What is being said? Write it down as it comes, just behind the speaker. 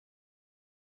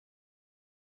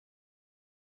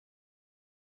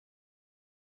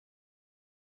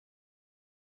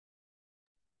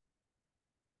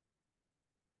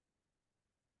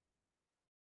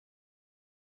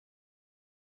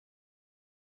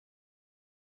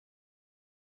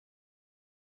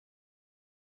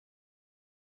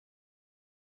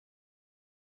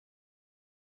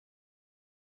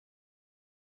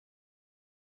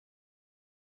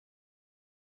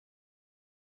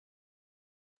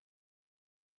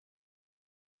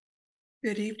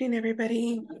Good evening,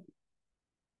 everybody.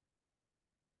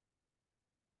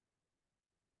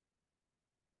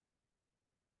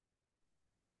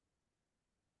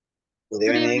 Good Good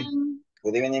evening. evening.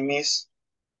 Good evening, Miss.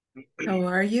 How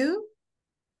are you?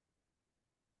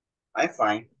 I'm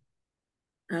fine.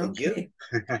 And you? Okay.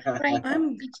 Fine,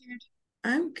 I'm teacher.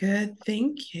 I'm good,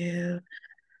 thank you.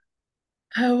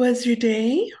 How was your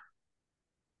day?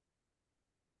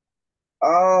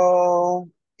 Oh,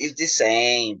 it's the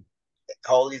same.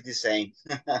 All is the same.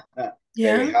 Very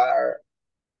Yeah. hard,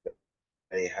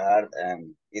 very hard.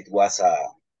 And it was uh,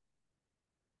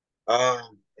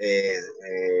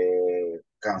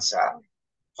 cansado.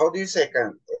 How do you say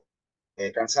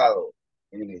cansado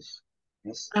in English?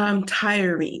 Miss?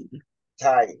 Tiring.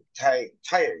 Tired.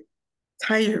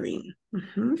 Tiring.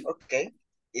 Hmm. Okay.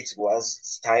 It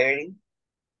was tiring,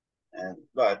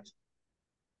 but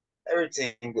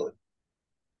everything good.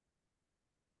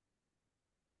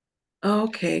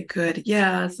 Okay, good.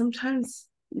 Yeah, sometimes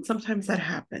that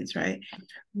happens, right?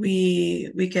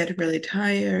 We get really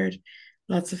tired,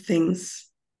 lots of things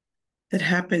that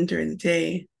happen during the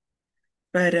day.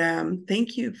 But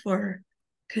thank you for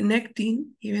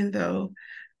connecting, even though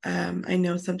I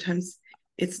know sometimes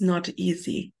it's not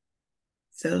easy.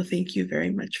 So thank you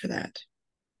very much for that.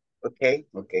 Okay,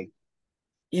 okay.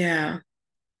 Yeah.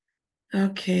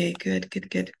 Okay, good, good,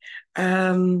 good.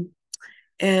 Um,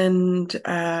 and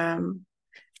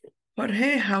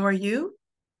Jorge, how are you?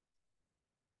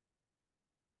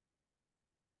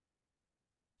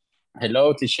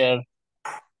 Hello, teacher.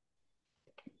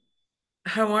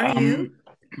 How are you?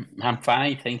 Um, I'm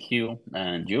fine, thank you.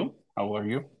 And you? How are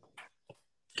you?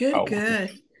 Good, How good.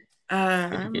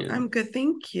 Pretty good. I'm good,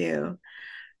 thank you.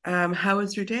 How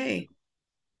was your day?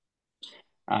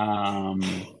 Um,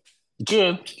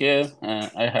 good.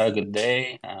 I had a good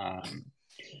day.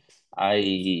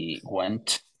 I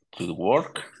went to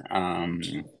work.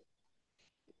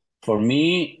 For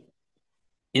me,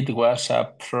 it was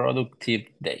a productive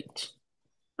day.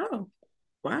 Oh,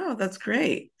 wow, that's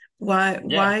great. Why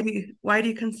Yeah, why do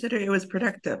you consider it was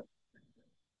productive?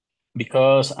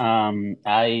 because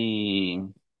I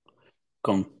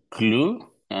conclude.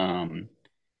 Uh,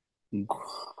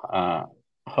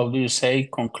 how do you say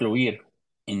concluir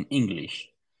in English?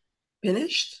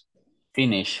 Finished?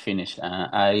 Finish.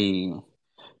 I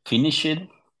finished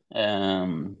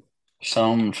um,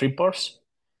 some reports,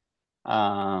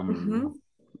 Mm-hmm.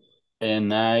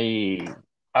 and I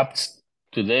up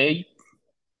today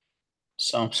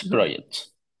some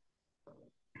projects.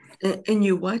 And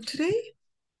you what today?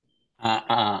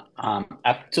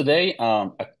 Up today,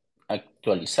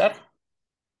 actualizar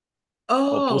o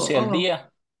Oh, puse al oh, día,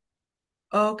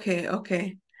 okay,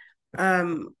 okay.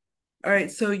 Um, all right,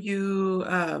 so you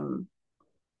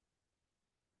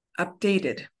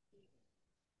updated,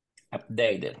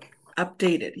 updated,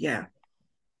 updated, yeah.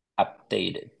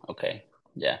 updated. Okay,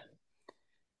 yeah.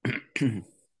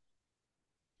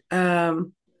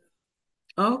 Um,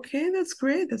 okay, that's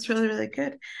great. That's really, really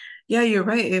good. Yeah, you're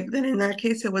right. Then in that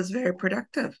case, it was very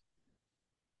productive.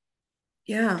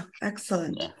 Yeah,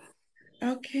 excellent. Yeah,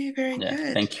 Okay, very yeah.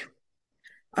 good. Thank you.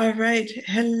 All right.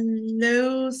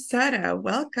 Hello, Sarah.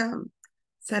 Welcome.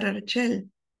 Sarah Rachel.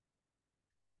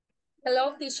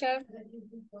 Hello, teacher.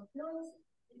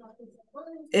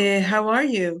 How are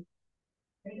you?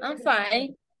 I'm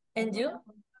fine. And you?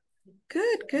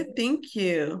 Good, good. Thank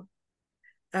you.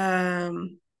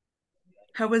 Um,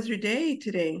 how was your day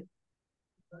today?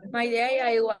 My day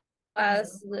I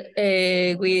was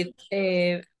with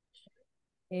uh,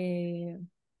 uh,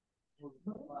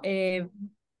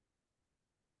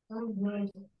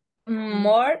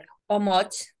 more or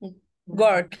much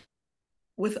work.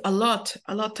 With a lot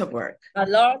of work. A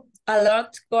lot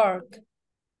work.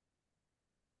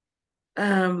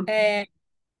 Um, Uh,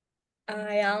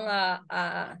 I am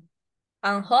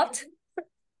I'm hot.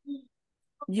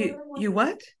 you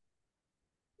what?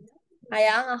 I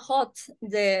am hot.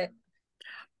 The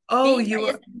Oh, clima you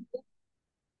were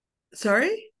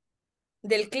sorry?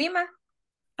 del clima.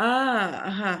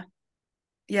 Uh-huh.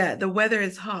 Yeah, the weather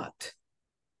is hot.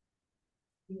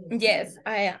 Yes,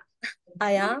 I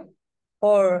am.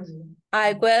 Or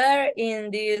I weather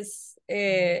in this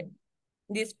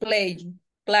place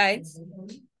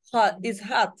hot is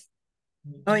hot.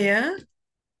 Oh yeah?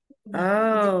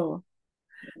 Oh.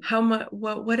 How much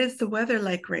what is the weather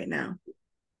like right now?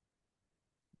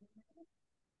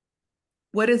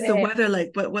 What is the Uh, weather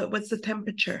like? What's the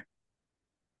temperature?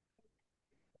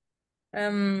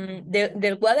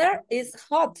 the weather is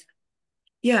hot.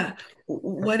 Yeah.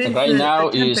 What is Right the now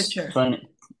is temperature? 20,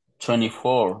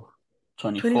 24.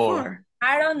 24. 24.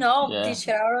 I don't know, Yeah.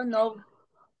 teacher. I don't know.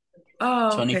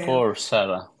 Oh, okay. 24,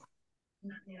 Sarah.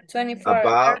 24.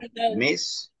 About About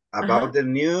Miss, Uh-huh. the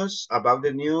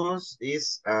news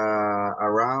is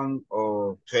around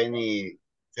 20,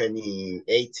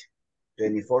 28,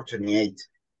 24, 28.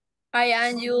 I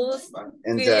am used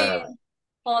And feeling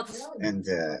hot. and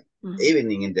Mhm.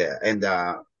 evening in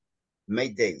the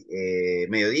midday,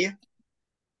 mediodía,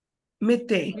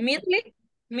 Midday. Midday.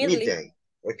 midday.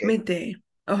 Okay. Midday.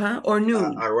 Uh-huh. Or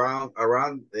noon. Around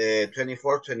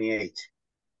 24, 28.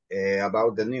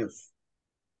 About the news.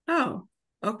 Oh,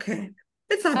 okay.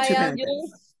 It's not I too am bad then.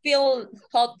 just feel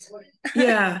hot.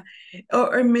 Yeah.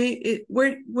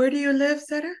 Where do you live,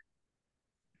 Sarah?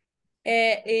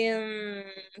 In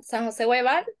San José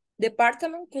Guaybar,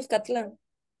 department Cuscatlán.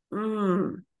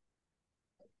 Mm,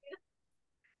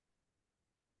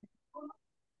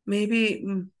 maybe.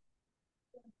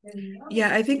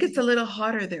 Yeah, I think it's a little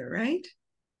hotter there, right?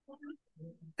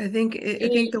 I think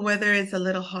the weather is a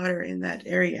little hotter in that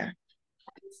area,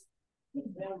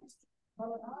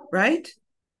 right?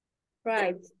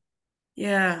 Right.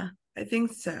 Yeah, I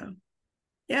think so.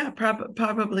 Yeah,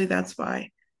 probably that's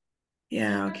why.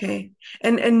 Yeah, okay.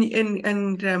 And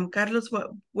Carlos,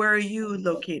 where are you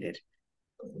located?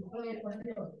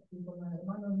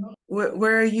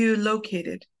 Where are you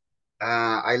located?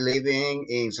 I living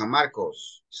in San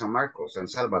Marcos, San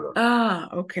Salvador. Ah,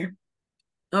 okay.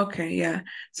 Okay, yeah.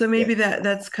 So Yeah. maybe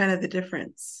that's kind of the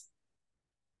difference.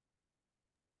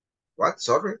 What?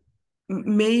 Sorry.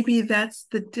 Maybe that's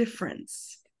the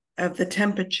difference of the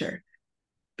temperature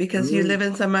because you Mm, live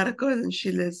in San Marcos and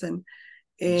she lives in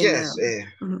yes.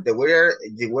 mhm. The weather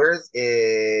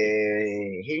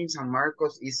here in San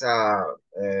Marcos is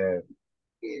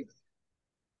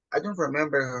I don't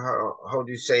remember how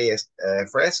do you say it,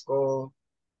 fresco.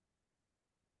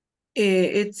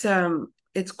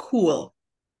 It's cool.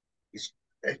 It's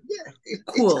yeah, it's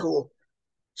Cool. cool.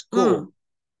 It's cool. Mm.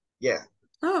 Yeah,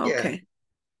 Oh, yeah, okay.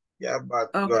 yeah. But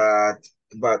Okay. but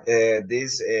but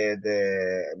this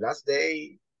the last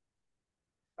day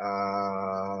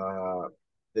uh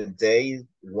the day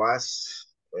was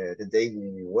the day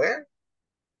we were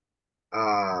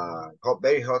hot,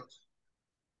 very hot.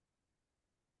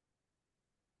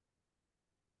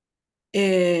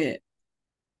 It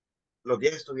Los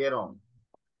días estuvieron.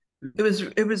 it was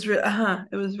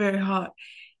very hot.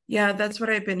 Yeah, that's what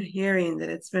I've been hearing, that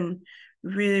it's been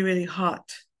really, really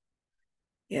hot.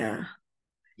 Yeah.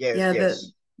 Yes, Yeah,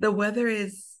 yes. the weather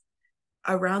is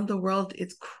around the world,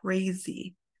 it's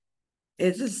crazy.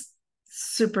 It's just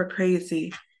super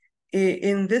crazy.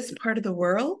 In this part of the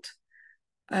world,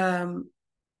 um,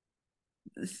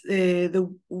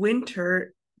 the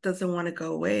winter doesn't want to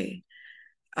go away.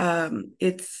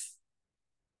 It's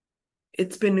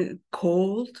been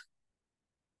cold.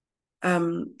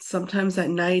 Sometimes at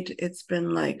night it's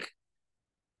been like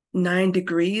 9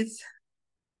 degrees,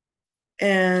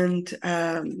 and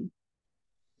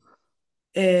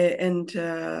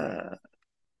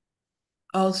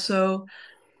also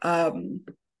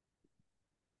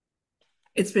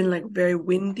it's been like very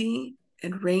windy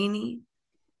and rainy.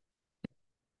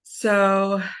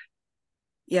 So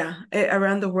yeah,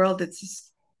 around the world it's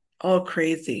just all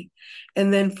crazy.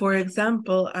 And then, for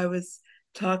example, I was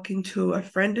talking to a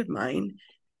friend of mine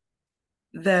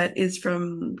that is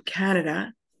from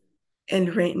Canada,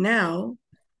 and right now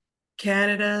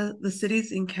the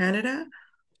cities in Canada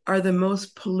are the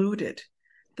most polluted,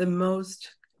 the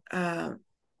most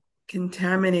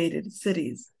contaminated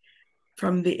cities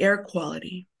from the air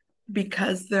quality,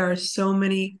 because there are so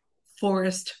many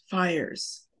forest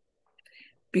fires,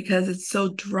 because it's so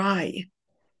dry.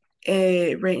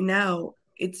 Right now,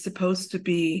 it's supposed to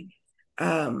be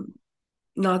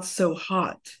not so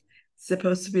hot. It's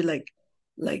supposed to be like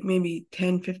maybe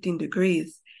 10, 15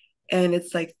 degrees, and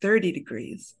it's like 30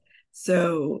 degrees.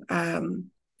 So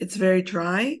it's very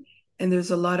dry, and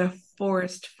there's a lot of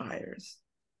forest fires.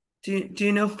 Do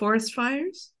you know forest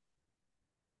fires?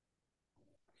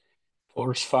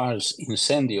 Forest fires,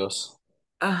 incendios,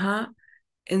 Uh-huh.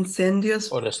 Incendios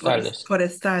forestales.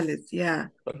 forestales. Yeah.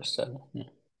 Forestales, yeah.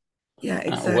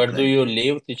 Yeah, Where do exactly. you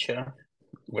live, teacher?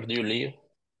 Where do you live?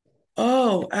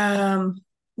 Oh,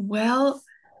 well,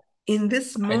 in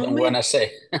this I don't want moment, to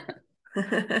say.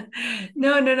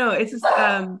 no. It's just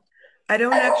I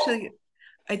don't actually,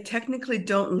 I technically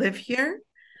don't live here.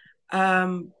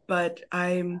 But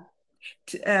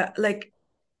like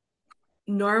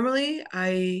normally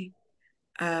I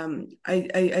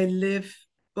live,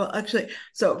 well, actually,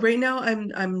 so right now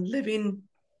I'm living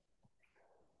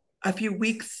a few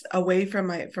weeks away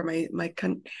from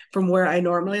from where I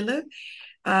normally live.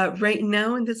 Right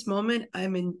now in this moment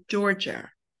I'm in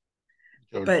Georgia,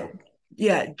 but Georgia.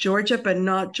 Yeah, Georgia, but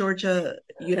not Georgia,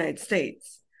 United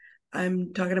States.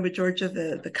 I'm talking about Georgia,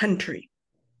 the country.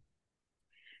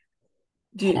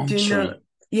 Do you know? Country.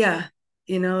 Yeah,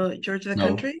 you know Georgia, the No.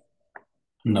 country?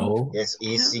 No. Yes,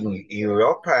 it's No. in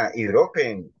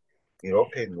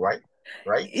European, right?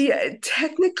 Right? Yeah,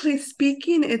 technically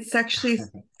speaking, it's actually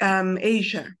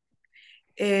Asia.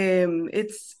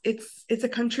 It's a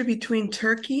country between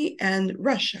Turkey and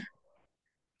Russia.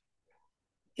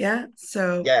 Yeah,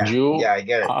 so Yeah, You yeah, I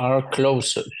get it. are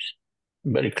closest,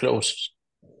 very close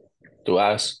to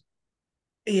us.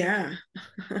 yeah.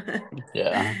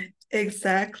 Yeah.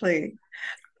 Exactly.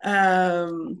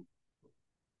 Okay,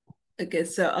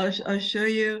 so I'll show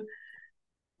you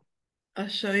a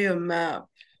map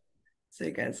so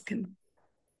you guys can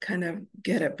kind of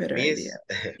get a better idea.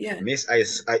 Miss, Yeah. Miss, I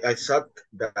thought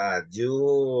that you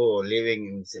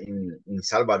living in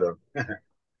Salvador.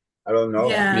 I don't know.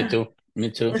 Me Yeah. too. Me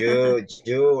too.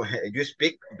 You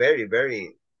speak very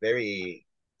very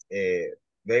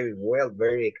well,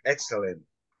 very excellent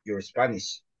your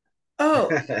Spanish. Oh,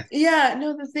 yeah.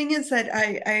 No, the thing is that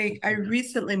I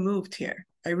recently moved here.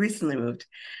 I recently moved.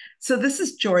 So this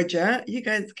is Georgia.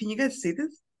 Can you guys see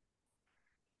this?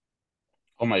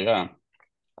 Oh my God.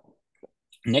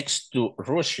 Next to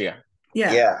Russia.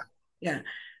 Yeah. Yeah. Yeah.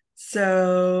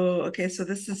 So, okay, so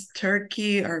this is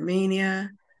Turkey, Armenia,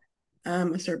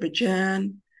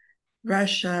 Azerbaijan,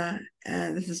 Russia,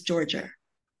 and this is Georgia.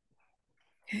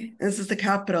 Okay, this is the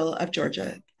capital of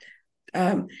Georgia.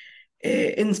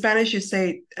 In Spanish, you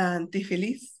say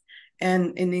Tiflis,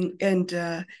 and in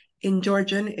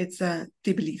Georgian, it's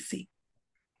Tbilisi.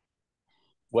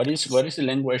 What is the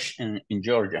language in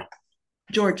Georgia?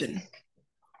 Georgian.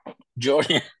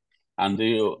 Georgia. And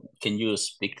can you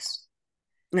speak?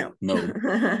 No. No.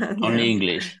 No. Only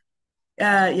English.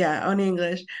 Yeah, only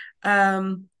English.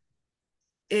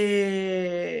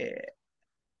 Eh,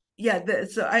 yeah,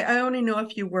 so I only know a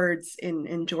few words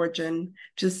in Georgian,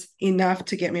 just enough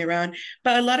to get me around.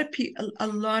 But a lot of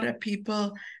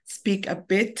people speak a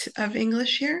bit of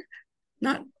English here.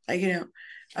 Not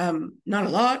not a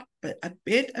lot, but a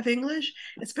bit of English,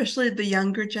 especially the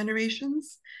younger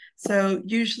generations. So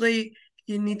usually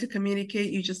you need to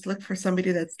communicate, you just look for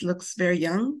somebody that looks very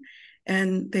young,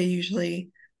 and they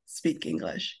usually speak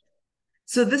English.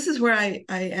 So this is where I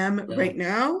am right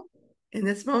now in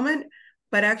this moment,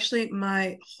 but actually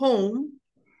my home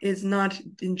is not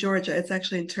in Georgia, it's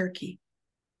actually in Turkey.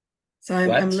 So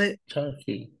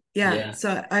Turkey. yeah,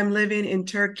 so I'm living in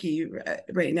Turkey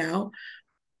right now,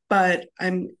 but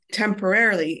I'm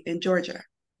temporarily in Georgia.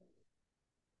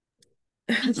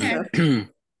 Teacher, So,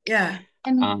 yeah.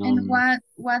 and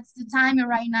what's the time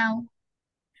right now?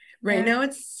 Right now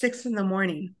it's 6 in the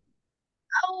morning.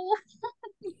 Oh,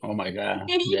 Oh my God.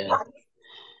 Yeah.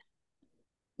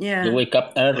 Yeah. You wake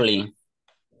up early.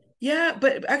 Yeah,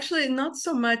 but actually not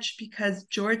so much because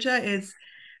Georgia is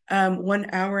 1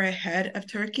 hour ahead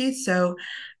of Turkey. So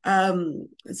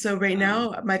right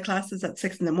now my class is at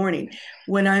 6 in the morning.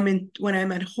 When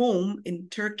I'm at home in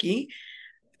Turkey,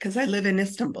 because I live in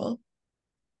Istanbul,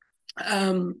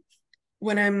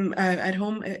 when I'm at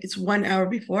home, it's 1 hour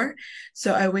before.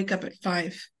 So I wake up at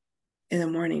 5 in the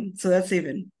morning. So that's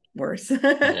even worse.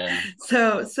 Yeah.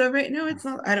 So right now it's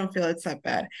not, I don't feel it's that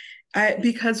bad.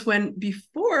 Because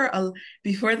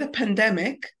before the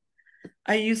pandemic,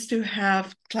 I used to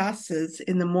have classes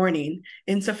in the morning,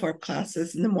 ISSS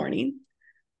classes in the morning.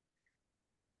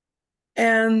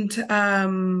 And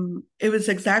it was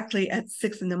exactly at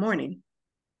 6 in the morning.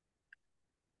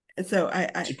 And so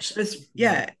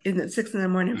in the 6 in the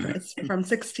morning, it's from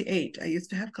 6 to 8. I used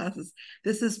to have classes.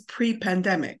 This is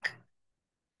pre-pandemic.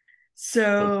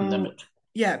 So Pandemic.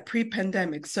 yeah,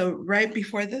 pre-pandemic. So right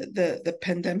before the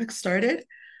pandemic started,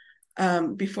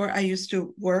 before I used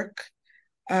to work,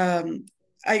 I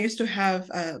used to have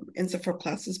ISSS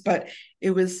classes, but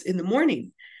it was in the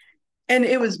morning. And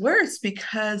it was worse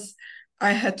because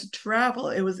I had to travel.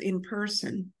 It was in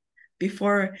person.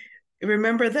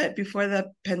 Remember that before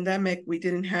the pandemic, we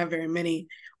didn't have very many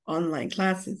online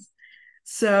classes.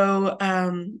 So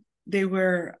they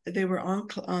were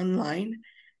online,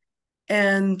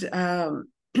 and I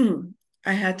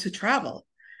had to travel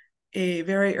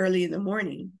very early in the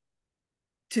morning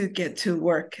to get to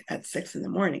work at 6 in the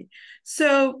morning.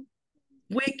 So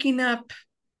waking up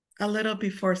a little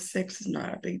before 6 is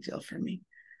not a big deal for me.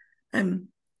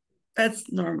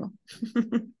 That's normal.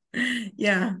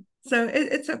 Yeah. So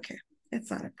it's okay. It's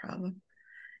not a problem.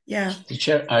 Yeah.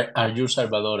 Teacher, are you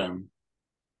Salvadoran?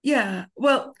 Yeah.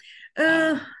 Well,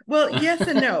 yes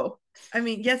and no. I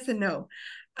mean, yes and no.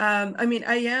 I mean,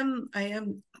 I am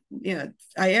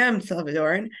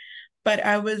Salvadoran, but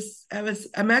I'm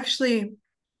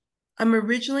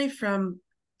originally from,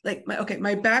 like,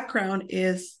 my background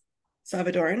is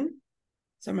Salvadoran.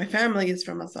 So my family is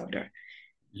from El Salvador.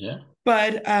 Yeah.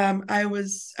 But I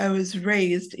was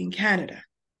raised in Canada.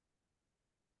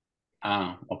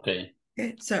 Okay.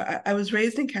 Okay, so I was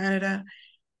raised in Canada.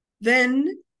 Then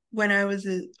when I was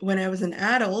an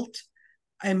adult,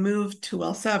 I moved to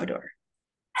El Salvador.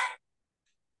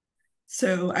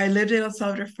 So I lived in El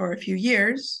Salvador for a few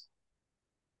years,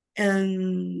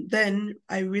 and then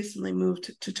I recently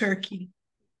moved to Turkey.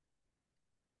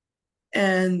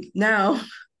 And now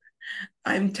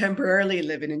I'm temporarily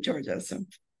living in Georgia, so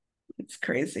it's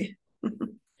crazy.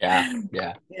 Yeah.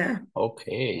 Yeah.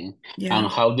 Okay. Yeah. And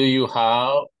how do you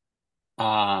have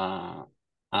an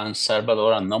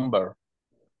Salvadoran number?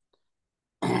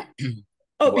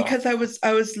 Oh, because I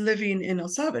was living in El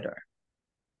Salvador.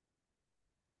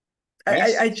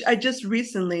 Yes. I just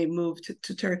recently moved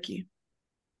to Turkey.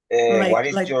 What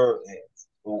is Like your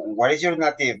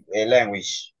native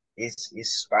language? Is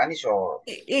Spanish or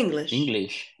English.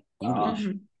 English.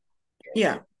 Mhm.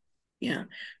 Yeah. Yeah.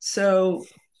 So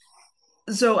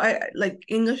I like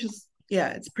English is, yeah,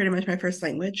 it's pretty much my first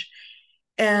language.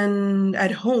 And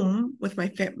at home with my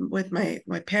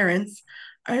parents,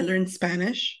 I learned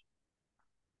Spanish.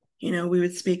 You know, we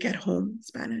would speak at home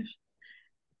Spanish.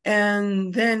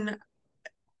 And then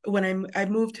when I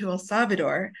moved to El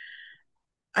Salvador,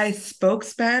 I spoke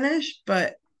Spanish,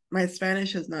 but my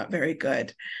Spanish is not very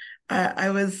good. I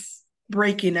was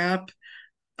breaking up.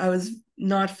 I was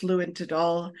not fluent at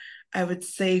all. I would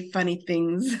say funny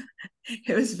things.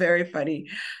 It was very funny.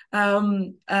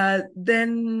 Then,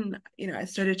 I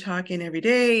started talking every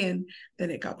day, and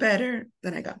then it got better.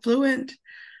 Then I got fluent.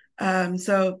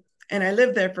 And I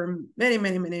lived there for many,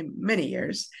 many, many, many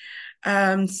years.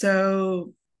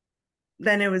 So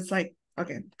then it was like,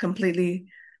 okay, completely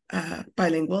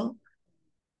bilingual.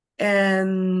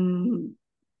 And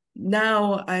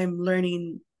now I'm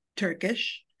learning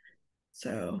Turkish.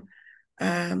 So,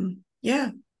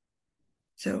 yeah.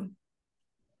 So,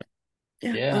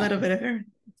 yeah, a little bit of her.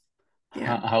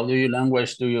 Yeah. How do you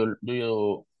language do you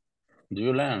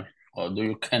learn, or do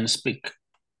you can speak?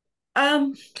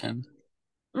 Can.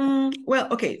 Well,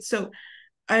 okay, so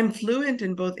I'm fluent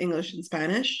in both English and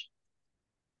Spanish.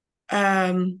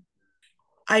 I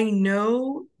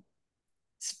know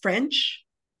French,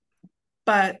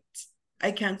 but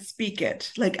I can't speak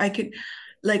it.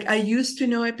 I used to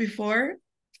know it before,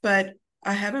 but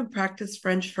I haven't practiced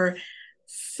French for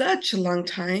such a long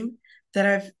time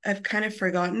that I've kind of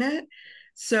forgotten it.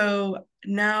 So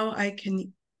now I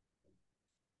can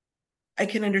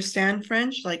understand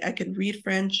French, like I can read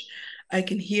French, I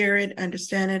can hear it,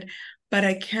 understand it, but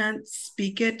I can't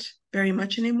speak it very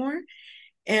much anymore.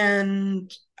 And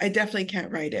I definitely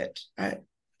can't write it.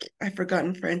 I've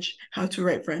forgotten French, how to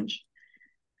write French.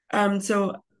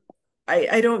 So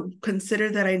I don't consider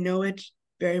that I know it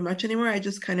very much anymore. I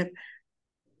just kind of,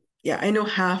 yeah, I know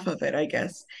half of it, I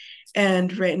guess.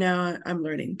 And right now I'm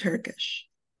learning Turkish.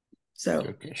 So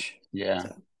Turkish. Yeah.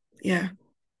 So, yeah.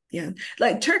 Yeah.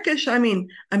 Like Turkish, I mean,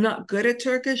 I'm not good at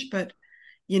Turkish, but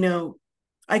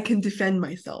I can defend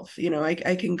myself.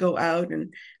 I can go out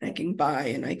and I can buy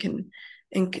and I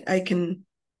can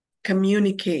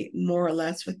communicate more or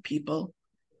less with people.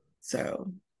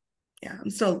 So yeah,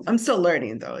 I'm still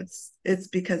learning though. It's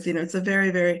because it's a very,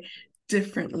 very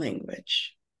different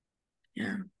language.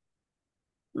 Yeah.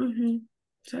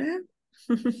 So yeah.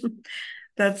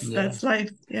 That's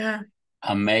life. Yeah.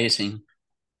 Amazing.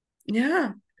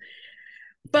 Yeah.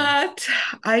 But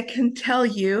I can tell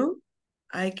you,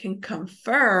 I can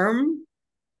confirm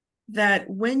that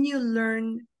when you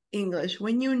learn English,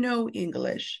 when you know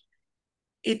English,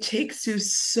 it takes you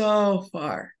so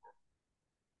far.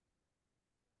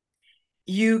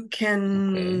 You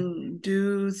can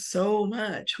do so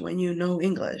much when you know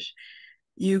English.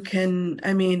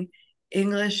 I mean,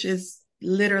 English is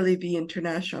literally the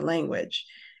international language.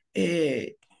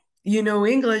 You know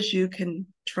English, you can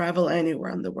travel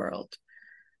anywhere in the world.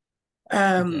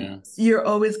 You're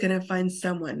always going to find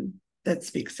someone that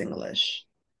speaks English.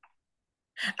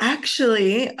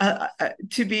 Actually,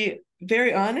 to be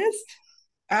very honest,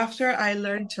 after I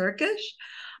learned Turkish,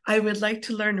 I would like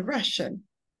to learn Russian.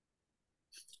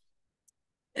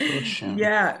 Russian.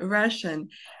 Yeah, Russian.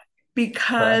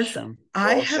 Because Russian.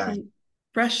 I have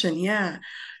Russian, yeah.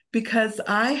 Because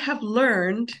I have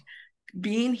learned,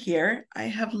 being here, I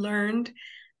have learned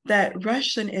that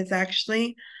Russian is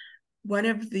actually one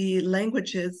of the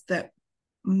languages that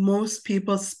most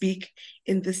people speak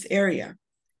in this area,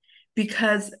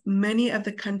 because many of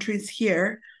the countries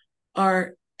here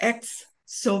are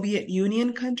ex-Soviet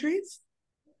Union countries.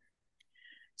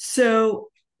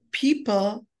 So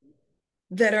people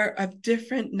that are of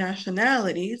different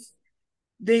nationalities,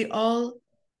 they all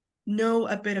know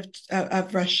a bit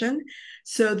of Russian.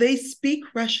 So they speak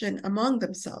Russian among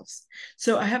themselves.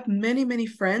 So I have many, many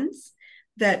friends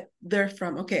that they're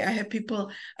from, okay, I have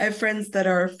friends that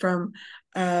are from,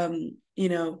 you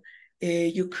know,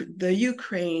 the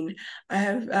Ukraine. I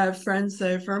have friends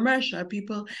that are from Russia,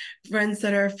 friends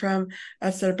that are from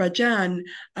Azerbaijan,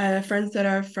 friends that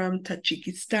are from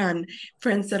Tajikistan,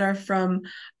 friends that are from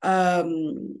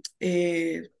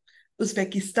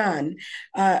Uzbekistan.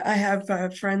 I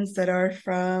have friends that are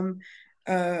from,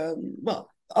 well,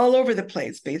 all over the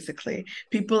place, basically,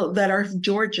 people that are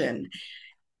Georgian,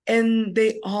 and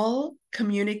they all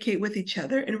communicate with each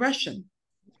other in Russian.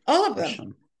 All of them.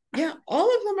 Russian. Yeah, all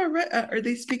of them are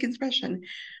they speak in Russian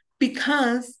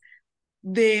because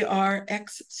they are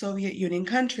ex-Soviet Union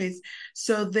countries.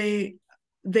 So they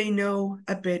know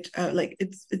a bit, like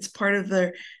it's part of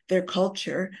their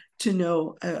culture to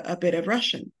know a bit of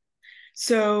Russian.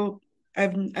 So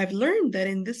I've learned that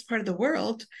in this part of the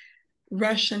world,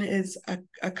 Russian is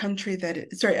a country that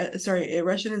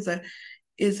Russian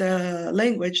is a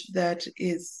language that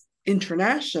is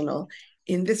international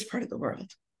in this part of the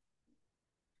world.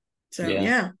 So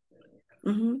yeah.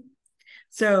 Mm-hmm.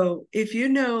 So if you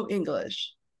know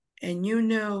English and you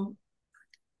know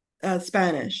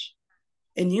Spanish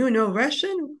and you know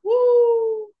Russian,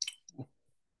 woo,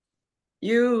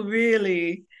 you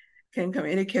really can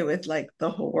communicate with like the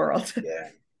whole world. Yeah.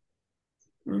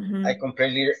 Mm-hmm. I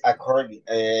completely agree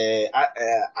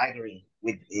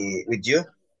with you,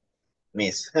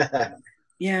 Miss.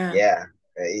 Yeah. Yeah,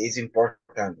 it's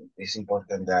important. It's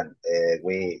important that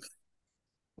we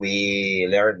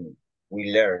learn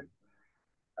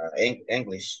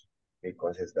English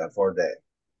because it's for the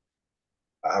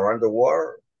around the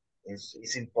world.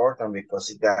 It's important because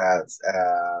it's a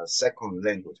second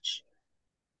language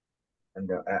and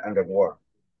the world.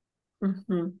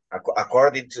 Mm-hmm.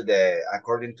 According to the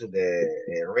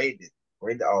read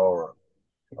or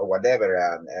whatever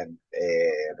and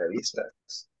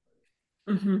revistas.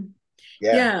 Mm-hmm.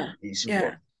 Yeah, it's yeah,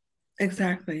 important.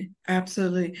 exactly,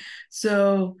 absolutely.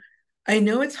 So I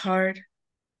know it's hard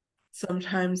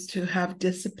sometimes to have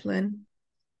discipline.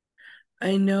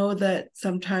 I know that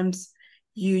sometimes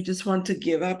you just want to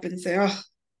give up and say, "Oh,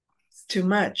 it's too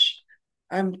much.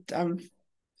 I'm done.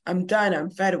 I'm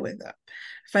fed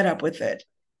up with it."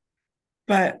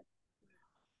 But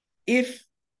if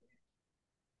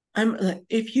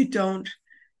if you don't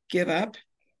give up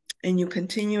and you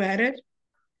continue at it,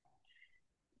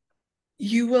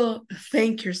 you will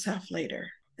thank yourself later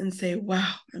and say,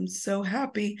 wow, I'm so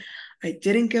happy I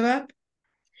didn't give up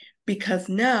because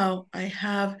now I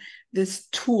have this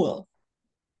tool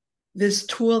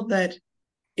that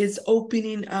is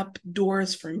opening up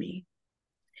doors for me.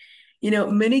 You know,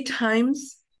 many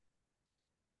times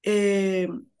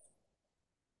you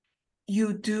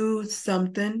do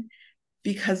something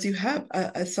because you have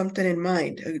something in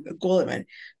mind, a goal in mind.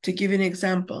 To give you an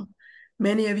example,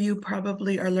 many of you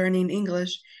probably are learning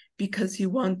English because you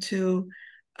want to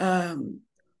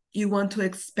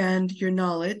expand your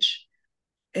knowledge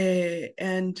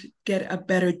and get a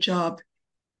better job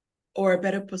or a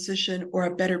better position or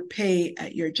a better pay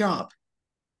at your job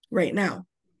right now,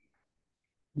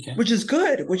 which is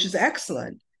good, which is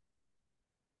excellent.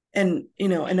 And, you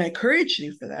know, and I encourage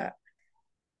you for that.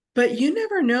 But you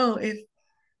never know if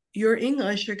your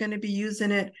English, you're going to be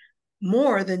using it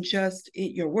more than just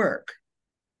at your work.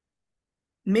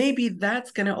 Maybe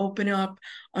that's going to open up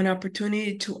an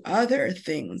opportunity to other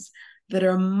things that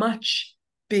are much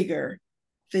bigger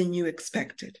than you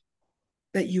expected,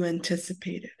 that you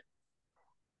anticipated.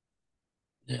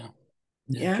 Yeah,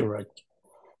 correct.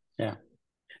 Yeah.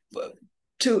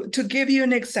 To give you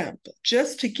an example,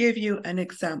 just to give you an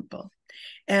example,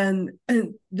 and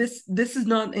this is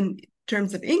not in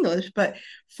terms of English, but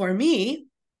for me,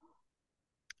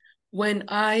 when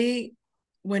I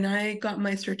got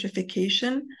my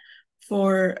certification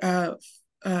for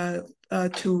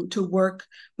to work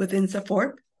with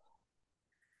ISSS,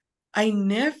 I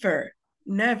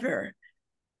never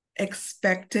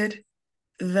expected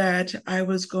that I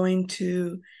was going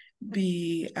to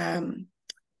be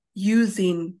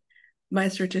using my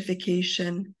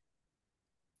certification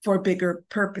for bigger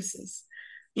purposes.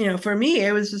 You know, for me,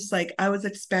 it was just like I was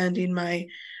expanding my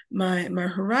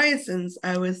horizons.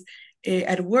 I was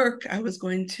at work. I was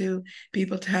going to be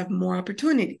able to have more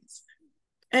opportunities,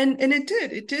 and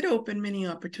it did open many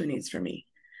opportunities for me.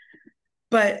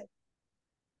 But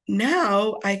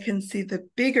now I can see the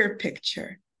bigger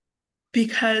picture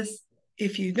because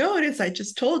if you notice, I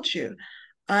just told you,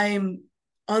 I'm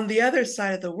on the other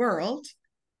side of the world,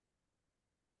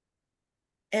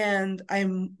 and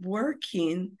I'm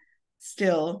working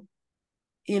still,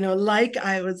 like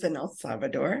I was in El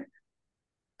Salvador.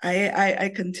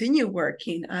 I continue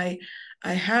working. I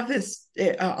have this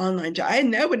online job.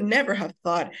 I would never have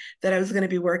thought that I was going to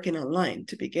be working online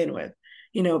to begin with.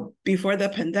 Before the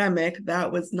pandemic,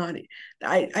 that was not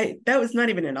that was not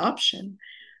even an option.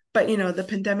 But the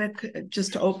pandemic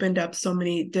just opened up so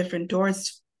many different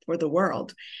doors for the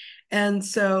world. And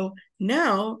so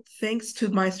now, thanks to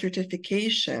my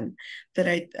certification that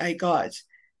I got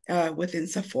within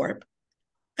ISSSS,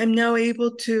 I'm now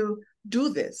able to do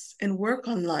this and work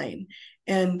online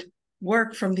and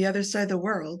work from the other side of the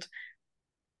world.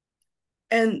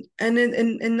 And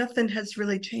nothing has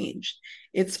really changed.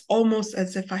 It's almost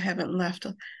as if I haven't left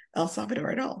El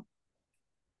Salvador at all.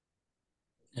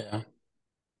 Yeah.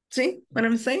 See what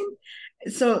I'm saying?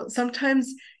 So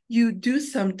sometimes you do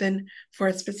something for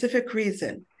a specific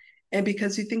reason, and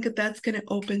because you think that that's going to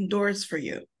open doors for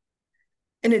you.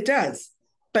 And it does,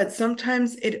 but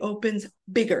sometimes it opens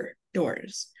bigger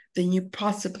doors than you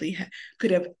possibly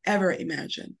could have ever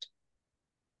imagined.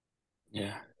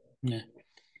 Yeah. Yeah.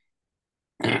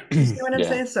 You see what I'm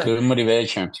saying? So good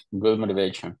motivation. Good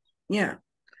motivation. Yeah.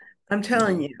 I'm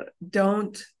telling you,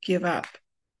 don't give up.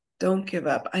 Don't give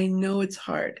up. I know it's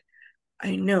hard.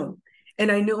 I know.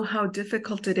 And I know how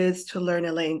difficult it is to learn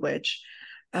a language.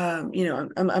 I'm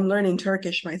learning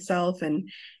Turkish myself, and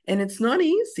it's not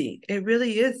easy. It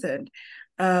really isn't.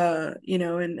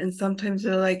 And sometimes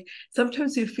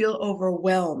sometimes you feel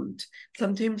overwhelmed.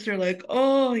 Sometimes you're like,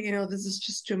 oh, this is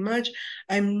just too much.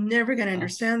 I'm never gonna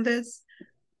understand this.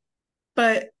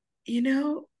 But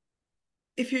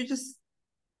if you're just,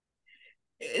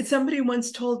 somebody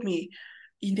once told me,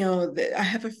 that I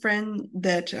have a friend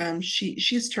that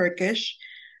she's Turkish,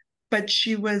 but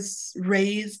she was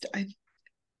raised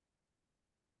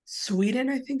Sweden,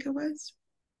 I think it was.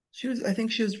 I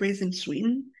think she was raised in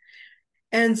Sweden.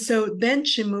 And so then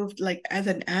she moved, like as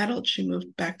an adult, she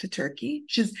moved back to Turkey.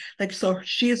 So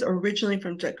she is originally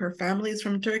from, her family is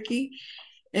from Turkey,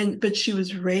 but she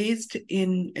was raised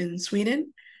in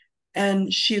Sweden,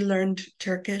 and she learned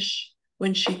Turkish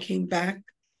when she came back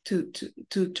to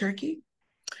Turkey.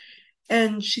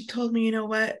 And she told me, you know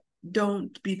what?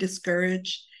 Don't be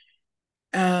discouraged.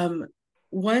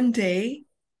 One day,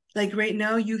 like right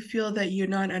now, you feel that you're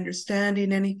not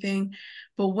understanding anything,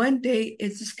 but one day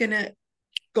it's just gonna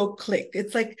go click.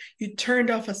 It's like you turned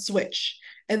off a switch,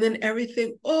 and then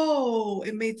everything, oh,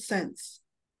 it made sense.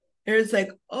 There's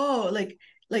like, oh, like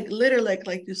literally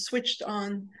like you switched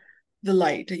on the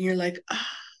light, and you're like,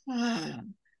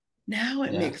 now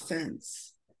it makes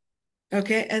sense.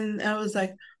 Okay. And I was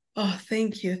like, oh,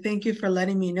 thank you for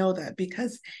letting me know that,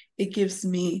 because it gives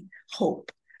me hope.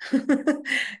 And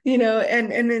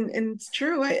it's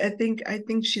true. I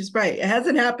think she's right. It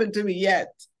hasn't happened to me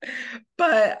yet,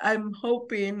 but I'm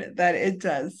hoping that it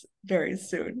does very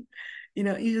soon.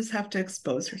 You just have to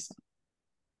expose yourself.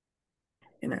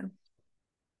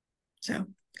 So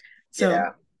Yeah.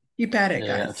 keep at it,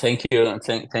 guys. Thank you,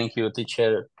 thank you,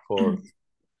 teacher,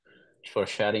 for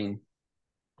sharing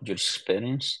your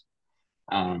experience.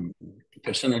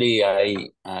 Personally, I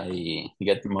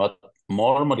get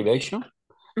more motivation.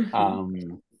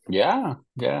 Yeah.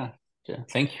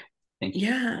 Thank you.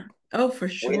 Yeah. Oh, for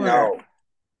sure. We know.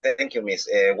 Thank you, Miss.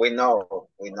 We know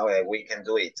we can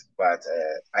do it, but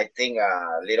I think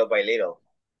little by little.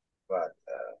 But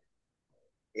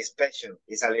it's passion.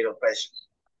 It's a little passion.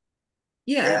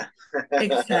 Yeah.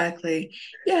 Exactly.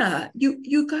 Yeah.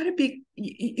 You gotta be.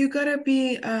 You gotta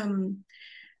be.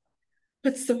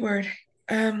 What's the word?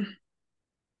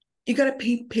 You gotta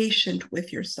be patient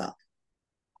with yourself,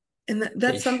 and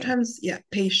that's sometimes,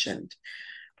 patient.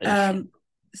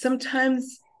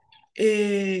 Sometimes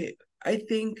I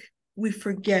think we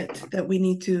forget that we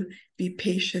need to be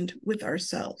patient with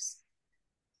ourselves.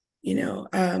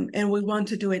 And we want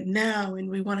to do it now, and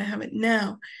we want to have it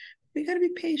now. We got to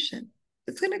be patient.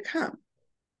 It's going to come.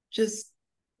 Just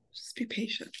be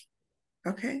patient.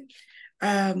 Okay.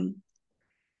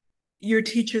 Your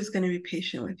teacher is going to be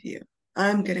patient with you.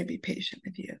 I'm going to be patient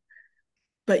with you,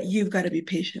 but you've got to be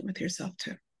patient with yourself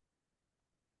too.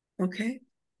 Okay.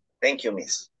 Thank you,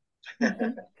 Miss.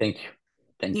 Thank you.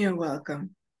 You're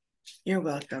welcome. You're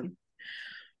welcome.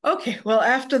 Okay. Well,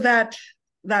 after that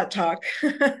talk,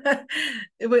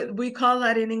 we call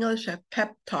that in English a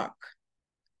pep talk.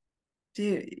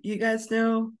 Do you guys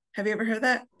know? Have you ever heard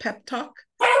that pep talk?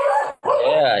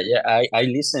 Yeah. I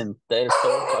listened. There's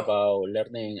talk about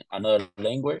learning another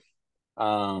language.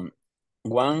 One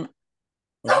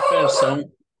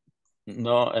person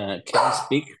can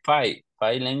speak five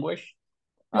language,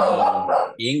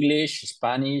 English,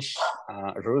 Spanish,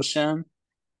 Russian,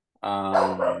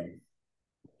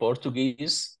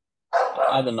 Portuguese.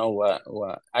 I don't know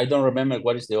what I don't remember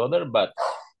what is the other, but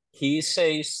he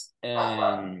says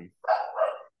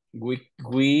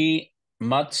we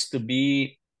must to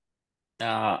be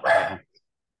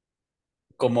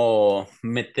como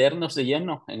meternos de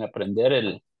lleno en aprender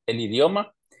el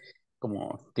idioma,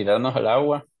 como tirarnos al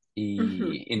agua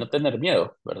y no tener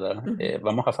miedo, ¿verdad?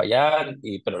 Vamos a fallar,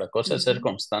 pero la cosa es ser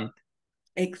constante.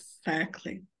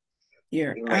 Exactly.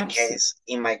 You're in my case,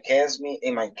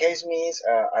 means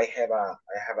I have a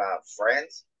friend.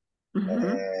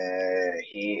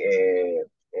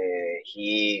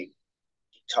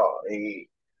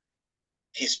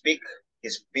 He speaks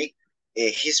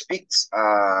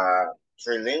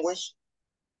three languages.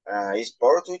 Is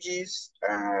Portuguese,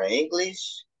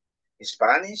 English,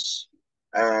 Spanish,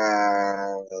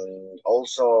 and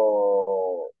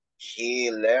also he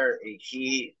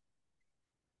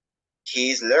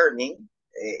is learning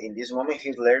in this moment.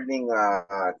 He's learning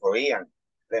Korean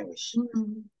language.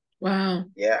 Wow.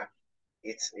 Yeah,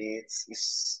 it's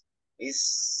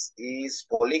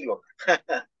polyglot.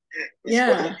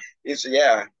 Yeah.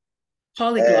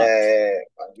 Polyglot.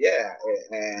 Yeah.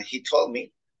 He told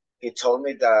me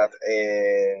that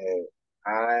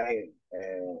I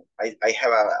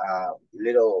have a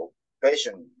little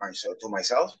passion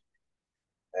myself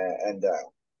and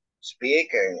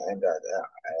speak and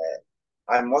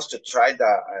I must try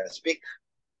to speak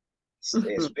and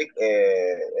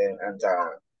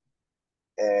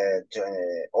to,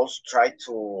 also try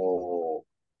to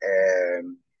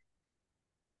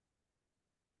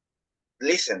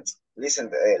listen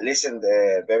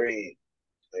very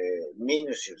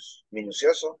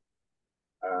minucioso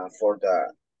for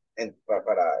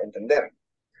para entender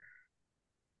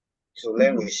su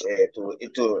language to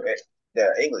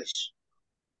the English,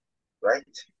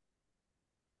 right?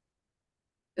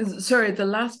 Sorry, the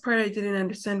last part I didn't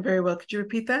understand very well. Could you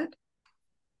repeat that?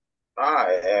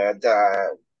 I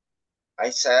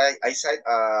said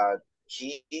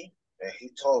he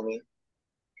told me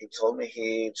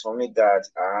that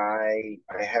I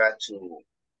had to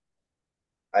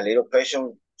a little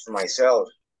patient for myself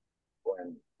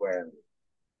when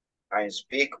I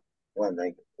speak, cuando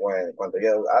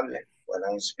yo hable, when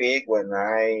I speak, when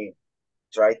I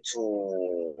try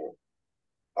to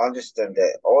understand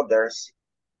the others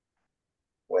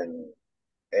when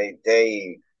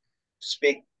they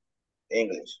speak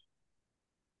English.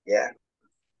 Yeah.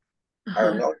 I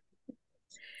don't know.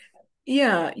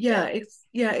 Yeah. It's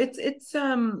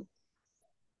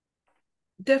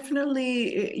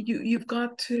definitely you've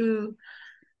got to,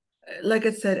 like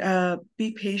I said,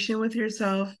 be patient with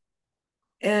yourself,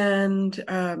 and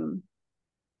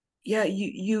yeah,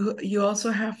 you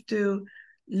also have to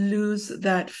lose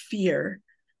that fear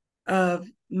of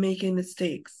making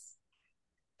mistakes,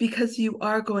 because you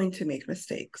are going to make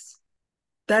mistakes.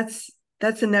 That's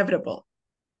inevitable.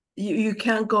 You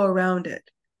can't go around it.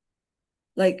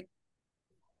 Like,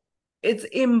 it's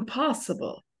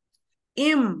impossible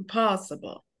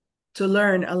to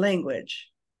learn a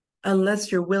language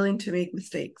unless you're willing to make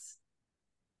mistakes.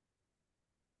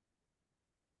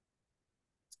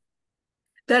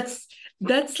 That's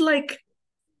like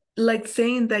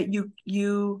saying that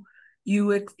you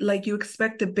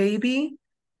expect a baby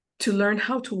to learn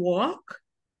how to walk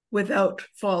without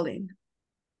falling.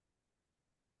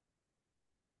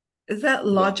 Is that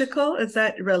logical? Is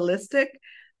that realistic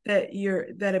that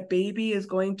a baby is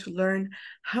going to learn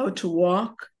how to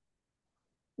walk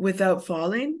without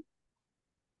falling?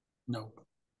 No.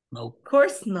 Of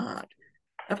course not.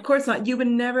 You would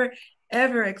never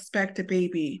ever expect a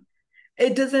baby.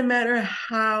 It doesn't matter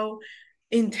how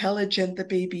intelligent the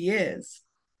baby is.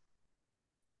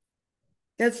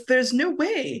 There's no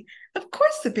way. Of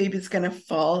course the baby's going to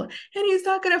fall, and he's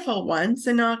not going to fall once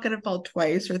and not going to fall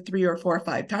twice or 3 or 4 or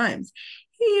 5 times.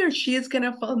 He or she is going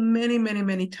to fall many, many,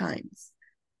 many times.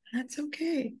 That's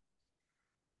okay.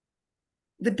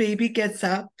 The baby gets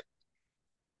up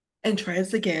and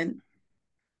tries again.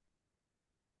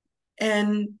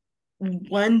 And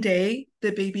one day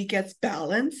the baby gets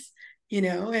balance,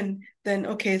 and then,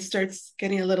 okay, starts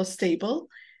getting a little stable,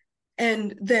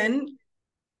 and then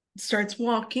starts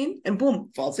walking, and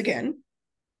boom, falls again,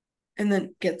 and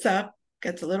then gets up,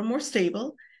 gets a little more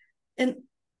stable, and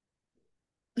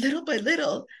little by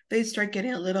little they start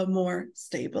getting a little more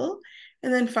stable,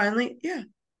 and then finally, yeah,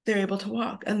 they're able to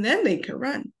walk, and then they can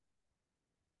run.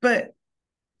 But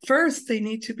first they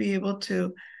need to be able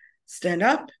to stand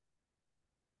up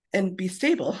and be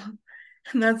stable,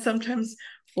 and that's sometimes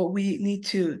what we need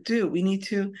to do. We need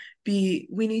to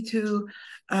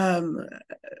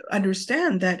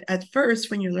understand that at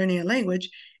first, when you're learning a language,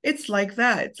 it's like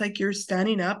that. It's like you're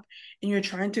standing up and you're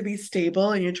trying to be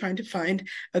stable and you're trying to find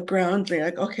a ground. You're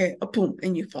like, okay, a boom,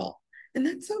 and you fall. And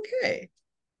that's okay.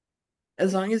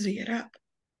 As long as you get up.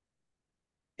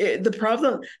 The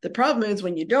problem is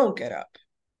when you don't get up.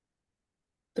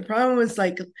 The problem is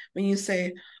like when you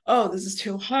say, oh, this is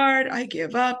too hard, I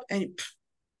give up, and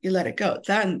you let it go.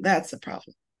 That's the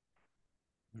problem.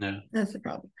 No. That's the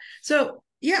problem. So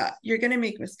yeah, you're gonna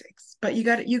make mistakes, but you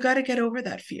gotta get over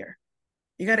that fear.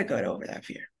 You gotta get over that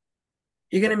fear.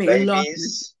 You're gonna make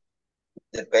lots.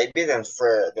 The baby then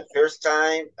for the first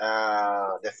time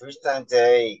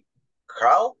they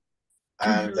crawl,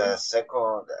 and the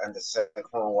second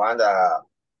one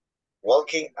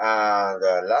walking, and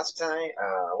the last time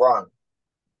run.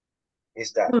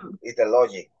 Is the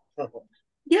logic?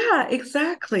 Yeah,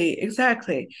 exactly.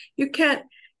 You can't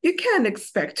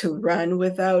expect to run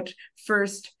without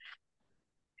first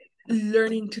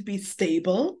learning to be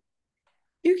stable.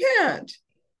 You can't.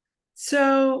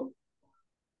 So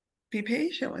be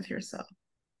patient with yourself.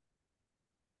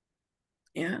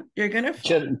 Yeah, you're gonna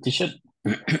fall.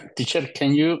 Teacher,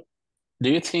 do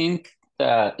you think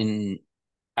that in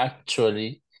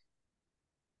actually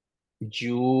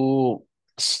you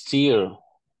still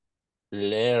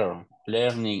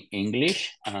learning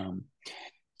English?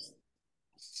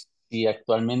 Si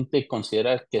actualmente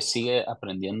consideras que sigue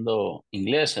aprendiendo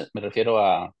inglés, me refiero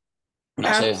a, no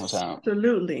sé, o sea,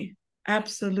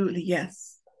 Absolutely,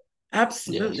 yes. yes,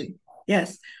 Absolutely,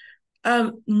 yes.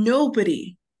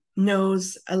 Nobody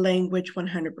knows a language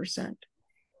 100%.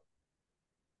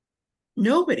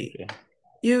 Nobody.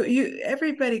 okay.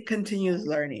 Everybody continues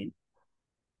learning.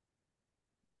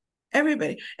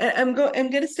 Everybody. And I'm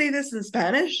going to say this in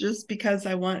Spanish just because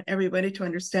I want everybody to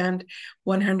understand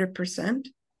 100%.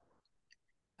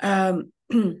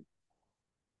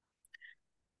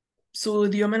 Su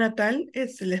idioma natal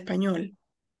es el español.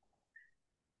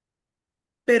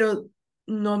 Pero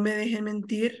no me dejen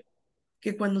mentir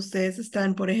que cuando ustedes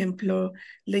están, por ejemplo,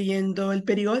 leyendo el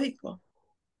periódico,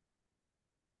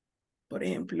 por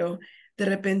ejemplo, de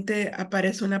repente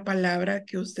aparece una palabra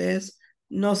que ustedes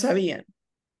no sabían.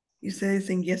 Y ustedes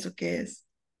dicen, ¿y eso qué es?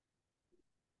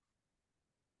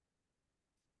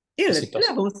 Y Así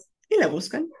pasa. la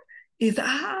buscan. Y dicen,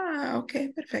 ok,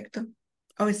 perfecto.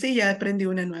 Hoy sí ya aprendí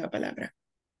una nueva palabra.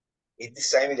 It's the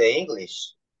same in the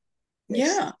English.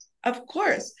 Yeah, of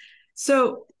course.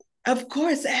 So, of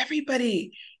course,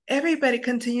 everybody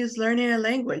continues learning a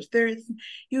language.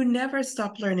 You never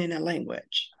stop learning a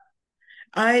language.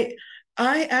 I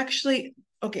actually,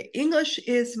 okay, English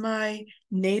is my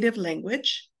native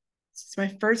language. It's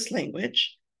my first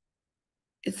language.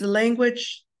 It's the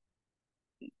language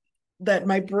that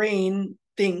my brain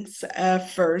thinks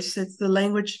first. It's the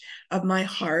language of my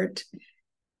heart.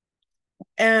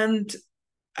 And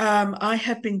I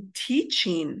have been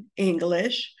teaching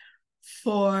English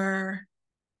for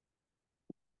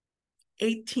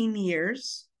 18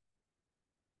 years.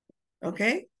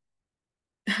 Okay.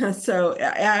 So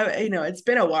it's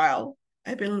been a while.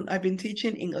 I've been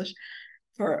teaching English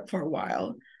for a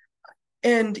while.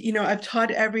 And I've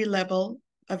taught every level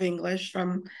of English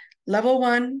from level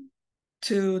 1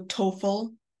 to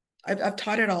TOEFL. I've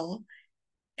taught it all.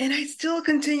 And I still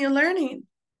continue learning.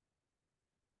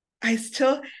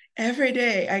 Every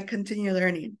day I continue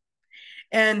learning.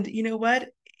 And you know what?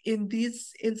 In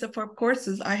these ISSSS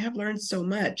courses, I have learned so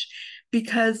much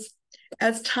because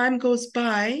as time goes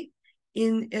by,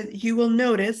 you will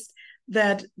notice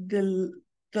that the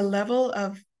level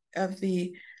of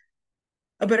the,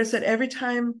 better said, every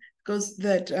time goes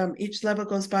that each level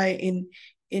goes by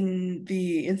in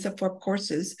the ISSSS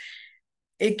courses,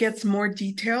 it gets more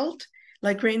detailed.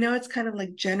 Like right now, it's kind of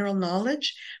like general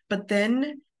knowledge, but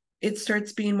then it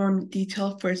starts being more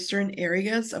detailed for certain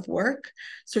areas of work.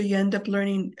 So you end up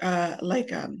learning a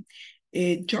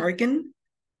jargon.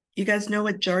 You guys know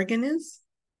what jargon is?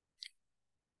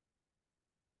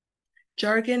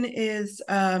 Jargon is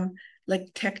like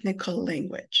technical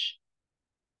language.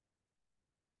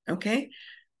 Okay,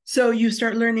 so you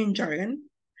start learning jargon.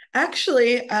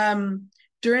 Actually,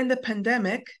 during the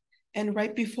pandemic and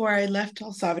right before I left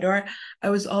El Salvador, I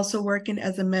was also working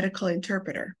as a medical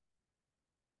interpreter.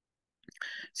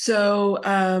 So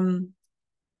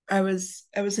I was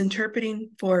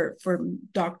interpreting for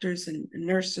doctors and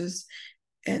nurses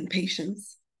and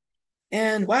patients.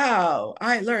 And wow,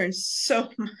 I learned so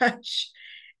much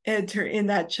in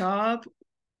that job.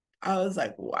 I was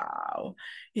like, wow,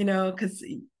 because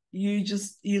you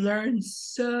learn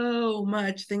so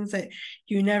much, things that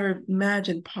you never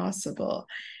imagined possible.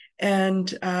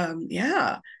 And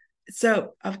yeah,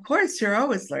 so of course you're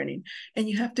always learning, and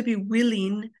you have to be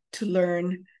willing to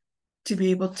learn to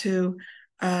be able to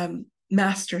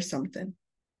master something.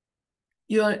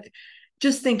 You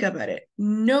just think about it.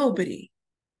 Nobody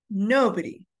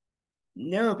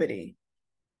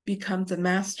becomes a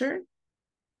master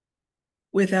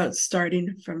without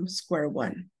starting from square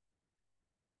one.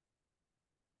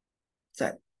 O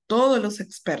sea, todos los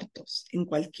expertos en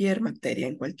cualquier materia,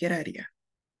 en cualquier área,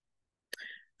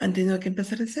 han tenido que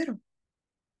empezar de cero.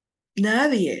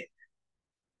 Nadie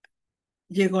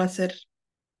llegó a ser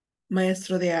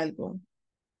maestro de algo,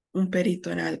 un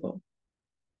perito en algo,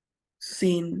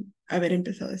 sin haber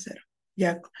empezado de cero,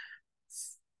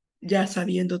 ya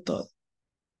sabiendo todo.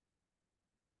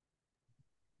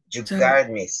 You So, got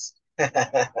me.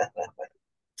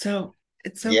 so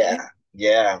it's okay.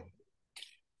 Yeah.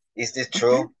 Is this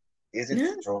true? Okay. Is it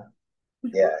Yeah. true?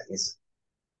 Yeah, it's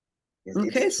Okay,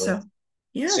 true. so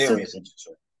yeah, Serious, so it's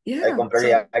true. yeah, I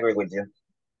completely agree with you.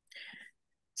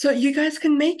 So you guys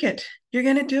can make it. You're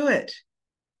gonna do it.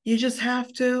 You just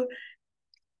have to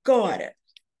go at it.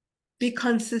 Be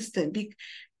consistent.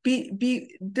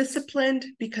 Be disciplined.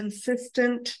 Be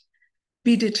consistent.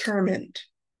 Be determined.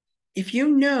 If you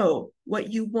know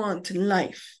what you want in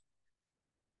life,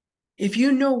 if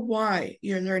you know why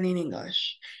you're learning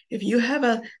English, if you have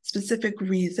a specific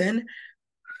reason,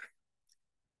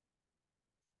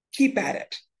 keep at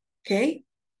it, okay?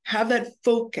 Have that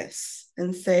focus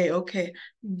and say, okay,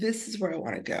 this is where I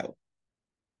want to go.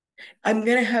 I'm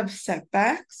going to have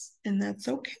setbacks, and that's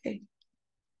okay.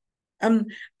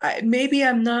 Maybe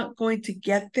I'm not going to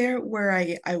get there where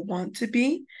I want to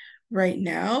be right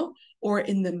now or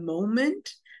in the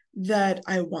moment that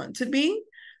I want to be,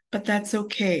 but that's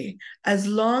okay, as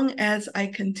long as I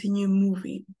continue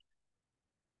moving.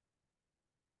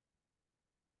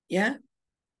 Yeah?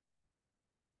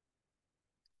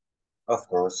 Of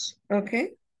course.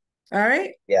 Okay. All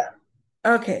right. Yeah.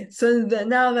 Okay. So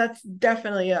now that's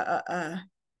definitely a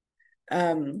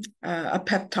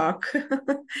pep talk.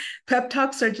 Pep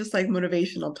talks are just like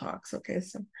motivational talks. Okay.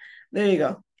 So there you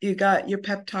go. You got your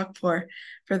pep talk for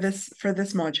this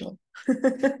module.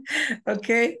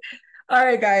 Okay. All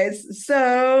right, guys.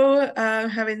 So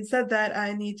having said that,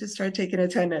 I need to start taking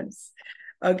attendance.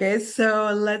 Okay,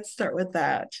 so let's start with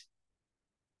that.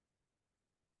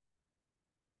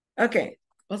 Okay,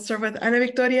 we'll start with Ana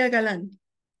Victoria Galán.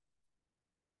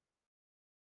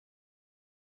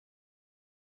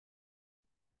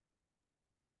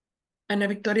 Ana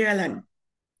Victoria Galán.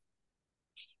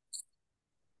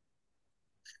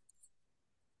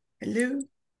 Hello.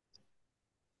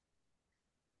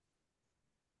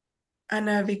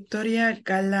 Ana Victoria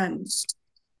Galán.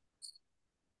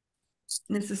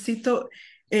 Necesito,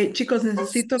 chicos,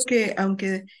 necesito que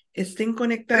aunque estén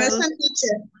conectados. Present,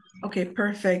 teacher. Ok,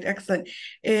 perfect, excellent.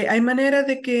 ¿Hay manera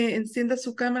de que encienda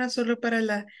su cámara solo para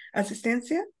la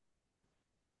asistencia?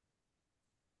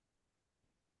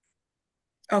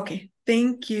 Ok,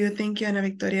 thank you, Ana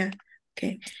Victoria.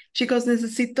 Ok, chicos,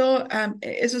 necesito,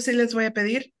 eso sí les voy a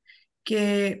pedir,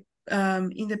 que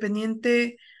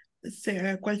independiente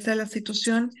sea cuál sea la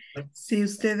situación, si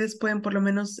ustedes pueden por lo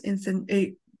menos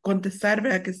contestar,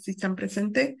 ¿verdad? Que sí están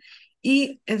presentes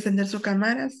y encender sus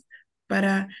cámaras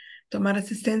para tomar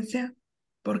asistencia,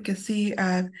 porque sí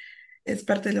es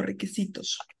parte de los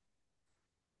requisitos.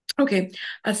 Ok,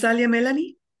 Azalia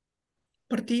Melanie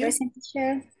Portillo. Present,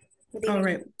 teacher. Good All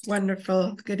evening. right,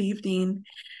 wonderful. Good evening.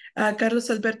 Carlos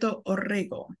Alberto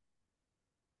Orrego.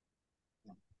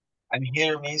 I'm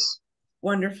here, miss.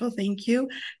 Wonderful, thank you.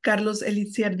 Carlos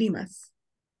Eliciar Dimas.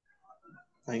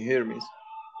 I'm here, miss.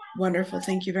 Wonderful,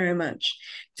 thank you very much.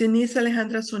 Denise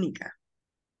Alejandra Zúñiga.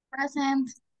 Present.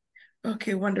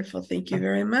 Okay, wonderful, thank you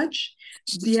very much.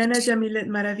 Diana Yamilet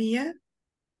Maravilla.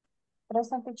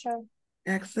 Present, teacher.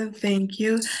 Excellent, thank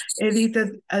you.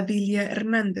 Edith Adilia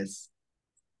Hernández.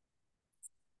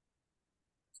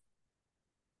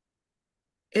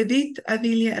 Edith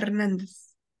Adilia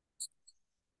Hernández.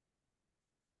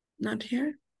 Not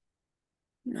here?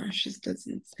 No, she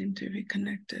doesn't seem to be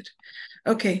connected.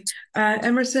 Okay,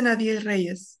 Emerson Adiel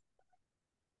Reyes.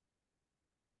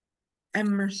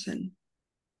 Emerson.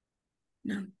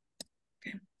 No.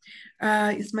 Okay.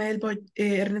 Ismael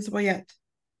Ernesto Boyat.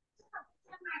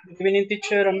 Good evening,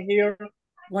 teacher. I'm here.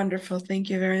 Wonderful. Thank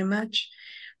you very much.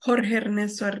 Jorge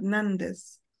Ernesto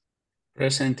Hernández.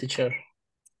 Present, teacher.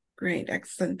 Great.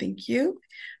 Excellent. Thank you.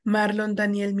 Marlon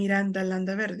Daniel Miranda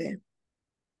Landaverde.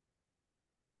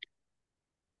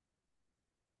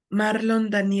 Marlon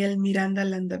Daniel Miranda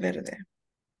Landaverde.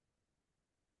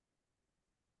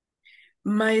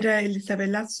 Mayra Elizabeth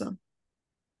Lazo.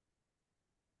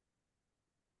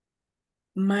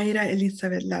 Mayra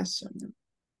Elizabeth Lazo. ¿No?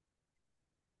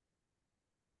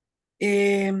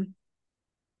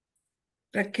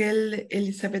 Raquel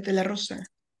Elizabeth de la Rosa.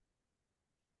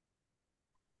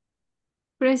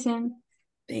 Present.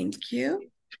 Thank you.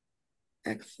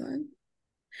 Excellent.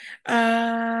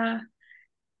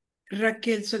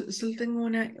 Raquel, solo tengo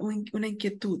una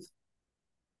inquietud.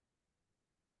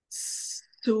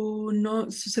 Su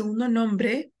segundo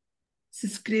nombre se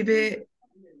escribe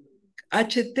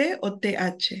HT o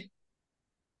TH.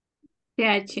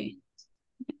 TH.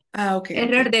 Ok.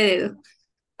 Error de dedo.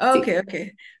 Ok, Sí. ok.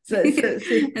 Sí,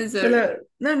 I'm sorry.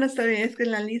 no está bien, es que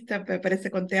en la lista me aparece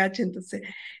con TH, entonces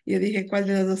yo dije cuál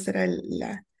de los dos será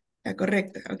la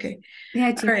correcta. Ok.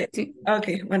 TH, All right. sí.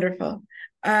 Okay, wonderful.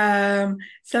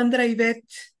 Sandra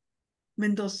Yvette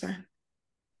Mendoza.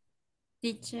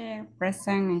 Teacher,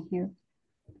 present and here.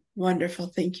 Wonderful,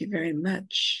 thank you very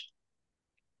much.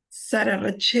 Sara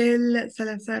Rachel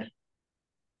Salazar.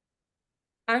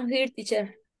 I'm here,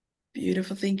 teacher.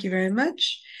 Beautiful, thank you very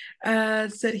much.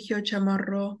 Sergio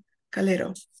Chamorro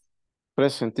Calero.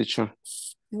 Present, teacher.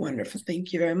 Wonderful,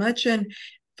 thank you very much. And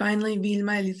finally,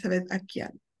 Vilma Elizabeth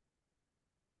Akian.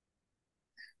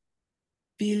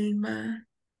 Vilma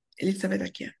Elizabeth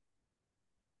Akian.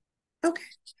 Okay.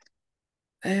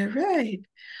 All right.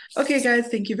 Okay, guys,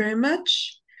 thank you very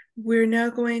much. We're now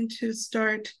going to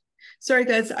start. Sorry,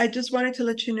 guys, I just wanted to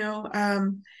let you know,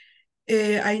 I'm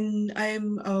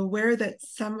aware that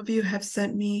some of you have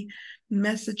sent me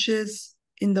messages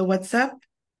in the WhatsApp.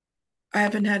 I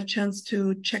haven't had a chance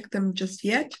to check them just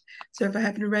yet. So if I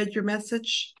haven't read your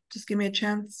message, just give me a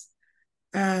chance.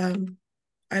 I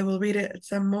will read it at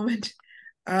some moment.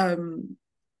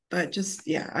 But just,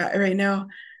 yeah, right now,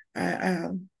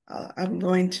 I'm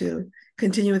going to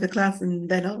continue with the class and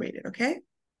then I'll read it, okay?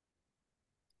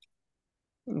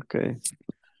 Okay.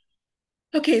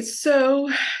 Okay, so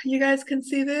you guys can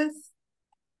see this?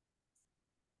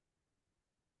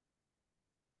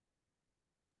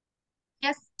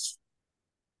 Yes.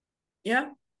 Yeah?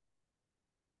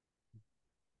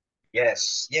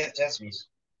 Yes, miss.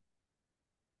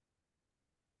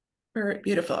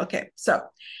 Beautiful. Okay, so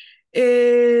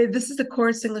this is the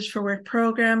course English for Work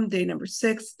program, day number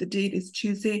 6. The date is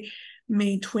Tuesday,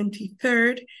 May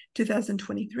 23rd,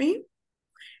 2023.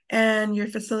 And your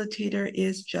facilitator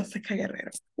is Jessica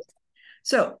Guerrero.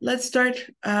 So let's start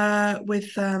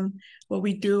with what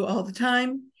we do all the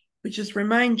time, which is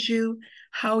remind you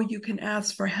how you can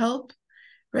ask for help,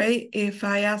 right? If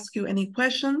I ask you any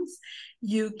questions,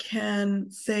 you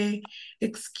can say,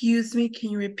 excuse me, can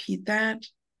you repeat that?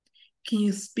 Can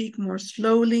you speak more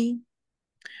slowly?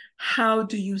 How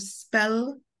do you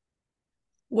spell?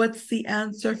 What's the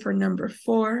answer for number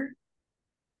 4?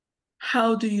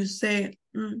 How do you say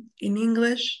in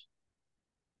English?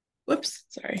 Whoops,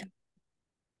 sorry.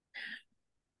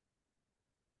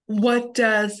 What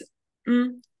does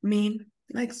mean?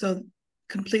 Like, so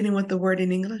completing with the word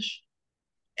in English.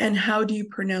 And how do you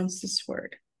pronounce this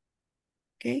word?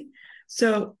 Okay,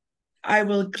 so I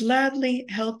will gladly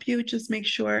help you. Just make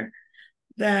sure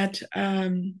that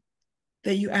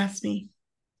that you ask me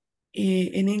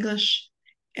in English,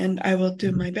 and I will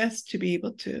do my best to be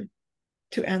able to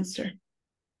answer.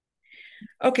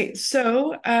 Okay,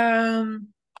 so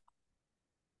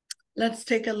let's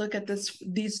take a look at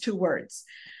these two words.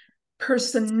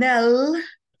 Personnel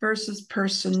versus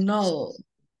personal.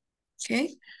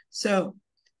 Okay, so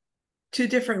two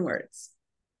different words.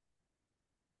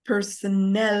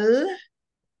 Personnel,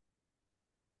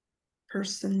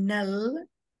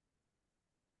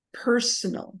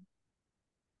 personal.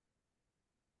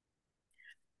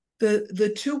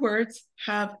 The two words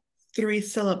have 3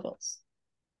 syllables.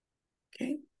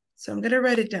 Okay, so I'm going to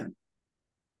write it down.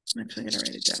 I'm actually going to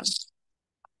write it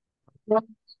down.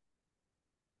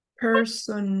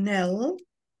 Personnel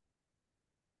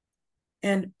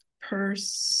and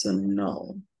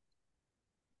personal.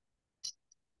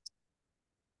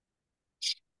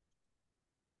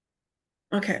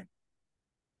 Okay,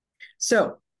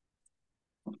 so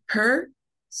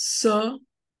personnel.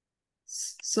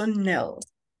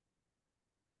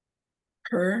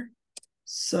 Personal.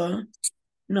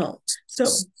 So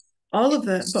all of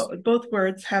both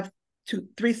words have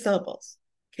 3 syllables.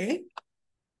 Okay,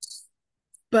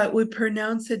 but we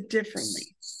pronounce it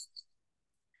differently.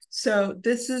 So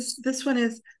this one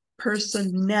is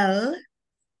personnel.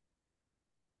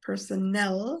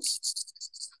 Personnel.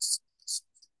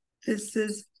 This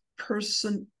is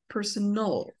personal.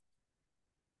 Personal.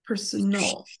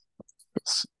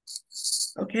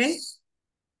 Okay.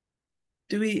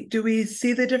 Do we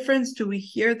see the difference? Do we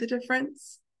hear the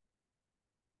difference?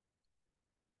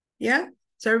 Yeah?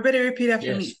 So everybody repeat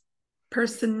after me. Yes.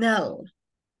 Personnel.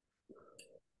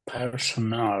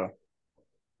 Personal.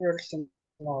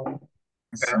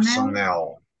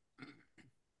 Personnel.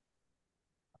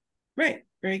 Right.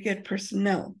 Very good.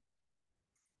 Personnel.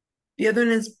 The other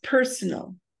one is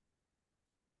personal.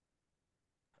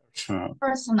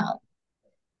 Personal.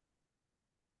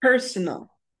 Personal.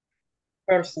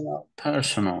 Personal.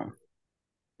 Personal.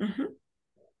 Very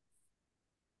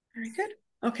good.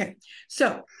 Okay.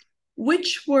 So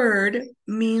which word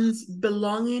means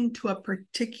belonging to a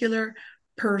particular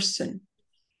person?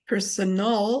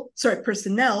 Personnel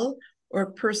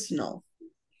or personal?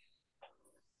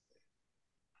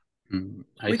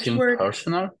 I Which think word?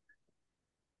 personal.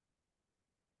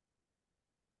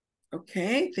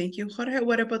 Okay, thank you, Jorge.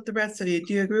 What about the rest of you?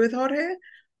 Do you agree with Jorge?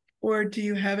 Or do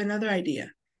you have another idea?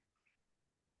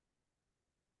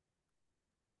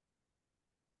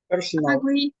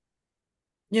 Agree.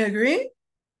 You agree?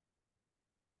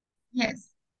 Yes.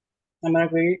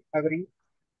 Agree.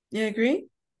 You agree?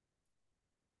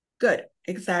 Good,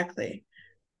 exactly.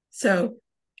 So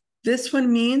this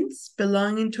one means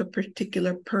belonging to a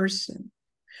particular person.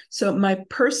 So my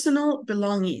personal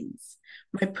belongings,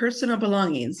 mis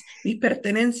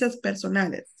pertenencias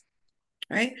personales,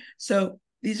 right? So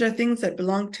these are things that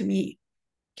belong to me,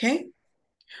 okay?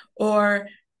 Or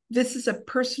this is a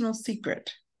personal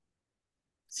secret.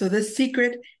 So this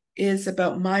secret is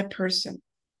about my person,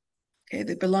 okay,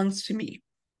 that belongs to me,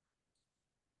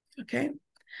 okay?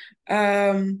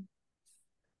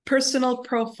 Personal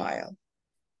profile.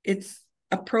 It's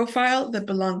a profile that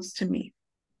belongs to me.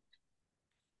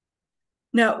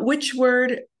 Now, which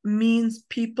word means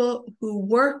people who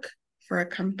work for a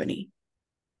company?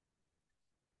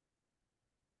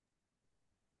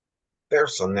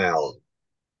 Personnel.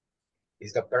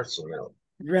 It's the personnel.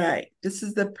 Right. This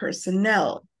is the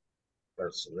personnel.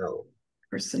 Personnel.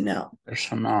 Personnel.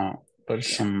 Personal.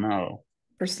 Personal. Yeah.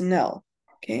 Personnel.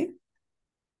 Okay.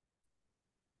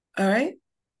 All right.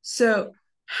 So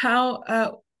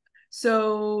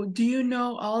so do you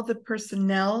know all the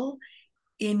personnel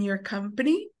in your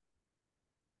company?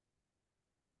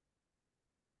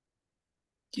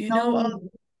 Do you know all?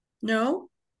 No?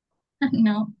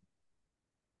 No.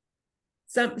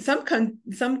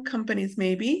 Some companies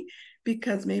maybe,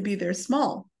 because maybe they're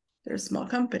small. They're a small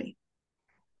company.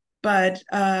 But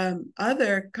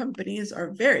other companies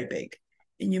are very big,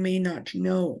 and you may not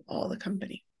know all the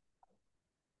company.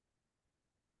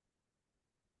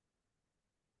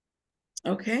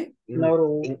 Okay. In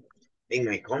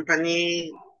my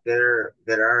company, there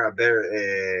are a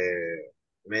very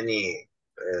many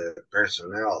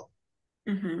personnel.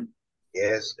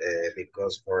 Yes,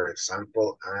 because for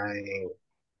example,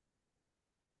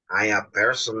 I am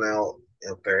personnel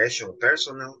operation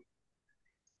personnel,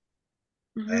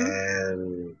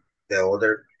 and the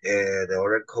other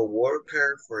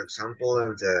co-worker, for example,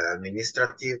 and the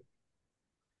administrative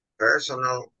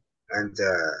personnel and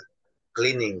the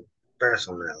cleaning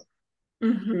personnel.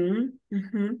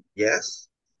 Yes.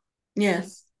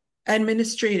 Yes.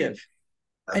 Administrative.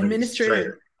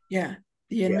 Yeah.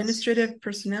 The administrative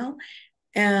personnel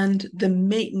and the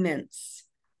maintenance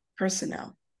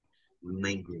personnel.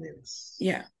 Maintenance.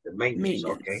 Yeah. The maintenance.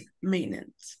 Okay.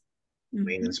 Maintenance.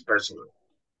 Maintenance personnel.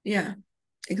 Yeah,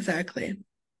 exactly.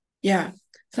 Yeah.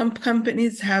 Some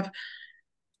companies have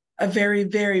a very,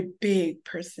 very big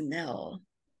personnel.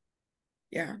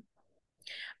 Yeah.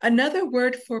 Another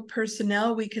word for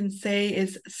personnel we can say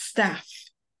is staff.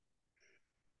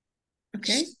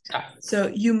 Okay. So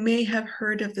you may have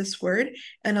heard of this word,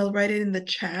 and I'll write it in the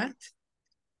chat.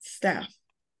 Staff.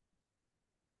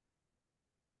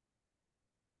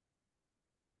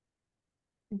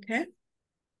 Okay.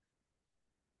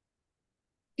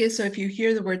 Okay, so if you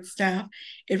hear the word staff,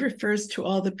 it refers to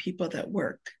all the people that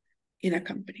work in a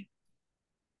company.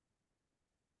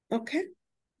 Okay.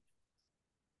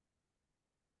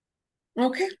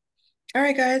 Okay. All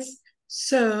right, guys.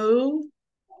 So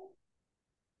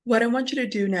what I want you to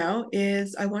do now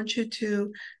is I want you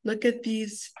to look at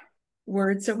these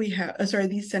words that we have,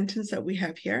 these sentences that we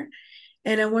have here.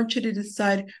 And I want you to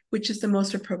decide which is the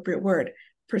most appropriate word,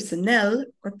 personnel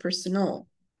or personal.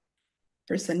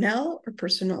 Personnel or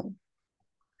personal.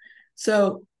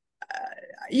 So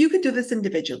you could do this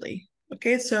individually.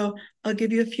 Okay, so I'll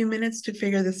give you a few minutes to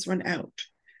figure this one out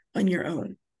on your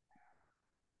own.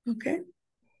 Okay,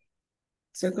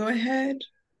 so go ahead.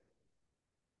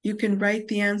 You can write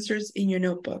the answers in your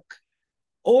notebook.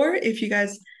 Or if you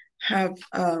guys have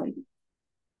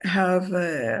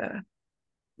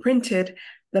printed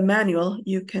the manual,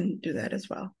 you can do that as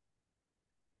well.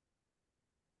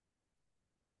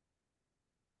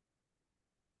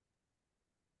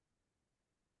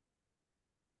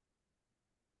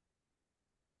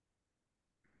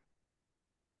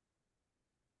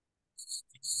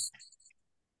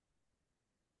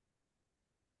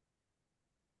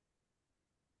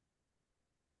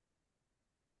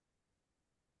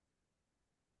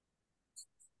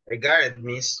 I got it,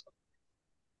 miss.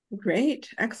 Great,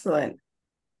 excellent.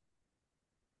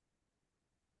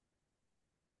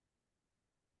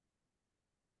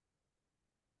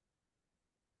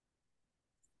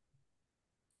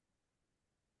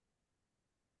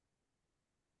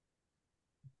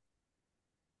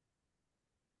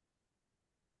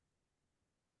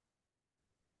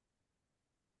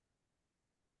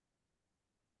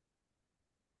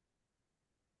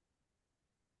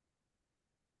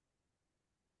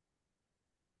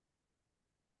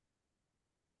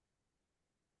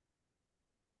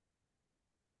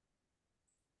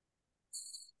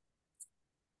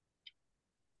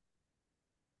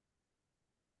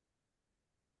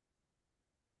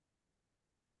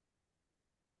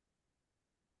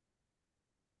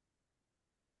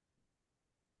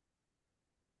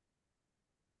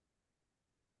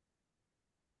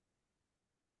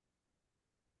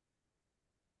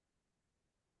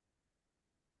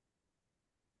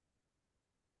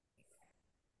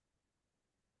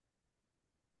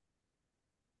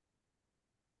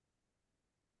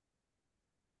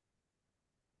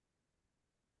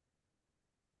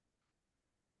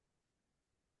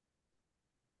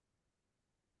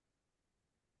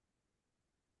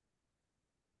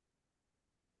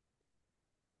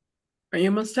 Are you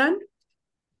almost done?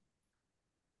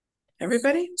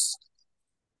 Everybody?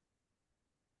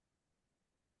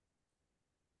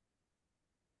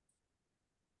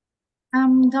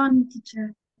 I'm done,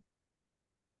 teacher.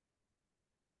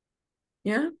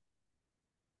 Yeah?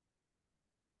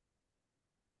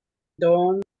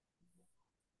 Done.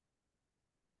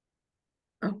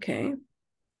 Okay.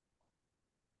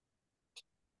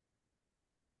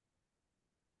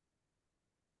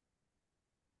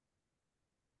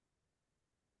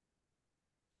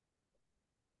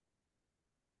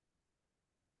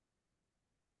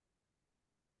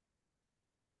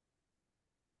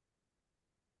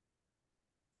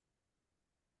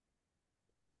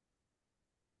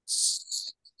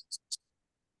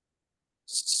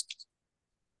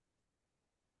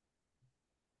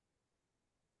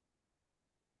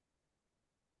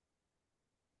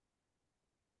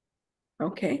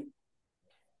 Okay.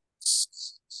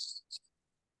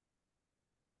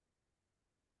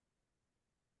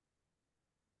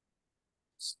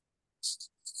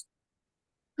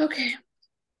 Okay.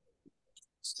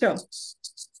 So,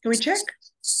 can we check?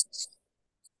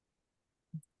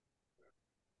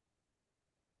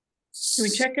 Can we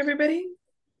check, everybody?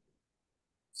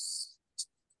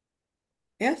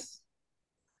 Yes?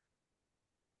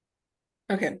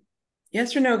 Okay.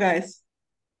 Yes or no, guys?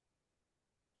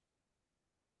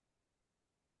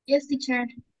 Yes, teacher.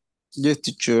 Yes,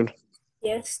 teacher.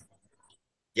 Yes.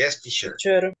 Yes, teacher.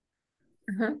 Teacher.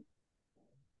 Uh-huh.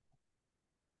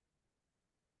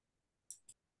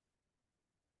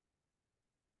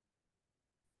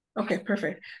 Okay,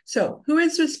 perfect. So, who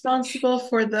is responsible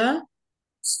for the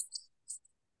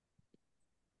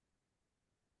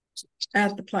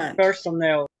at the plant?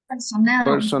 Personnel. Personnel.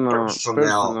 Personnel.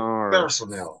 Personnel.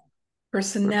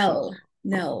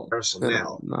 Nell.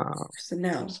 Personnel. No.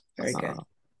 Personnel. Very good. No.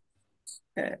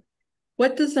 Okay.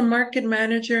 What does the market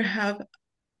manager have?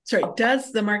 Sorry,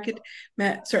 does the market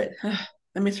sorry,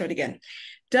 let me start again.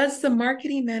 Does the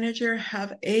marketing manager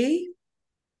have a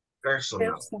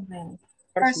Personnel.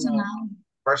 Personnel.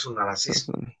 Personal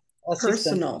assistant.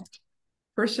 Assistant.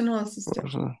 personal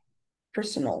assistant?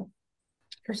 Person.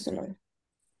 Personal.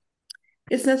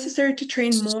 It's necessary to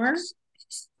train more.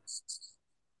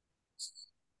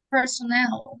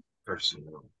 Personnel.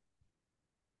 Personnel.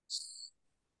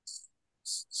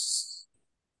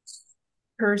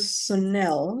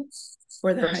 Personnel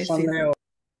for the high season. Personnel.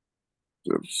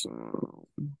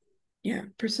 Person. Yeah,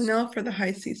 personnel for the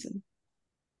high season.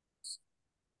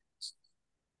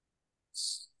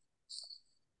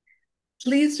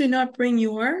 Please do not bring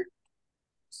your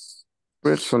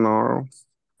Personal.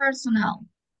 Personnel.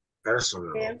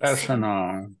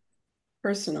 Personnel.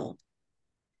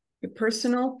 your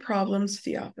personal problems to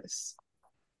the office.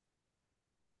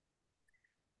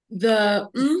 The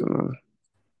Personal.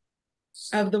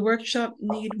 of the workshop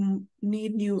need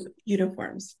new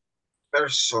uniforms.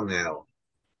 Personnel.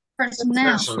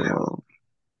 Personnel.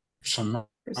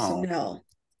 Personnel.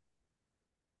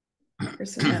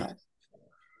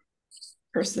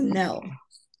 Personnel.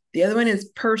 The other one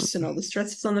is personal. The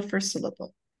stress is on the first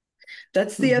syllable.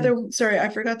 That's the other. Sorry, I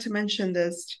forgot to mention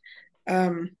this.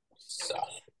 I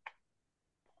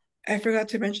forgot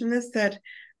to mention this, that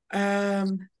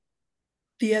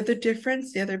the other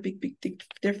difference, the other big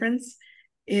difference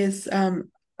is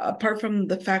apart from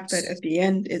the fact that at the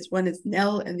end is one is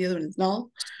nell and the other one is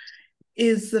null,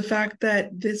 is the fact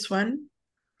that this one,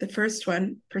 the first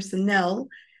one, personnel,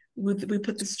 we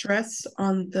put the stress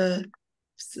on the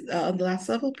last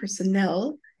level,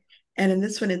 personnel, and in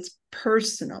this one it's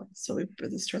personal. So we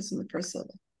put the stress on the first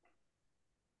level.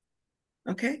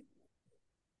 Okay.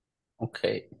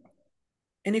 Okay.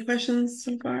 Any questions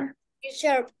so far?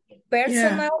 Teacher,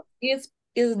 personal is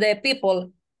the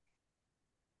people.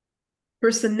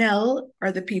 Personnel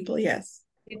are the people, yes.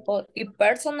 People.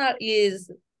 Personal is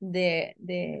the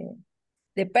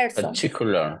person.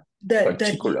 Particular. The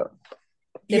Particular.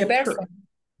 Person.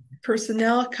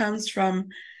 Personnel comes from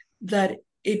that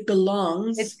it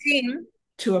belongs The team.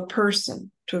 to a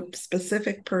person, to a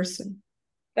specific person.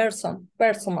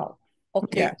 Personal.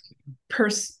 Okay. Yeah.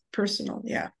 Personal,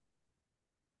 yeah.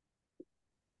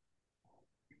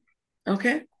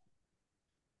 Okay.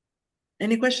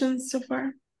 Any questions so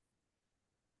far?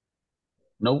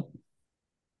 Nope.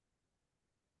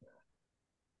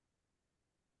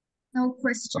 No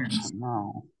questions.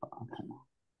 Personal.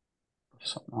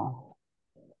 Personal.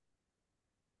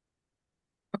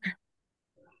 Okay.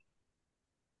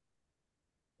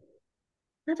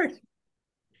 Perfect.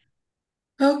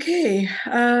 Okay.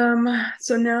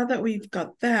 So now that we've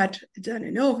got that done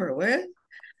and over with,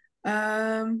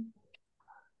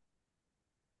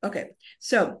 okay.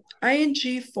 So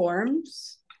ing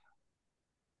forms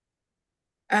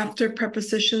after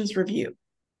prepositions review.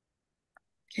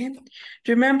 Okay. Do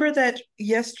you remember that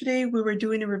yesterday we were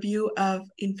doing a review of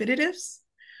infinitives?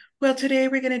 Well, today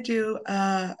we're going to do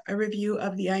a review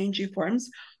of the ing forms.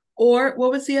 Or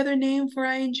what was the other name for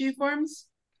ing forms?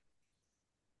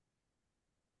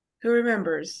 Who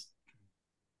remembers?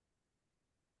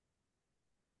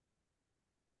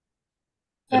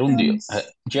 Gerundio.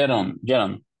 Gerunds.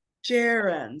 Gerund.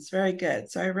 Gerunds, very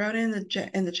good. So I wrote in the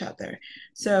chat there.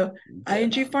 So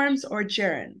ing forms or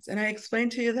gerunds, and I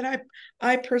explained to you that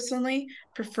I personally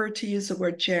prefer to use the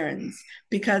word gerunds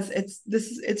because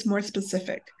it's more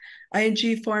specific.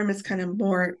 Ing form is kind of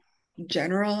more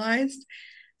generalized.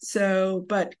 So,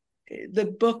 but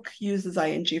the book uses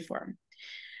ing form.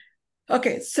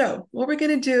 Okay, so what we're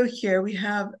going to do here, we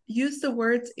have use the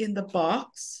words in the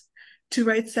box to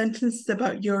write sentences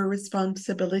about your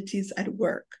responsibilities at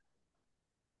work.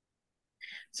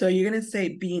 So you're going to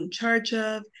say be in charge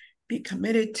of, be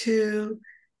committed to,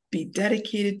 be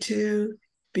dedicated to,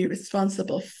 be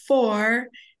responsible for,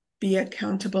 be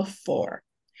accountable for.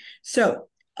 So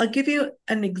I'll give you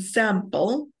an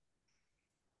example.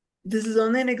 This is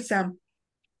only an example.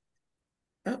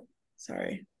 Oh,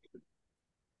 sorry.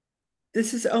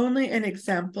 This is only an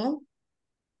example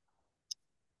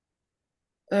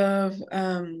of,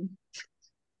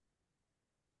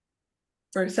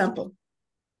 for example,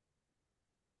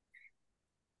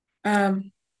 oh,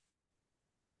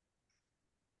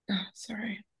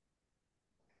 sorry.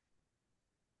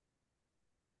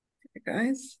 Okay,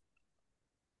 guys.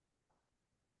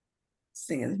 This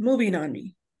thing is moving on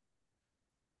me.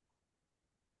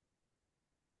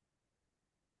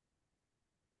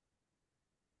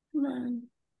 Come on.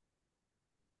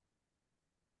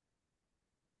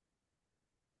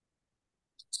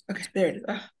 Okay, there it is.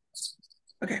 Oh.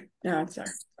 Okay, now it's there.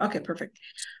 Okay, perfect.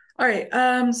 All right,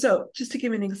 so just to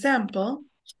give an example,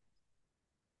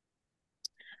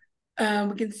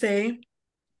 we can say,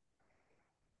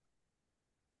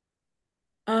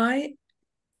 at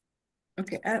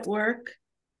work,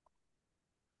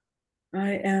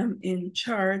 I am in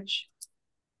charge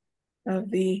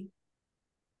of the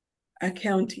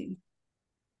accounting.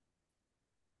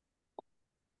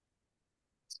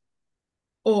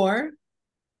 Or,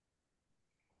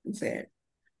 say it,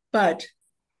 but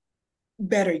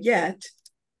better yet,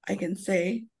 I can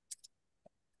say,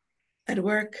 at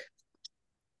work,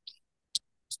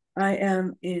 I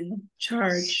am in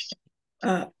charge,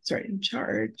 in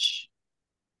charge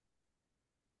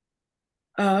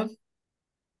of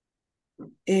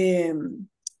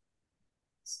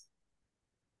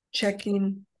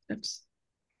checking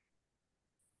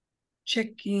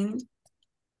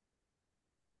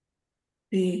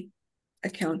the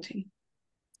accounting.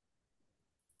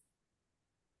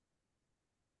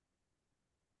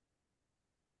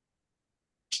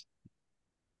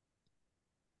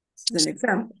 This is an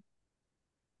example.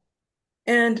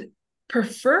 And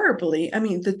preferably, I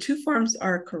mean, the two forms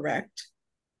are correct,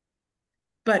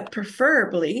 but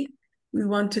preferably we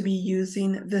want to be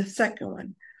using the second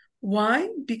one. Why?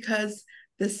 Because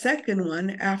the second one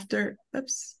after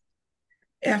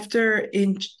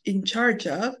in charge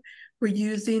of, we're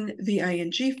using the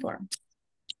ing form.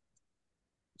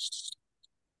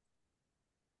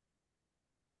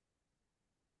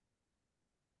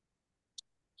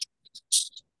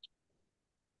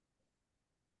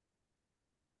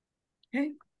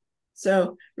 Okay,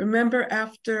 So remember,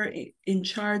 after in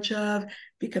charge of,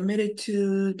 be committed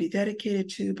to, be dedicated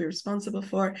to, be responsible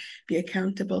for, be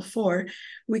accountable for,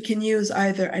 we can use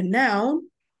either a noun,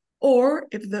 or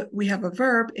if we have a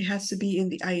verb, it has to be in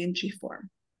the ing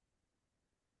form.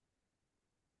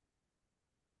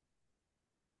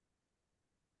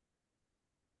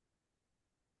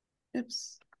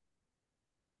 Oops.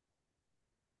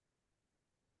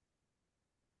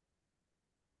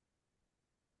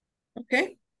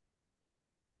 Okay.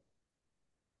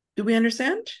 Do we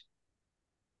understand?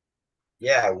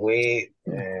 Yeah, we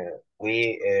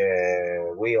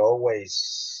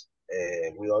always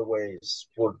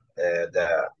put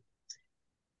the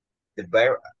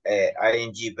verb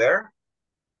ing verb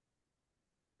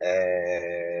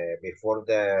before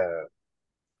the,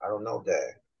 I don't know,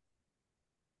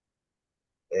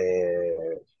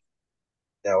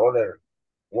 the other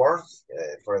words.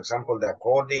 For example, the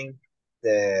coding,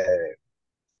 the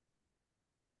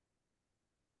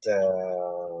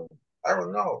I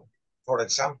don't know. For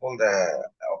example, the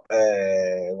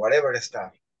whatever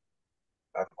stuff,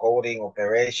 coding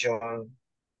operation,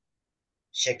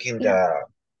 checking the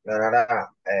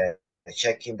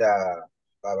checking the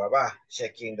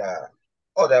checking the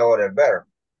other verb.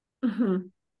 Mm-hmm.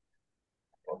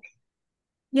 Okay.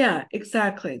 Yeah,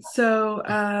 exactly. So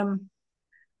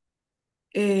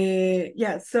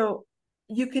yeah, so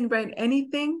you can write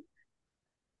anything,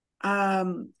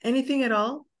 anything at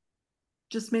all.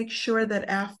 Just make sure that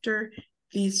after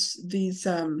these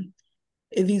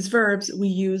verbs we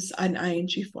use an ing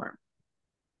form.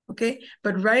 Okay,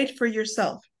 but write for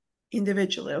yourself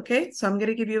individually. Okay, so I'm going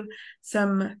to give you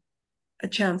a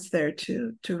chance there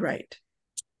to write.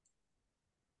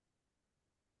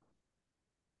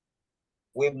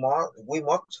 We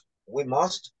must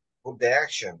put the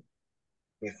action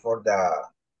before the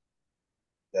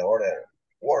other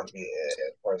word.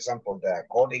 For example, the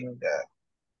coding,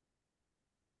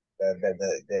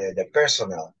 the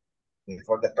personal,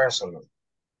 before the personal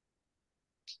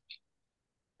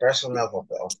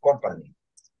of company.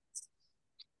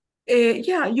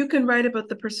 Yeah, you can write about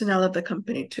the personnel of the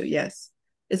company too. Yes,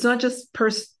 it's not just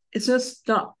it's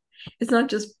not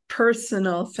just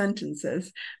personal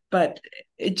sentences, but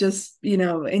it just,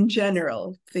 in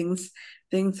general, things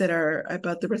that are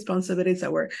about the responsibilities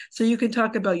at work. So you can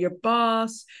talk about your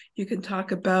boss, you can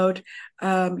talk about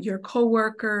your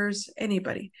coworkers,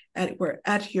 anybody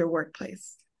at your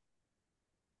workplace.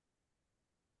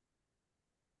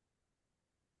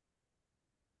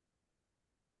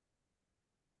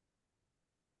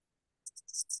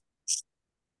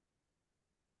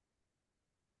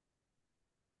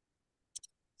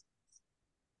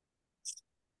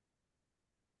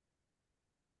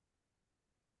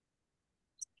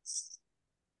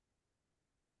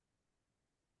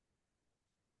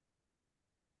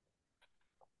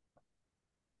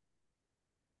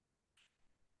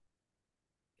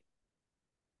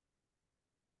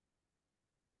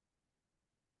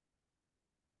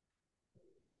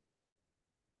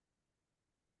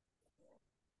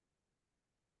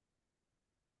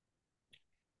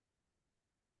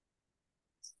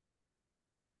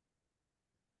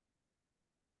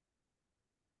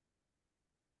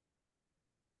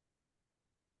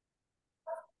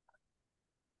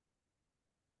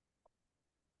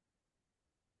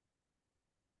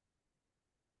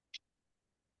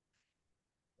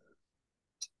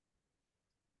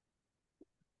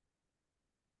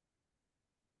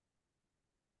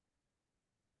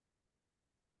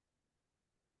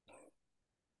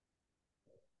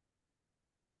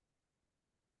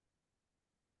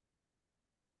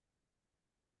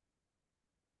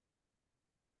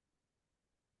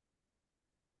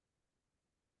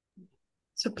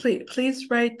 So please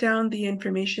write down the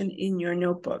information in your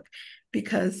notebook,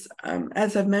 because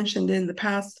as I've mentioned in the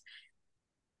past,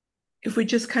 if we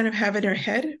just kind of have it in our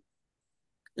head,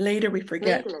 later we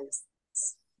forget.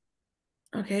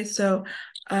 Okay, so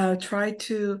try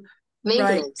to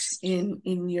write in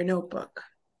your notebook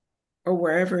or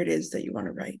wherever it is that you want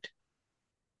to write.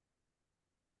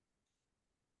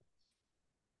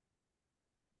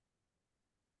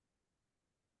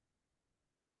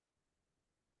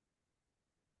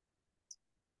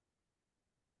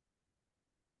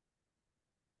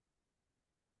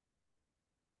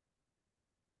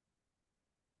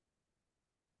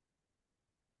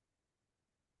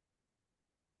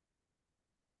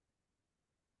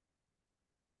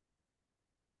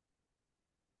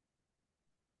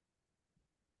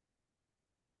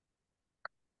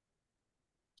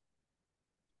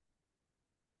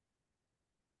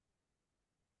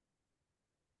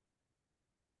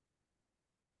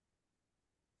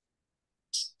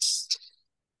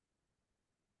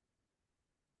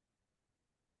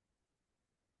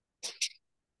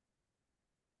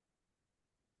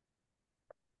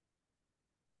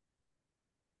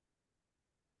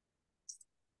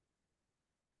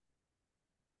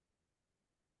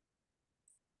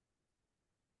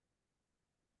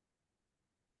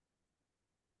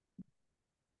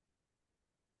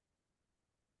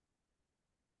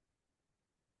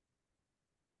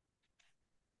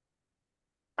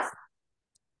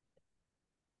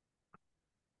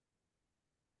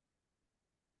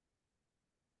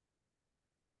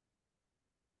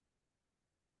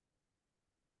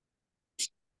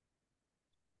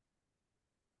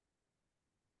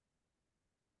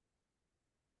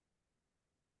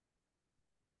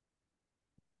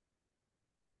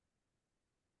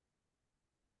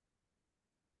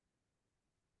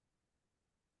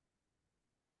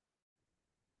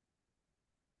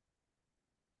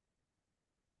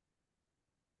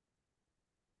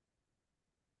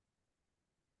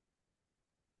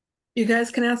 You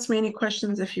guys can ask me any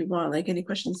questions if you want, like any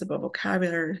questions about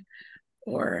vocabulary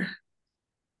or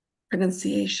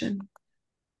pronunciation.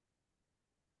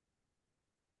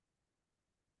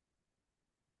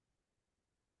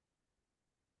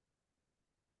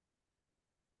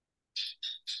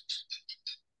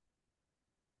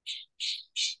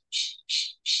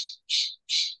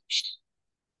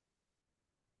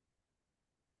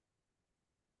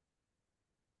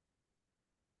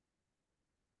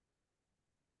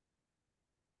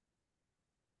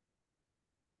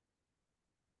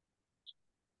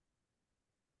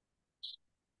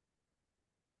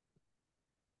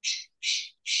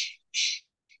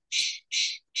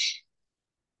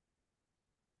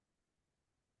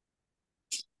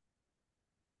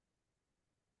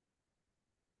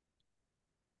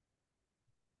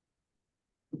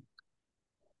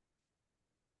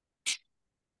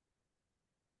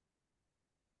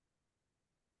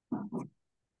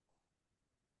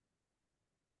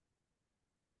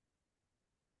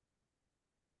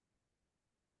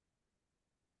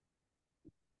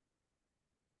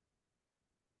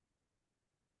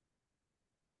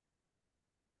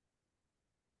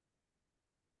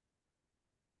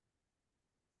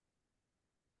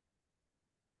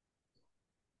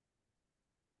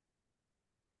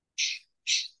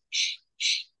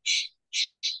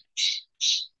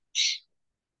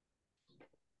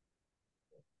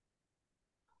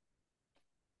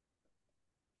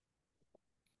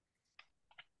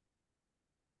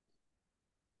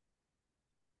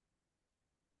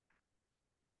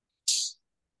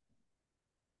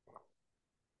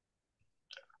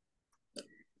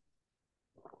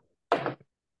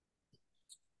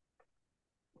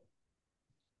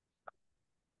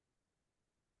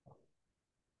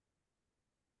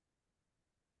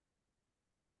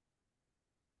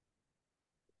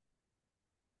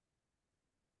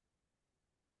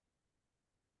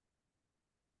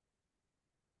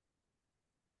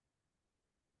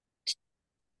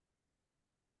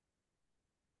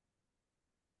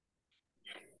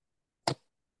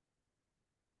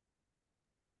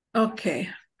 Okay,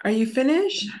 are you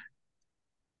finished?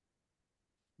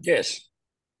 Yes.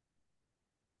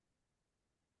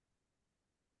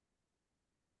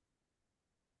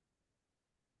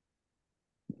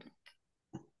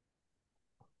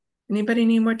 Anybody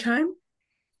need more time?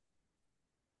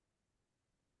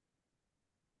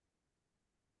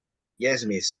 Yes,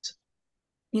 miss.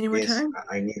 You need more Yes, time?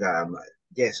 I need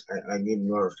yes, I need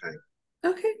more time.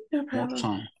 Okay, no More problem.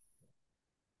 time.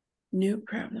 No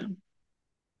problem.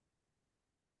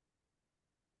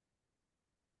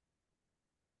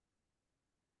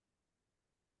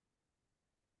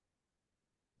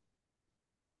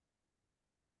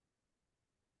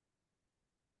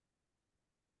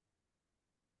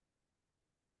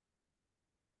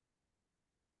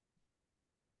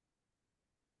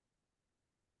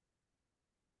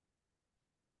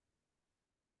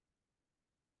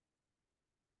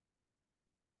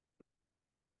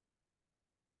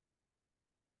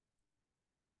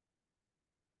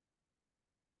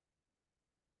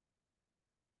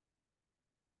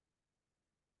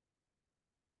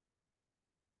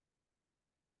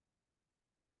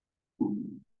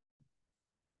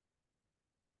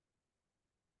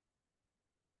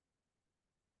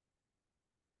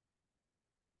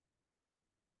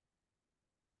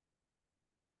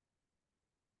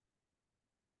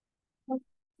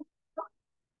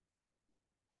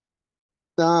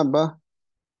 Va.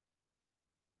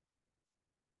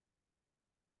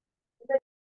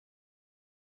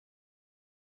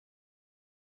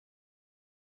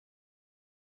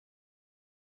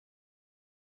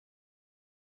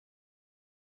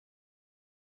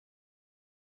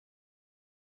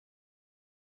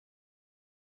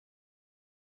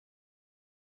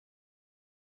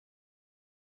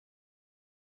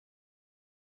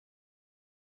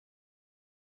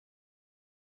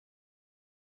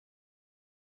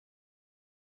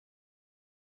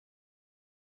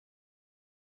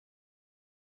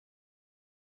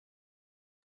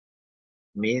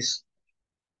 Miss,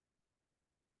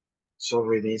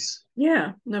 sorry, miss.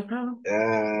 Yeah, no problem.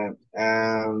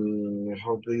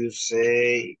 How do you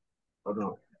say? Oh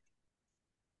no.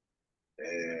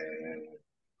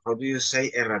 How do you say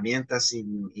herramientas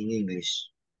in English?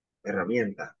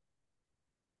 Herramienta.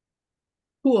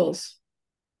 Tools.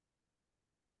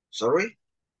 Sorry?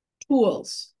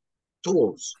 Tools.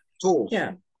 Tools. Tools.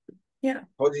 Yeah, yeah.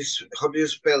 How do you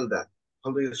spell that?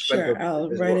 How do you spell Sure, I'll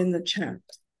this write word? in the chat.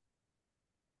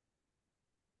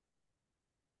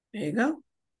 There you go.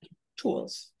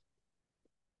 Tools.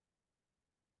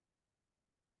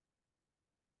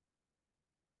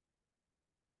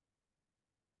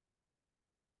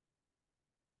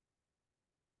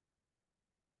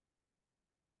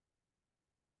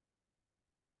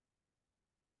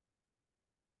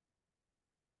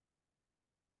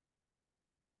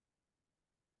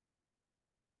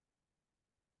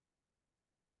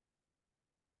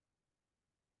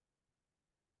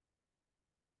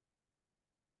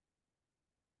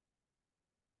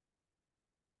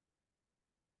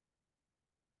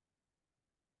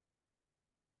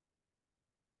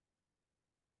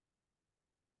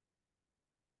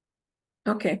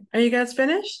 Okay, are you guys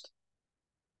finished?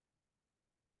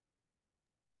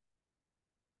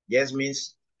 Yes,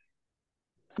 Miss.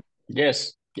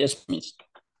 Yes, yes, Miss.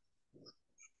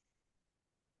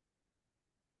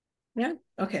 Yeah,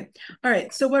 okay. All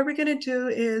right, so what we're gonna do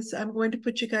is I'm going to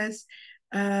put you guys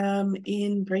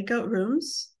in breakout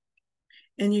rooms,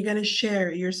 and you're gonna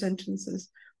share your sentences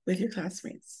with your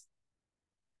classmates.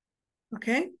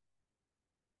 Okay?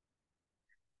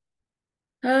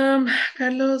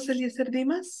 Carlos Eliezer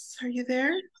Dimas, are you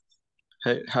there?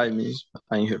 Hi, Miss.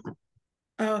 I'm here.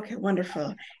 Oh, okay,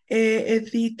 wonderful.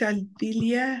 Edith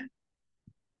Aldilia.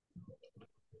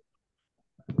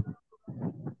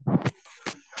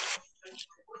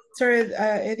 Sorry,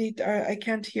 Edith, I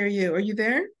can't hear you. Are you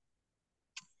there?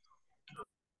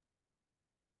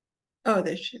 Oh,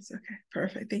 there she is. Okay,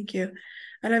 perfect. Thank you.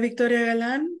 Ana Victoria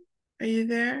Galan, are you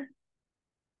there?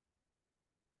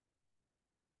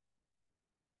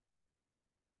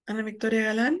 Ana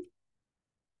Victoria Galan?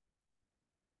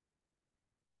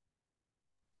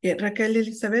 Yeah, Raquel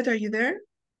Elizabeth, are you there?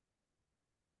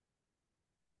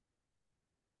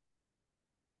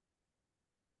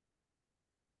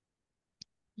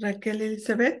 Raquel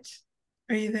Elizabeth,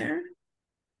 are you there?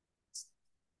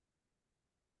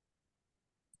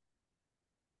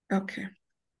 Okay.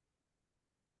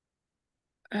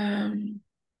 Um,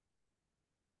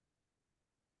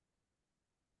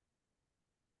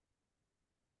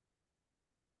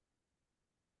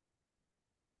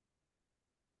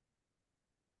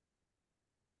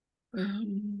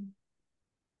 um,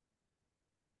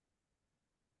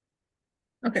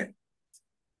 okay.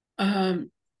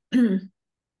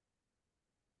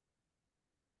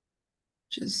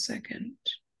 Just a second.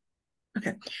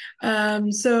 Okay.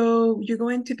 So you're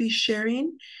going to be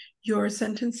sharing your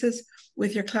sentences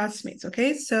with your classmates,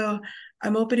 okay? So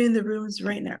I'm opening the rooms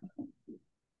right now.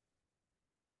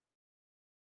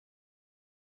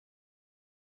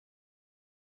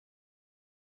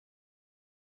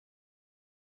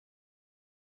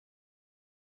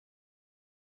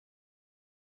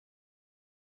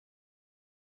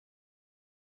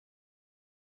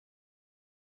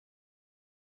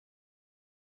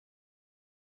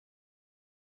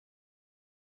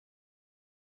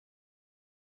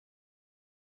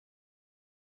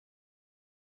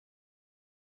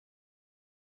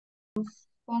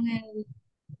 Con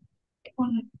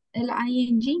el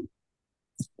ing.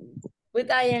 With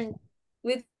ing.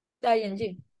 With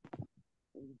ing.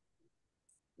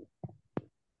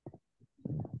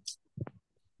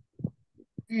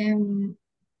 Um,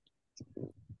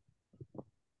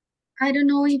 I don't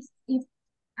know if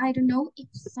I don't know if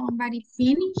somebody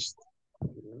finished.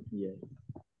 Yes.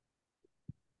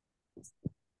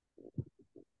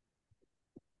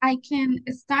 I can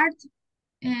start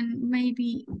and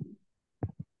maybe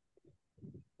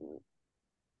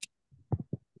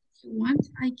if you want,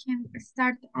 I can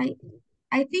start. I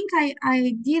think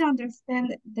I did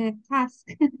understand the task.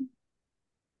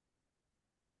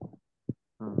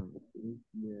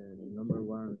 Yeah, number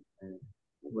one,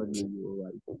 what do you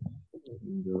like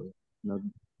in your not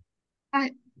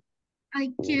I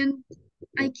I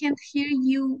can't hear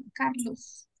you,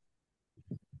 Carlos.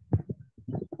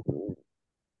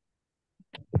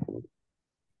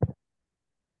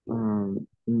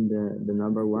 in the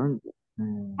number one,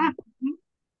 Ah, mhm.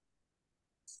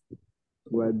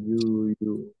 what do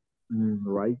you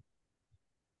write?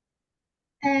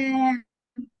 Uh,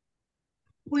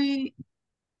 we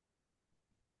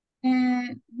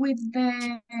with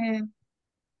the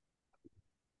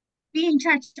be in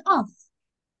charge of.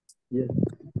 Yes.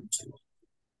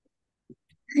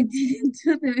 I didn't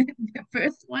do the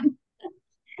first one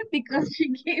because she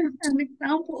gave an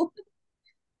example.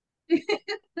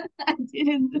 I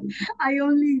didn't. I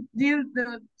only did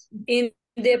the In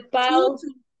the 2 pause, to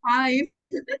 5.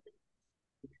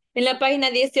 en la página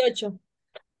 18.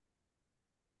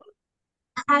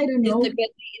 I don't know. Estoy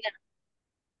perdida.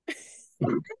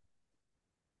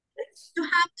 You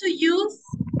have to use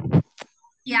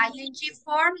the ing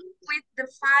form with the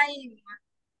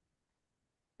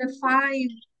five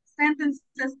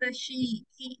sentences that she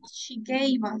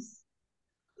gave us.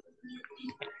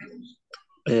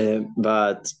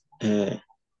 But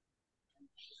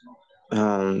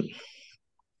um,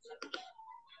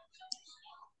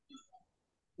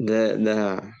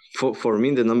 the for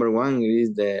me the number one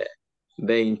is the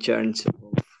be in charge of.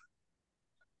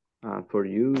 For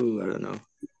you, I don't know.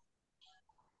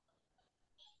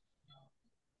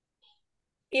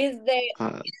 Is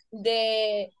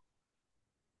the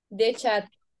the chat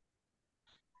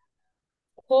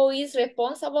who is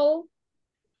responsible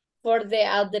for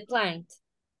the client?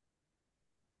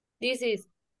 This is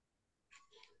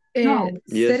No.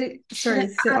 Yes.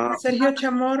 Sergio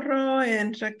Chamorro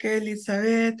and Raquel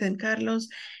Elizabeth and Carlos,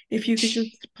 if you could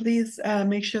just please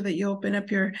make sure that you open up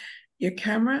your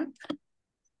camera.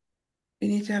 You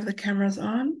need to have the cameras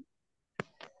on.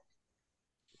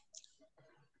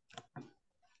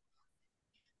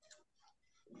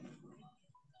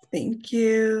 Thank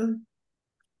you.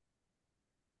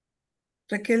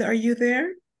 Raquel, are you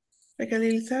there? Raquel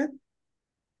Elizabeth?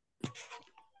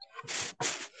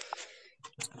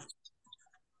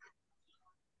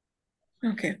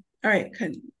 Okay, all right,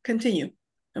 continue,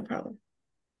 no problem.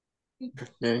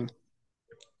 Okay.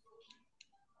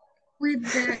 With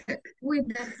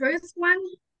the first one,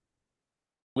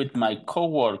 With my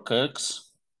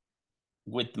coworkers,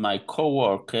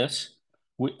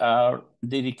 we are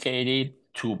dedicated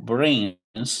to bring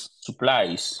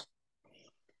supplies.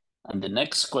 And the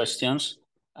next questions,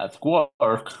 at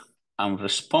work, I'm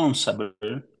responsible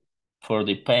for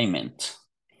the payment.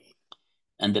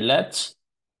 And the last,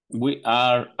 we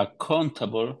are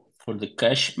accountable for the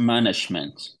cash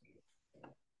management.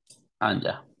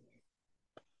 Anja.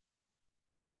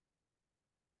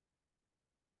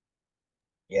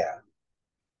 Yeah.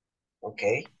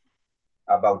 Okay.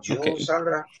 About you, Okay.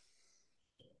 Sandra?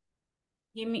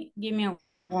 Give me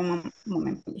one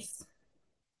moment, please.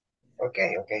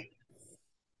 Okay, okay.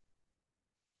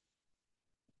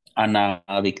 Ana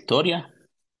Victoria,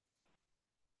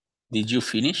 did you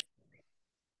finish?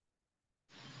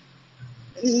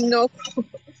 No,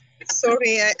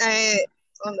 sorry, I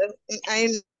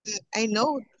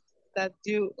know that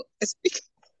you speak.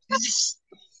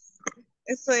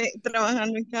 Estoy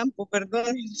trabajando en campo,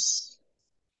 perdón.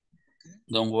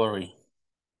 Don't worry.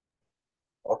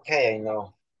 Okay, I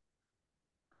know.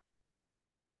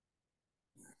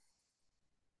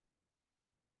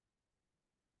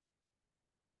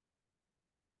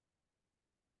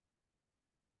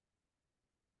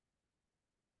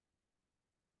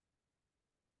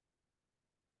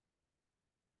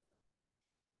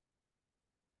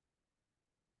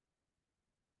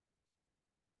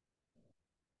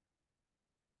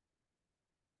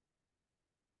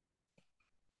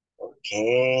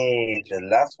 Okay, the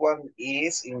last one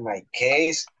is, in my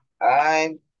case,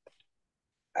 I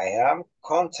am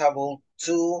accountable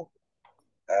to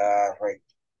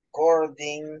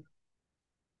recording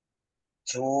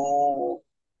to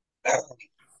I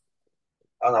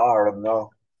don't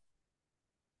know.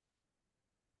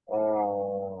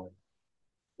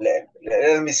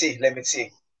 Let me see.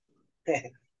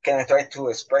 Can I try to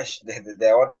express the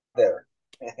other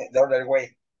the other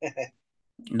way?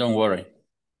 Don't worry.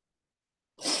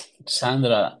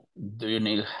 Sandra, do you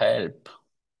need help?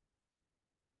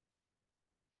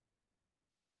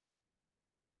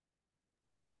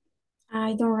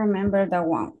 I don't remember the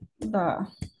one.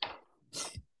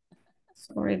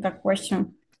 Sorry, the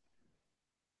question.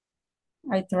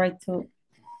 I tried to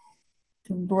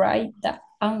write the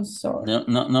answer. No,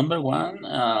 number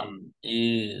one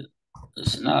is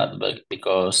not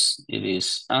because it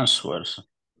is answers.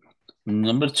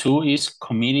 Number two is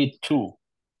committed to.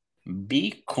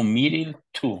 Be committed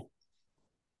to.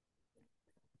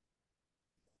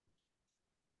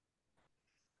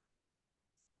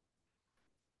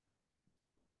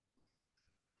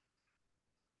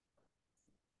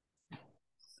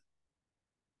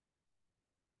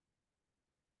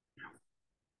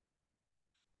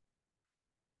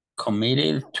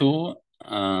 Committed to,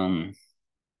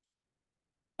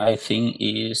 I think,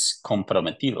 is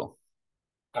comprometido.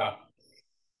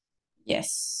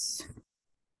 Yes.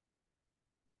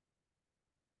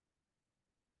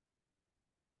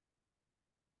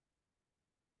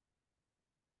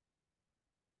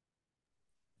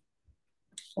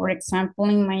 For example,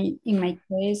 in my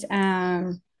case,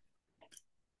 I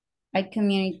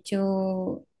communicate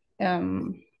to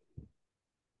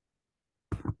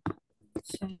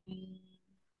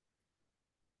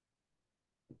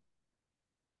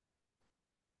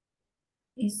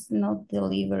it's not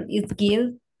deliver, it's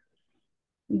give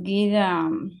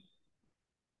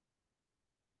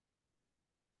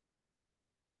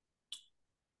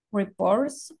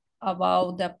reports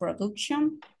about the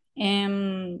production,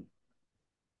 and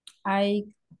I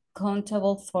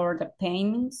accountable for the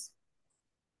payments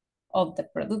of the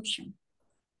production.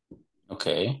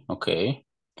 Okay, okay.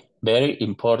 Very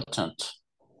important.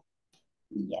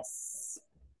 Yes.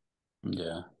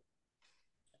 Yeah.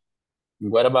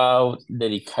 What about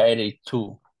dedicated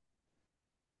to?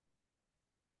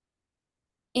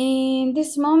 In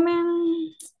this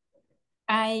moment,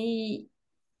 I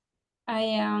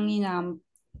am in a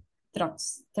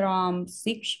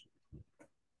transition.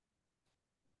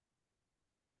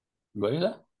 What is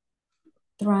that?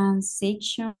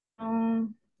 Transition.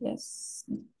 Yes,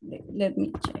 let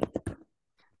me check.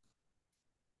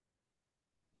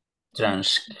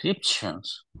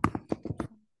 Transcriptions.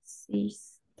 Sí,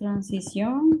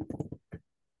 transición.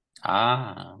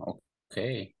 Ah,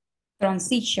 okay.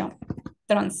 Transition.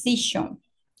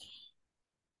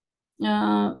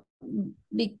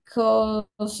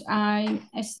 Because I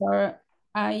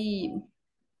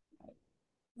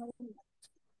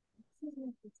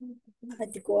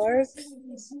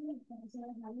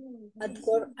At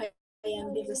work, I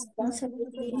am the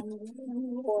responsibility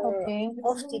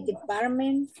of the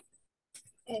department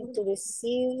and to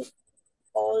receive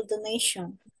all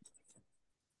donation.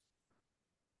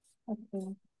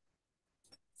 Okay.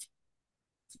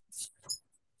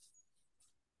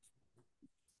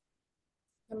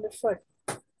 Number 4.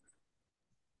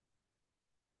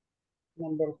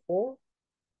 Number 4.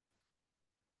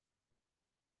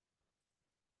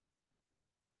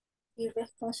 The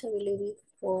responsibility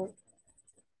for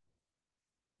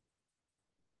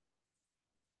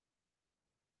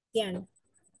Diana.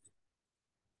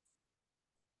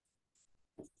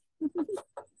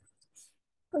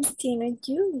 Continue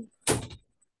you.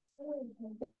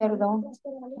 Perdón.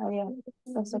 Había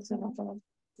dos secciones.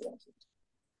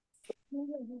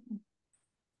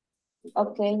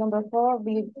 Okay, number 4,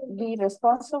 be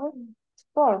responsible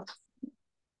for.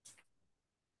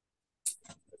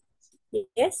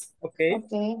 Yes. Okay.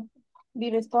 Okay.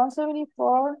 Be responsible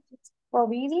for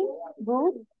providing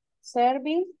good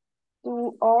service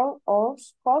to all our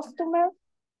customers.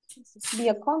 Be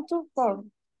accountable for.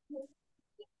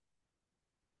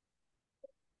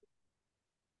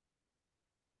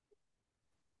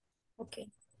 Okay.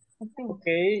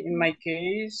 Okay, in my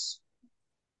case,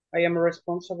 I am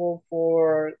responsible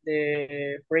for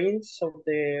the prints of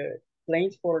the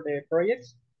planes for the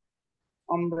projects.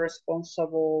 I'm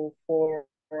responsible for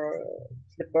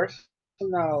the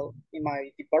personnel in my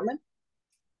department.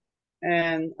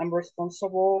 And I'm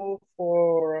responsible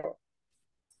for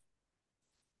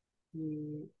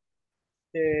the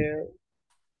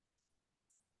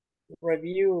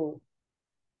review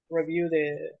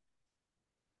the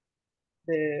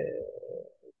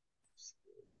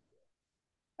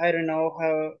I don't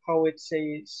know how it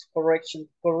says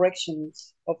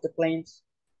corrections of the planes.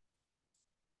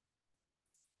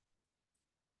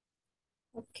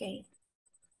 Okay.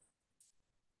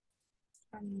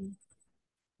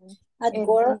 At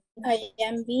work, I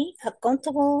am be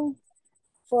accountable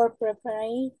for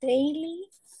preparing daily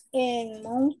and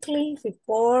monthly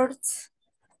reports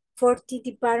for the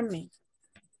department.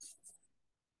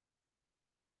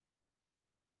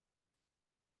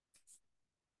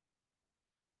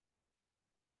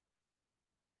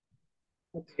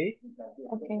 Okay.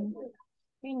 Okay.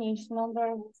 Finish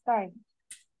number 5.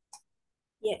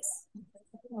 Yes.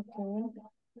 Okay.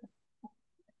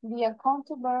 Be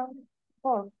accountable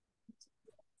for.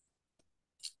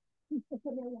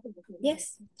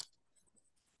 Yes.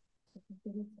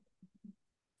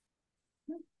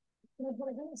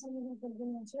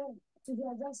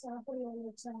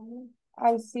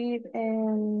 I see it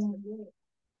in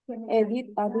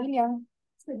Edith Adrian.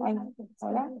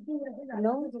 Hola.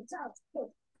 Hello.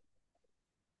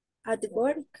 At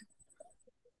work.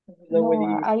 No,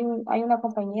 hay una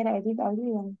compañera, Edith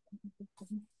Adrian.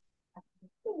 Okay.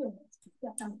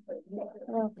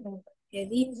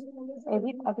 Edith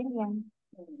Adrian.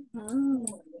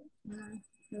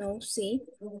 No, sí.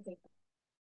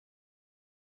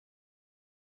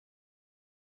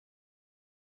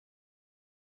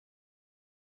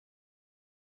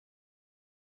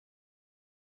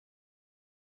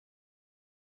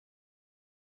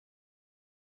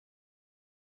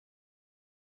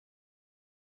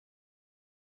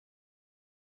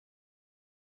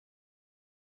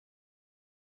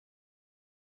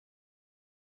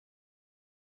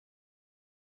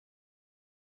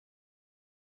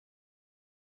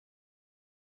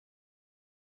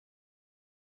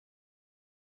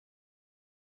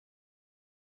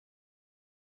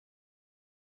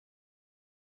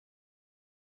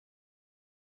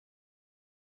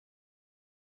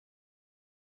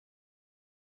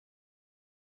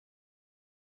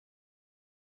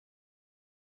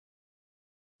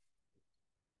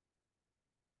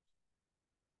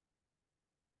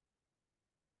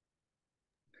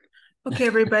 Okay,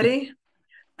 everybody.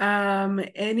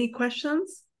 Any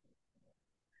questions?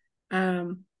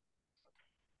 No.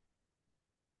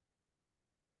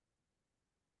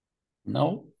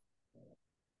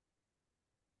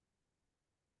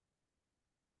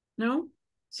 No?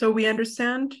 So we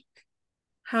understand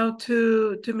how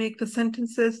to make the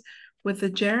sentences with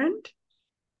the gerund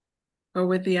or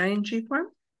with the ing form?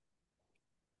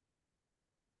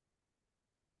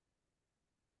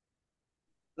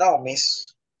 No, miss.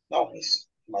 No, miss.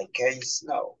 My case,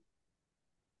 no.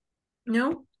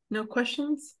 No? No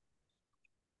questions?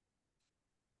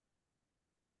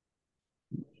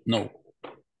 No.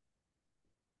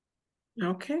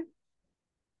 Okay.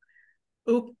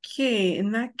 Okay,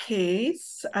 in that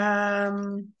case,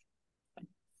 we're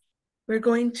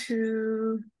going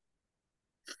to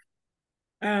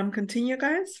continue,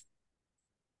 guys.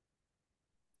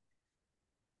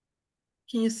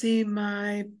 Can you see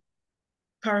my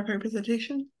PowerPoint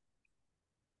presentation?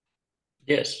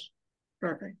 Yes.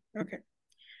 Perfect. Okay.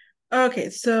 Okay,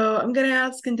 so I'm going to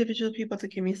ask individual people to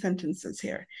give me sentences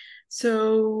here.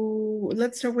 So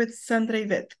let's start with Sandra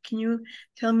Yvette. Can you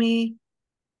tell me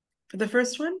for the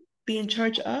first one, be in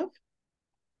charge of?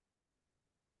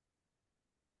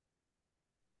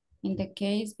 In the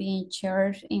case, be in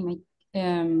charge in my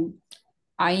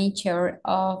I in charge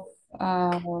of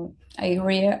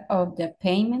area of the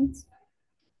payments.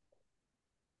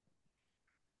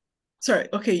 Sorry,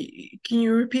 okay, can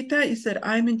you repeat that? You said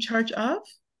I'm in charge of?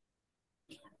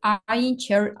 I in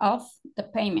charge of the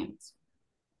payments.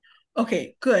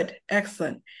 Okay, good,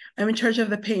 excellent. I'm in charge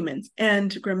of the payments.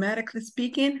 And grammatically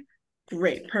speaking,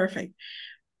 great, perfect.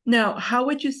 Now, how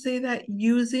would you say that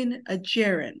using a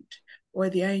gerund or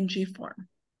the ing form?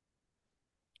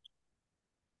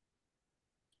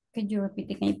 Can you repeat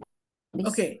again, please?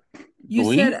 Okay, you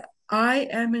Doing? said I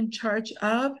am in charge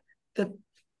of the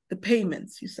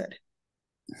payments, you said.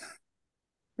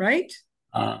 Right?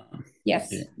 Yes.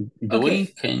 Doing, Okay.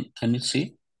 can you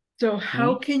see? So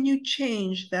how Doing? can you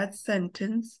change that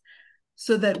sentence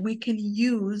so that we can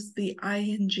use the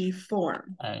ing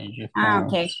form? ING Ah, form.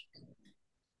 okay.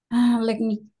 Let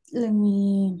me.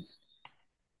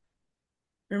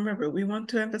 Remember, we want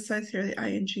to emphasize here the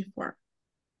ing form.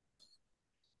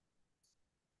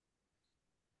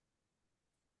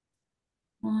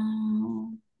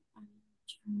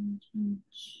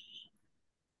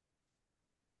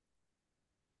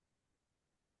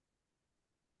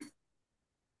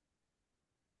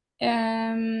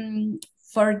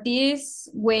 For this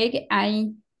week,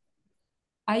 I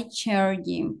charge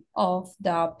him of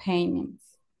the payments.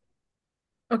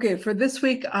 Okay, for this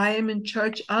week, I am in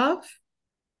charge of,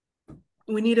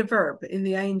 we need a verb in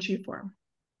the ing form.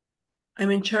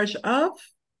 I'm in charge of.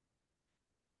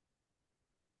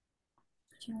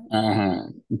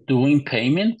 Doing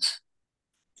payments?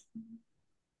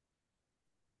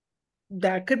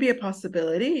 That could be a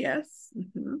possibility, yes.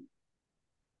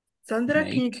 Sandra,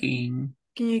 can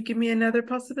you give me another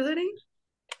possibility?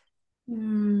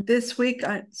 This week,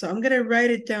 so I'm gonna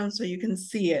write it down so you can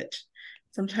see it.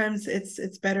 Sometimes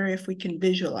it's better if we can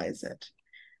visualize it.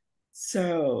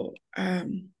 So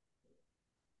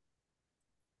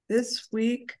this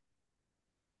week,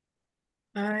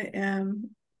 I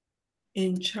am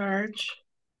in charge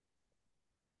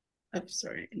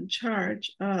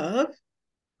of,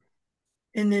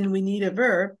 and then we need a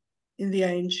verb in the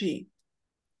ing.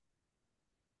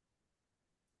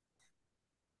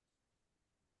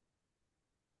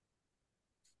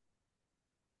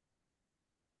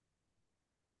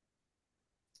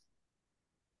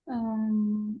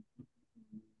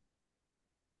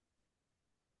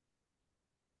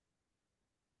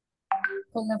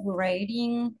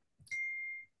 Collaborating.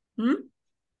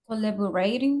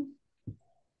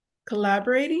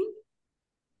 Collaborating?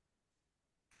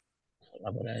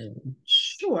 Collaborating.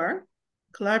 Sure.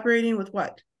 Collaborating with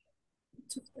what?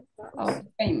 Of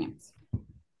payments.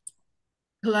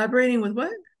 Collaborating with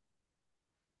what?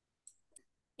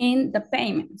 In the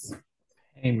payments.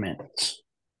 Payments.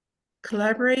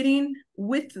 Collaborating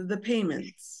with the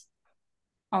payments.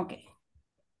 Okay.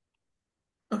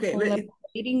 Okay.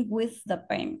 Collaborating with the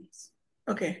payments.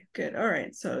 Okay, good. All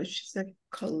right. So she said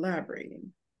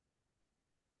collaborating.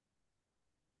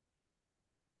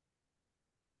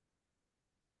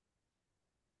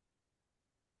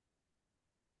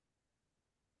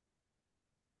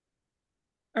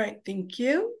 All right, thank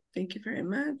you. Thank you very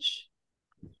much.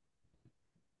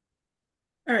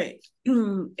 All right.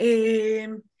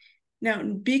 Now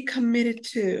be committed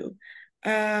to.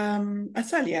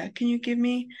 Asalia, can you give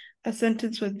me a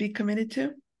sentence with be committed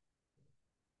to?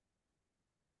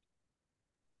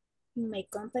 My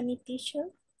company teacher.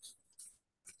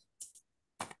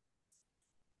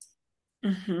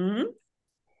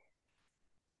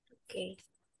 Okay.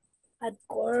 At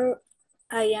work,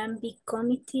 I am be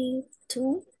committed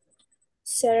to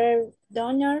serve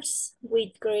donors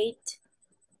with great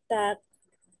tact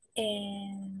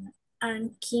and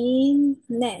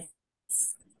keenness.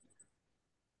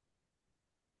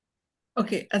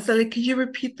 Okay, Asalia, could you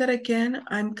repeat that again?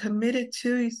 I'm committed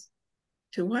to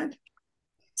what?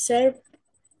 Serve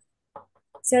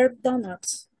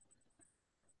donors.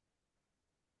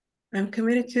 I'm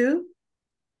committed to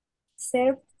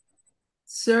serve,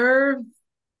 serve.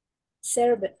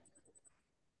 serve,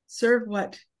 Serve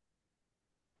what?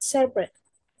 serve,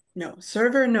 No,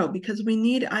 server, no, because we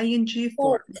need ing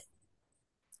form.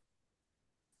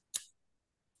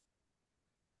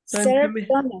 So I'm serve committed.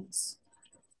 donuts.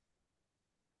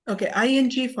 Okay,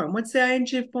 ing form. What's the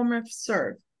ing form of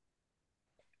serve?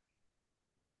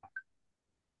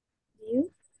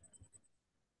 You,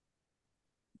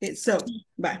 Okay, so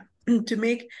bye. To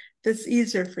make this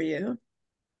easier for you,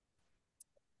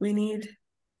 we need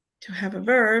to have a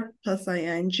verb plus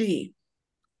ing.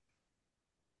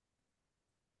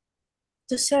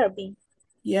 to serving,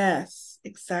 Yes,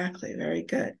 exactly. Very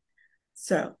good.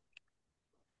 So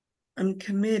I'm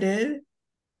committed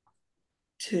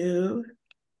to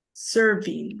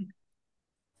serving.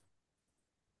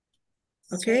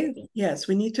 Okay, serving, yes,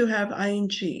 we need to have ing.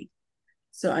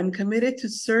 So I'm committed to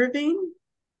serving.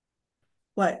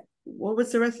 What? What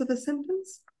was the rest of the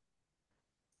sentence?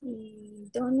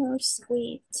 donors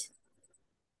with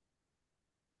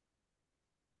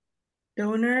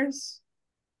Donors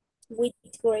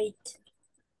great,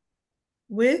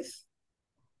 with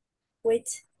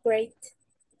great,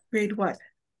 grade what?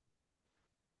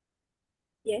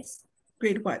 yes,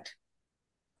 Grade what?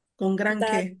 Con gran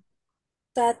that, que.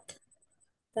 that,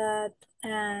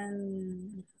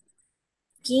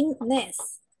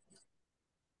 kindness,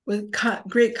 With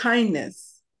great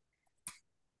kindness.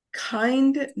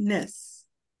 Kindness.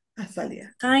 Azalia.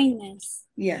 kindness,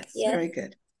 Yes, yes, very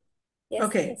good. yes,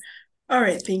 Okay. yes. All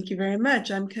right, thank you very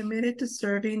much. I'm committed to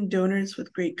serving donors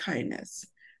with great kindness.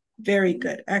 Very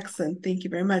good. Excellent. Thank you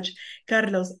very much.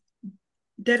 Carlos,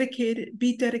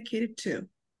 be dedicated to.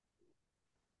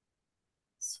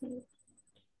 Sí.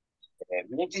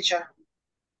 Me, teacher?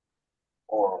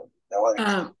 Or the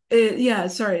other? Yeah,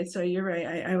 sorry, you're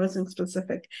right. I wasn't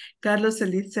specific. Carlos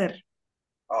Elicer.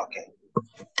 Okay.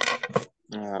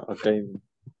 Okay.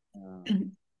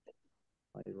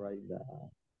 I write that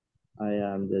I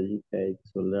am dedicated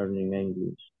to learning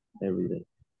English every day.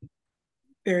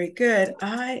 Very good.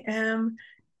 I am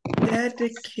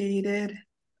dedicated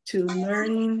to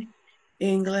learning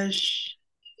English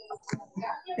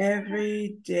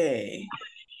every day.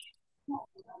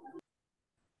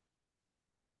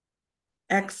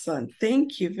 Excellent.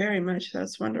 Thank you very much.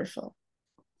 That's wonderful.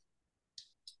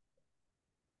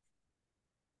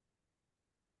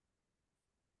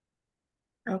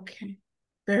 Okay,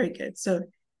 very good. So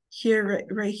here,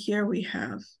 right here, we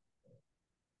have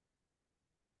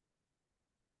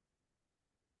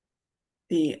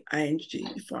the ing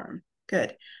form.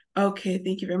 Good. Okay,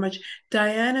 thank you very much.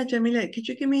 Diana Jamila, could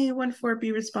you give me one for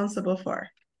be responsible for?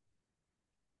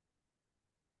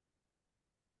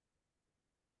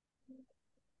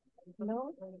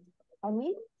 Hello,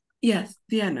 me? Yes,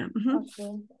 Diana.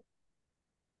 Okay.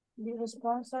 Be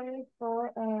responsible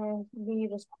for be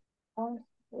responsible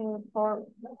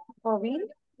for being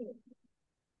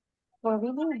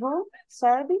good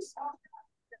service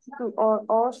to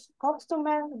or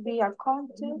customer be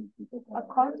accountable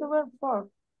for.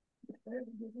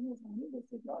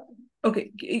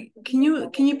 Okay, can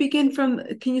you begin from,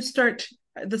 can you start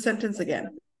the sentence again?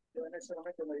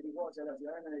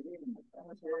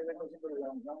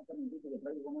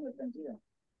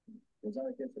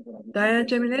 Diana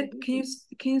Jamila, can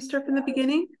you start from the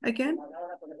beginning again?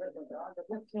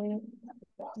 Okay.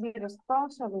 Be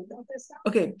responsible.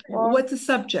 Okay, what's the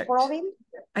subject?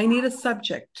 I need a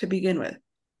subject to begin with.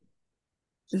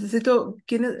 Necesito,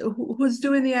 who's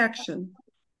doing the action?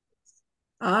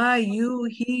 I, you,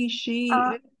 he, she,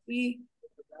 it, we.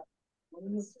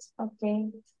 Okay.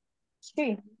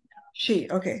 She,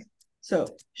 okay. So,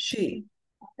 she.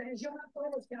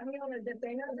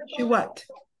 She what?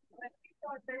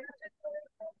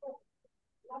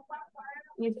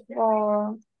 If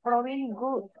for providing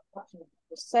good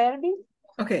service.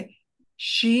 Okay.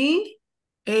 She,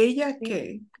 ella,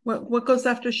 ¿qué? What goes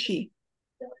after she?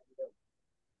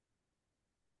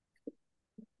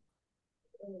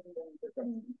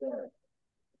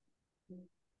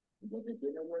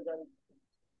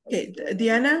 Okay,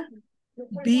 Diana,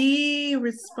 be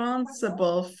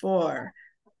responsible for.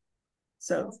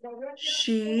 So,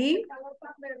 she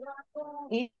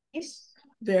is.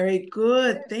 Very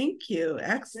good. Thank you.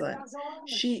 Excellent.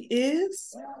 She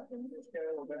is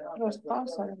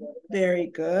Responsible. Very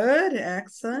good.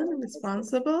 Excellent.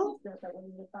 Responsible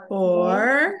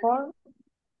for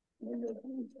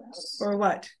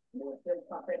what?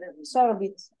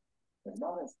 Service.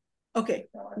 Okay.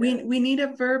 We need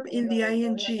a verb in the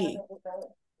ing.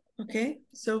 Okay.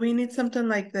 So we need something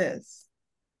like this.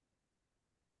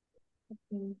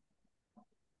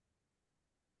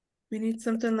 We need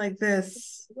something like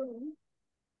this.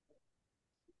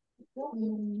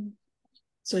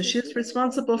 So she's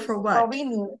responsible for what?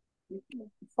 Billing.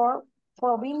 For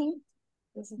billing.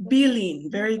 Billing.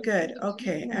 Very good.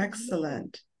 Okay,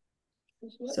 excellent.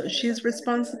 So she's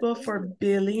responsible for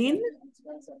billing.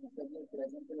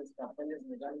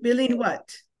 Billing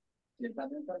what?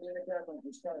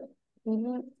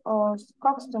 Billing or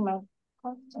customer.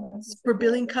 For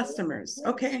billing customers.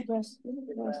 Okay. Yes,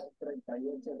 yes.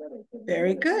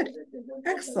 Very good.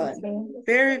 Excellent.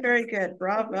 Very, very good.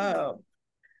 Bravo.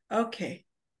 Okay.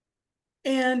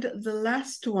 And the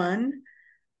last one,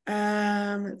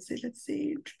 let's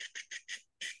see.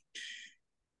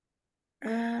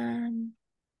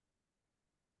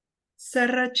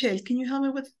 Sarah Chell, can you help me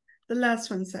with the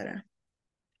last one, Sarah?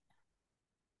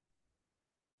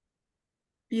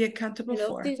 Be accountable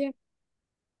Hello, for. teacher.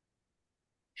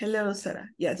 Hello, Sarah.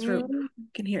 Yes, we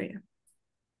can hear you.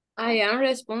 I am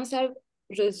responsible.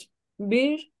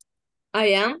 I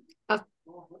am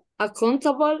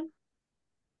accountable.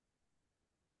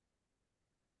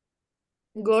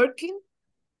 Working.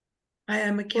 I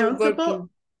am accountable. working.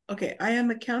 Okay, I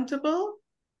am accountable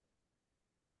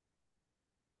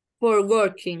For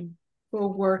working. for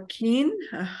working.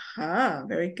 Aha,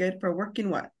 very good. For working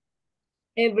what?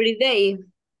 Every day.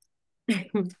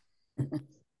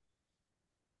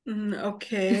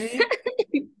 Okay.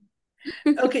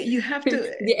 Okay, you have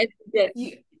to Yes, yes.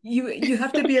 you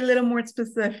have to be a little more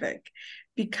specific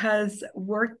because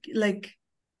work like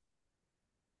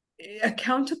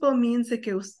accountable means de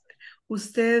que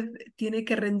usted tiene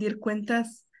que rendir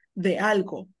cuentas de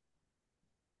algo.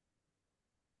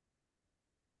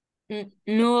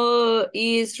 No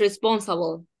is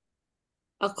responsible.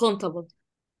 Accountable.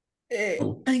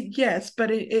 Yes,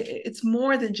 but it's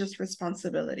more than just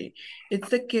responsibility. It's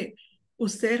de que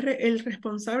usted es el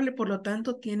responsable, por lo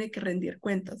tanto, tiene que rendir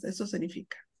cuentas. Eso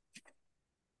significa.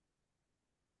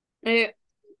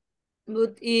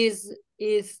 But is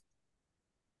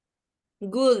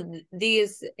good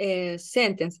this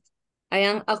sentence. I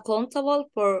am accountable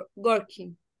for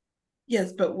working.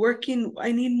 Yes, but working,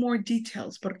 I need more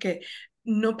details porque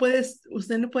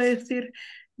usted no puede decir,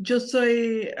 yo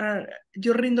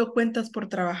rindo cuentas por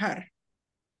trabajar.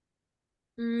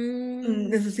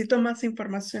 Necesito más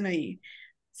información ahí.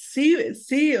 Sí,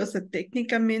 o sea,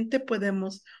 técnicamente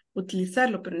podemos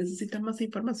utilizarlo, pero necesita más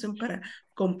información para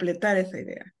completar esa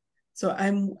idea. So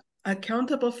I'm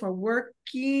accountable for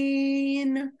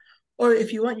working, or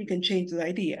if you want, you can change the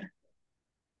idea.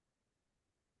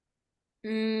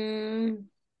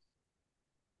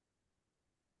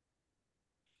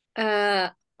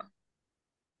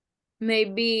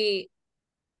 Maybe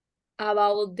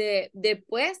about the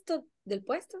puesto, del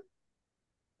puesto,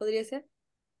 podría ser,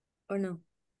 or no?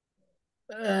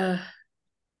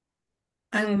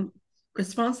 I'm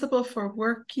responsible for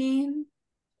working.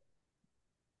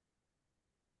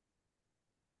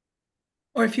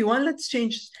 Or if you want, let's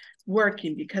change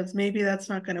working because maybe that's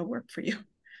not going to work for you.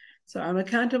 So I'm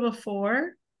accountable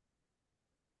for.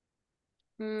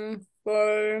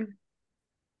 For.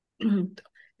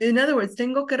 In other words,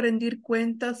 tengo que rendir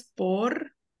cuentas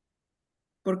por.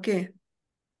 ¿Por qué?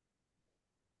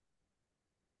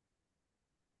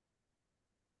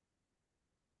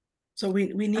 So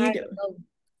we need.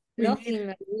 Nothing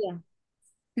idea.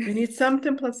 We need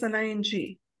something plus an ing.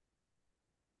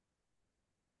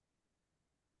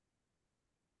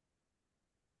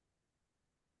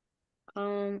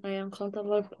 I am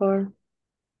accountable for.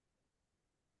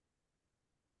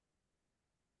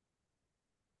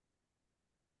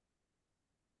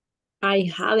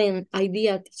 I have an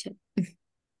idea, teacher.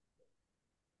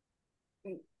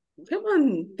 Come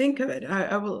on, think of it.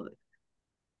 I will.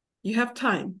 You have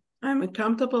time. I'm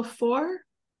accountable for.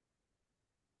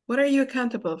 What are you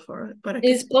accountable for?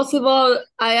 It's possible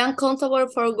I am accountable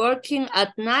for working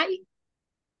at night.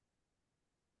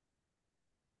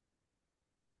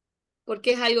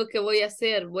 Porque es algo que voy a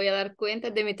hacer. Voy a dar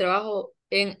cuentas de mi trabajo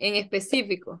en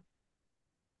específico.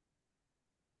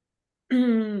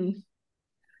 Pero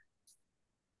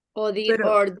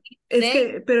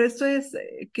esto es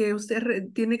que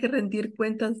usted tiene que rendir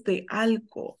cuentas de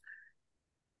algo.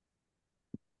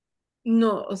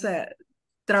 No, o sea,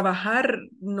 trabajar,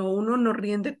 no, uno no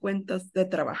rinde cuentas de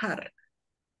trabajar.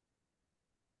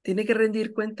 Tiene que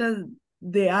rendir cuentas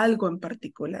de algo en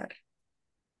particular.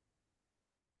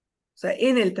 O sea,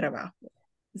 en el trabajo.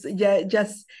 O sea, ya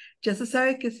se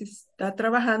sabe que si está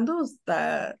trabajando,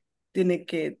 tiene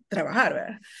que trabajar,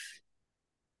 ¿verdad?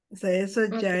 O sea, eso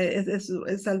ya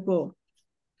es algo.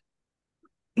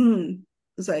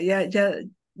 O sea, ya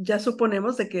ya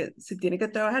suponemos de que si tiene que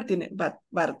trabajar, va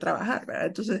a trabajar, ¿verdad?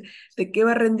 Entonces, ¿de qué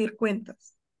va a rendir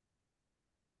cuentas?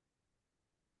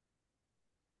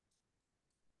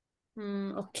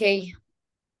 Okay.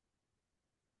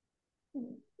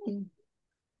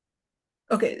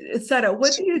 Okay, Sarah,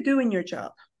 what do you do in your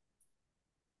job?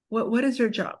 What is your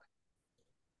job?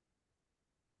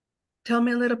 Tell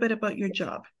me a little bit about your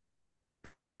job.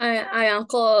 I am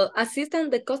called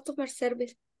assistant the customer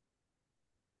service.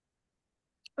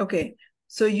 Okay,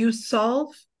 so you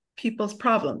solve people's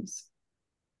problems.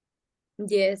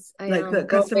 Yes, I Like am the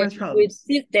customer's problem with problems.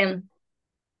 system.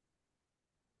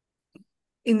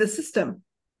 In the system.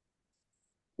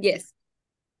 Yes.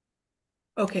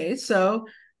 Okay, so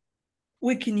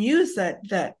we can use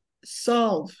that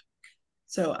solve.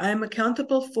 So I'm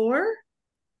accountable for.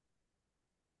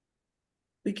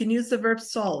 We can use the verb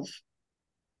solve.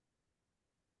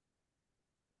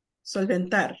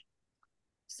 Solventar.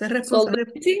 Ser responsable.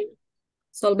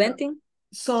 Solventing.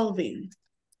 Solving.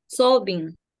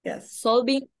 Solving. Yes.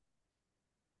 Solving.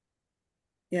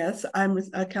 Yes, I'm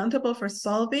accountable for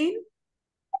solving.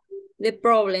 The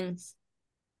problems.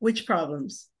 Which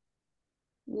problems?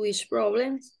 Which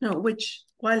problems? No, which?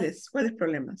 ¿Cuáles? ¿Cuáles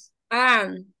problemas?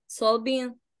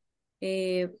 Solving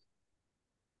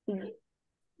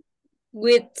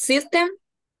with system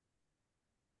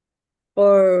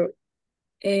or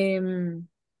the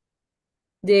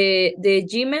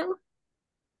Gmail.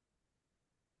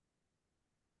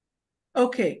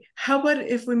 Okay, how about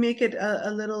if we make it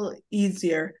a little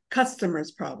easier?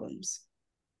 Customers' problems.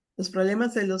 Los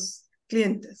problemas de los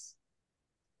clientes.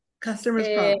 Customers'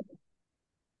 problems.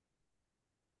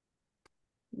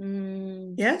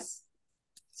 Yes?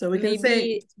 So we can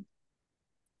say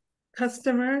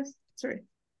customers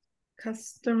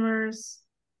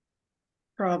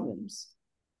problems.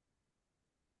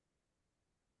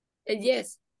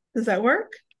 Yes. Does that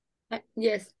work?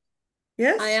 Yes.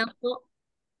 Yes? I am.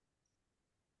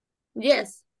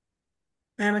 Yes.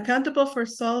 I am accountable for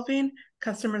solving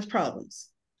customers' problems.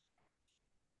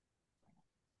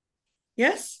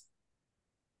 Yes?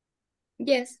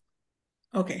 Yes.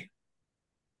 Okay.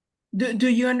 Do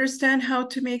you understand how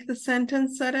to make the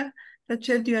sentence, Sara?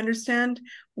 Rachel, do you understand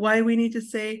why we need to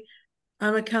say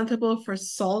I'm accountable for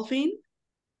solving?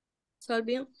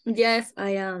 Solving? Yes,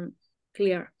 I am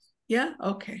clear. Yeah?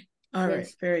 Okay. All right.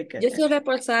 Very good. Yo soy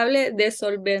responsable de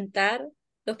solventar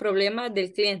los problemas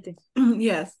del cliente.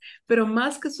 Yes, pero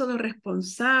más que solo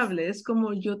responsable, es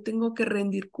como yo tengo que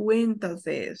rendir cuentas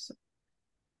de eso.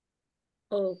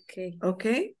 Okay. ¿Ok?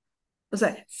 O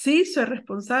sea, sí soy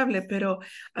responsable, pero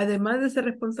además de ser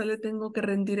responsable tengo que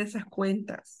rendir esas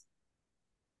cuentas.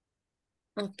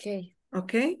 Okay.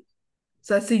 ¿Ok? O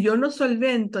sea, si yo no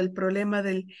solvento el problema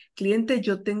del cliente,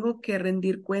 yo tengo que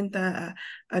rendir cuenta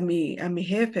a mi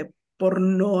jefe por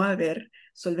no haber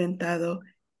solventado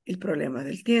el problema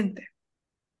del cliente.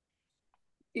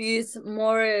 Is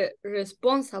more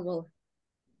responsible.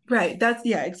 Right,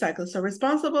 yeah, exactly. So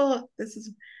responsible, this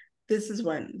is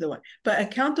the one. But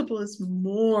accountable is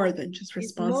more than just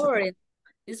responsible.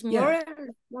 It's more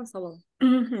responsible.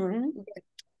 Mm-hmm.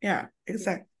 Yeah,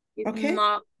 exactly. It's okay.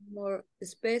 More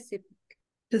specific.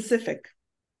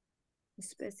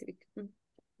 Specific.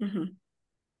 Mm-hmm.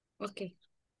 Okay.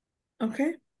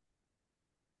 Okay.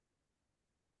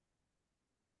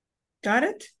 Got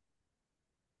it?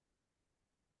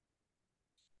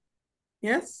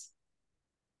 Yes?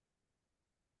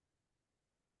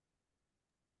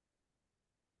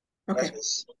 Okay.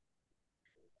 Yes.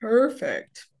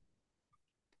 Perfect.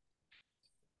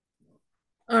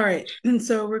 All right, and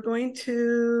so we're going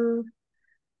to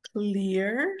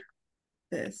clear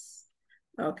this.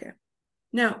 Okay.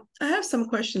 Now, I have some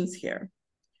questions here.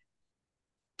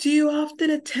 Do you often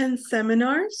attend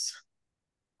seminars?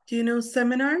 Do you know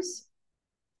seminars?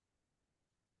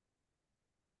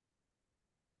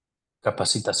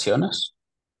 Capacitaciones.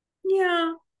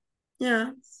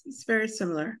 Yeah, it's very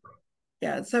similar.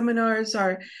 Yeah, seminars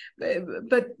are,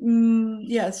 but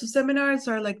yeah, so seminars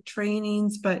are like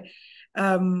trainings, but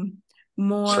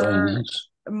more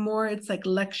it's like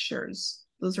lectures.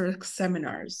 Those are like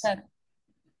seminars.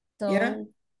 Yeah.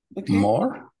 Okay.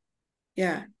 More?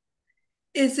 Yeah.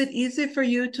 Is it easy for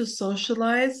you to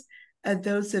socialize at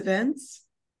those events?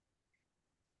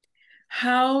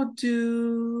 How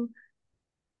do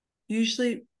you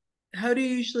usually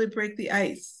break the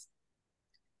ice?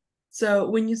 So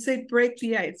when you say break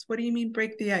the ice, what do you mean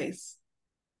break the ice?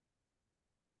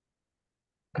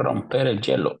 Romper el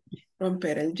hielo.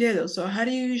 Romper el hielo. So how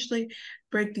do you usually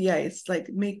break the ice? Like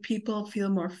make people feel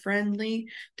more friendly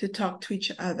to talk to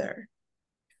each other.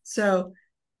 So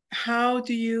how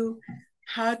do you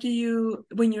how do you,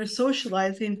 when you're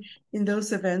socializing in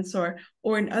those events or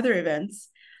in other events,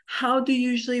 how do you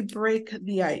usually break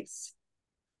the ice?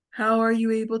 How are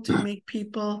you able to make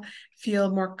people feel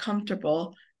more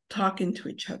comfortable talking to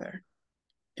each other?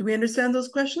 Do we understand those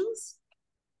questions?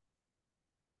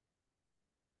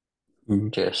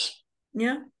 Yes.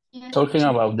 Yeah. Talking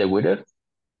about the weather.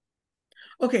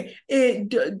 Okay.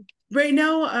 Right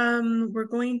now, we're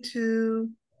going to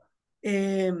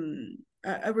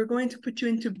put you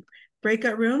into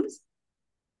breakout rooms.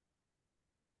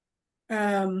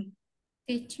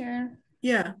 Teacher,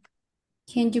 Yeah.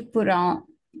 can you put on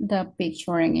the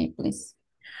picture in it, please?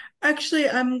 Actually,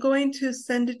 I'm going to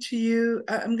send it to you.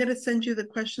 I'm going to send you the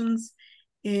questions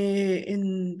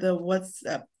in the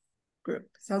WhatsApp group.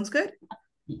 Sounds good?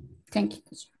 Thank you,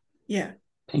 teacher. Yeah.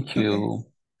 Thank you. Okay.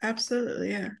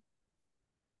 Absolutely, yeah.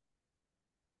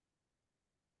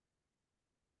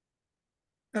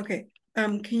 Okay.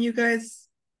 Can you guys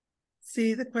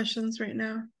see the questions right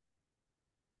now?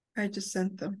 I just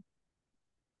sent them.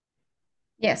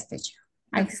 Yes, teacher.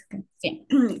 I can see.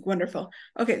 Wonderful.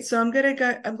 Okay, so I'm going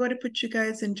to put you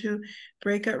guys into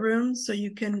breakout rooms so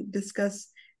you can discuss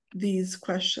these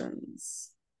questions.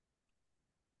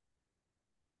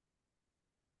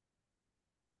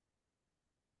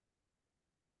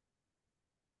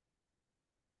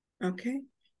 Okay,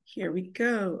 here we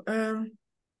go. Here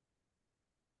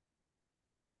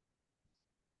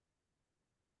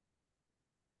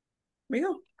we go.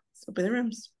 Let's open the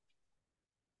rooms.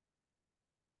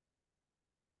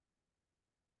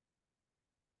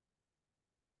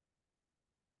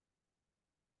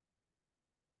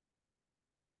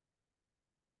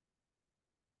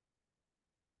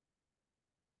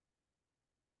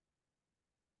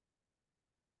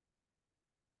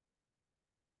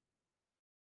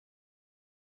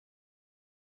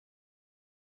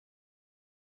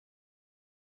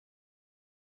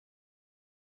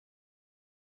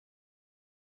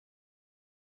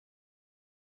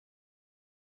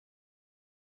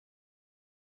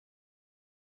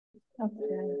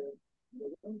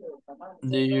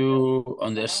 Do you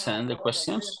understand the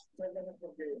questions?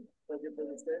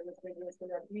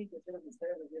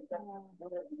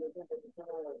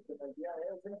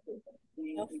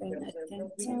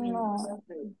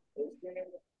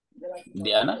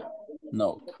 Diana?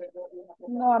 No.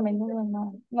 No, a menudo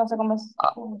no. No sé cómo es.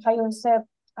 How you said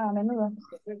a menudo.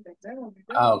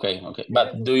 Okay, okay.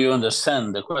 But do you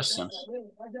understand the questions?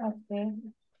 Okay.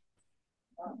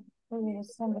 Do you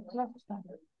understand the question?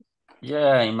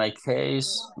 Yeah, in my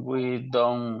case, we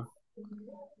don't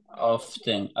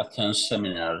often attend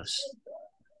seminars.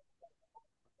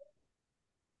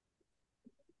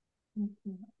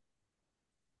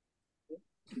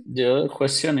 The other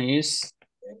question is,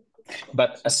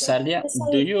 but Azalia,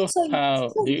 do you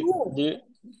have,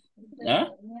 huh?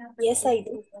 Yes, I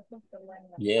do.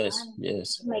 Yes,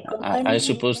 yes. My I company.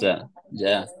 suppose that,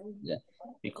 yeah,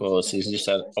 because it's just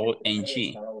an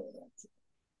ONG.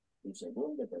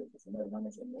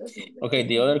 Okay,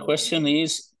 the other question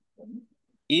is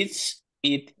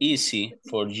it easy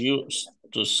for you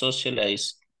to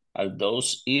socialize at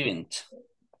those events?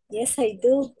 Yes, I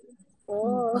do.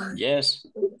 Oh. Yes.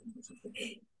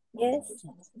 Yes.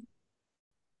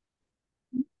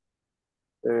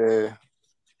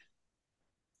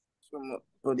 ¿Cómo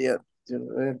podría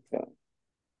ver?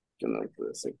 Yo no puedo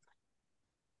decir.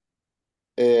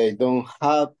 I don't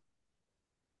have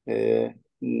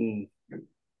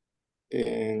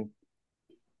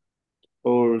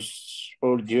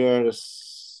for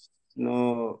years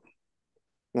no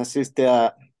asiste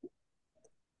a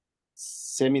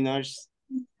seminars.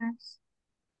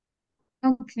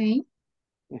 Okay.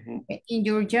 Okay. In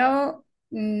your job,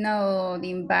 no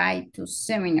invite to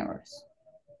seminars.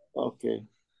 Okay.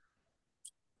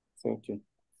 Thank you.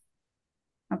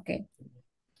 Okay.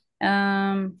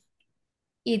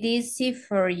 It is easy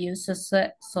for you to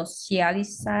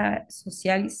socialize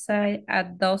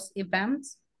at those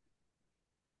events.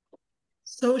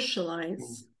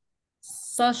 Socialize.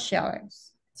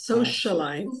 Socialize.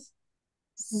 Socialize.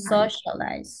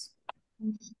 Socialize.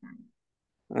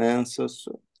 And so.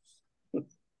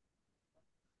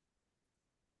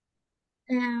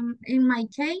 In my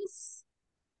case,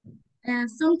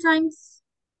 sometimes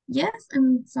yes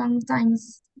and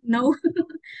sometimes no.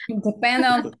 It depends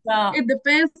on the... It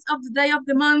depends of the day of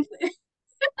the month.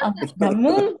 Of the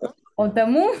moon? Of the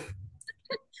moon?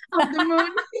 Of the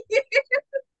moon.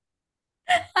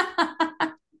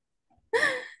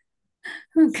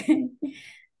 Okay.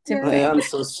 I am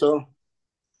so.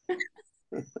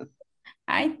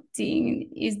 I think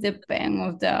it's depend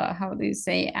of the, how do you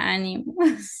say,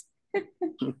 animals.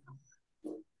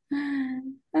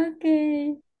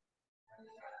 Okay.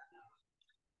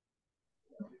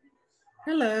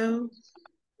 Hello.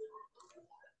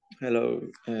 Hello.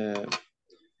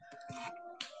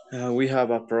 We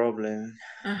have a problem.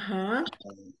 Uh-huh.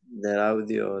 The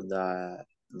audio de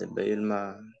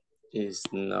Vilma is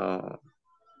no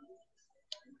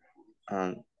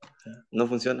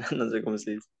funciona, no sé cómo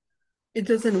se dice. It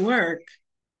doesn't work.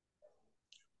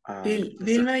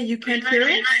 Vilma, you can't hear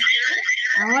it?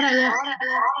 Ahora ya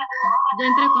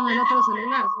entré con el otro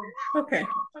celular. Okay.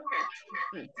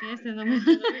 Este no me...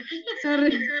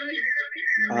 Sorry.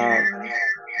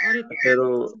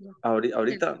 Pero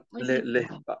ahorita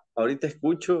ahorita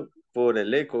escucho por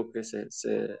el eco que se...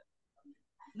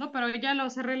 No, pero ya lo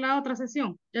cerré la otra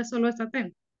sesión. Ya solo esta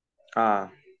tengo.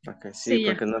 Ok, sí, Sí,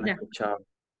 ya, porque no la ya. escuchaba.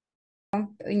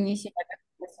 Inicia.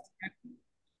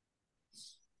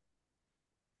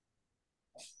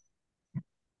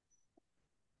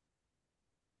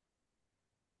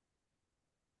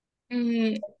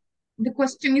 The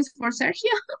question is for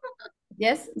Sergio.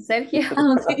 Yes, Sergio.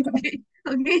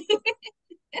 Okay.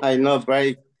 I know,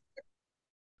 right?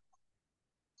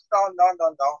 No.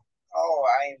 Oh,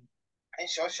 I'm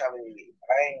socially.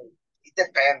 It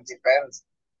depends. Depende.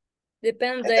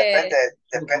 Depende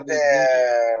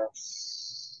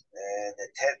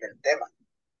del tema.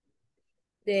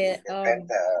 The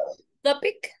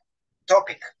topic.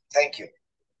 Topic. Thank you.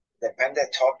 Depende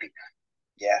topic.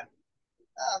 Yeah.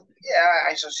 Yeah,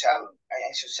 I'm social.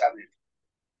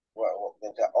 Well,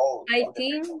 I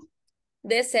think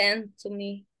the same to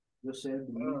me.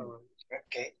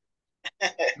 Okay.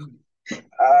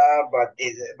 but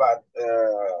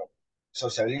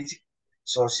socializing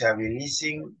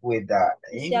with the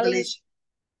English,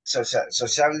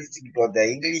 socializing because the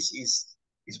English is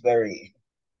very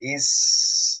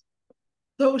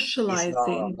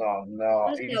Socializing.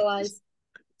 No.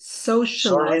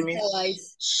 Socializing.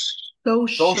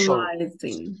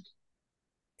 Socializing.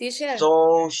 Teacher.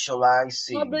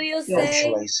 Socializing. How do you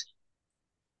say?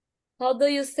 How do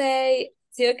you say?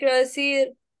 Si yo quiero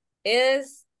decir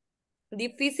es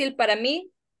difícil para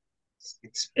mí.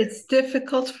 It's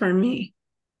difficult for me.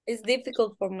 It's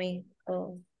difficult for me.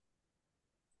 Oh.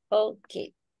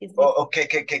 Okay.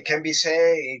 Okay. Can we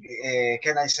say?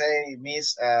 Can I say,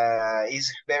 Miss?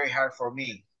 It's very hard for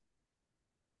me.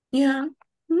 Yeah,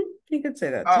 you could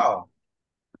say that too. Oh.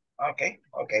 Okay.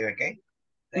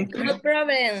 Thank you. No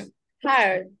problem.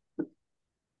 Hard.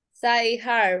 Say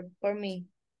hard for me.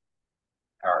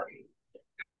 Hard.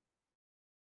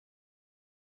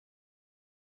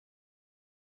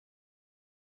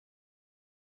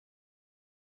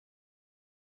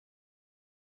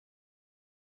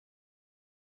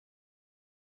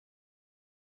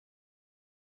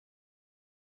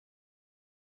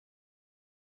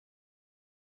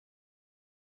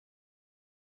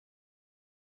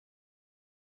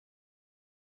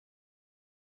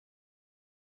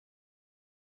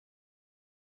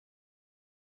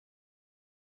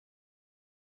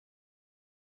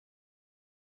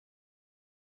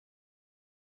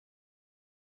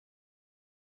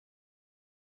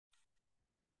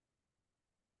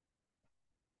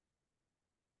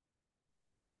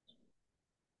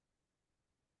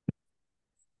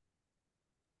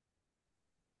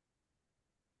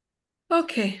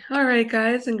 Okay, all right,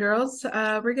 guys and girls.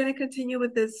 We're going to continue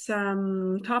with this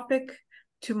topic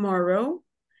tomorrow,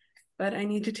 but I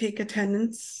need to take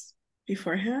attendance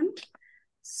beforehand.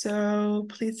 So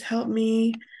please help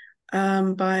me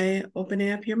by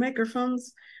opening up your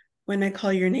microphones when I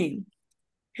call your name.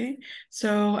 Okay,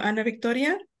 so Ana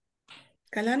Victoria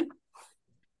Galan.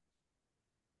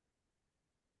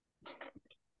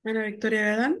 Ana Victoria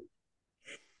Galan.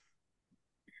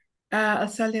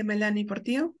 Azalia Melanie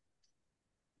Portillo.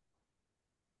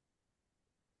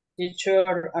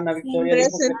 Teacher, Ana Victoria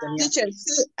dijo que Present, tenía. teacher.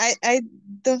 I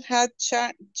don't have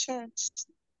charge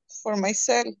for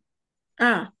myself.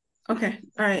 Okay.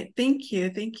 All right. Thank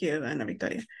you, Ana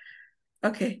Victoria.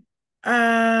 Okay.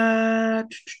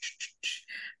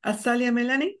 Azalia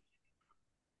Melanie.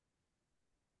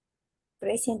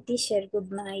 Present, teacher.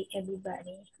 Good night,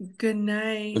 everybody. Good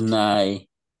night. Good night.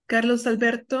 Carlos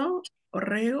Alberto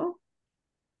Orrego.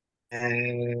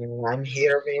 I'm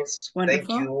here, Miss.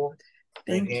 Wonderful.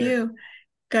 Thank you.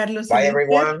 Carlos Bye, Eliezer.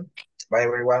 everyone.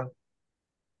 Bye-bye.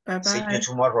 See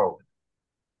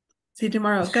you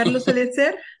tomorrow. Carlos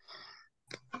Eliezer.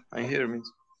 I'm here, Miss.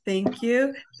 Thank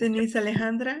you. Denise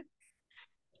Alejandra.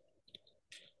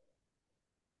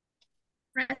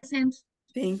 Present.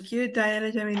 Thank you.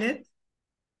 Diana Jamilet.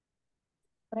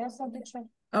 Present, teacher.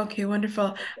 Okay,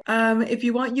 wonderful. If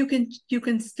you want, you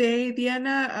can stay,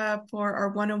 Diana, for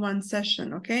our one-on-one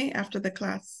session, okay? After the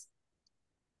class.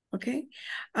 Okay.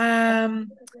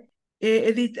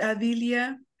 Edith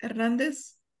Adilia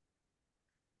Hernandez.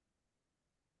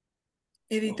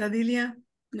 Edith Adilia,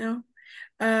 no.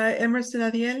 Emerson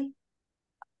Adiel.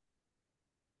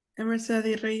 Emerson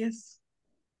Adiel Reyes.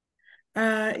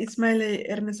 Ismael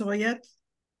Ernesto Boyat.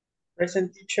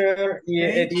 Present teacher, y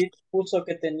Right. Edith puso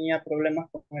que tenía problemas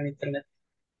con el internet.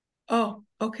 Oh,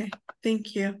 okay.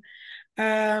 Thank you.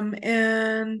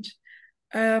 And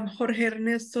Jorge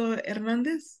Ernesto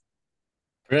Hernandez.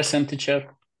 Present, teacher.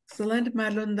 Excellent.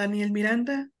 Marlon Daniel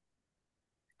Miranda.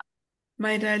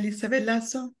 Mayra Elizabeth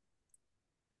Lazo.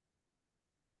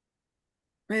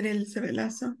 Mayra Elizabeth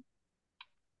Lazo.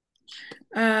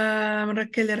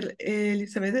 Raquel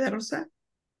Elizabeth de la Rosa.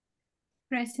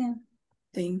 Present.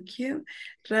 Thank you.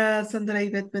 Sandra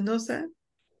Ivette Mendoza.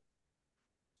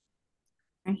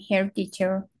 I'm here,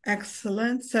 teacher.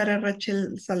 Excellent. Sara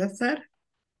Rachel Salazar.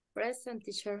 Present,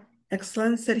 teacher.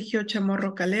 Excellent. Sergio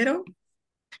Chamorro Calero.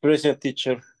 Present,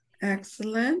 teacher.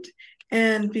 Excellent.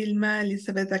 And Vilma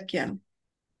Elizabeth Akian.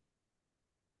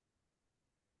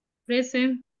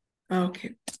 Present.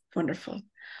 Okay, wonderful.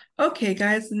 Okay,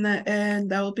 guys, and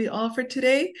that will be all for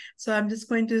today. So I'm just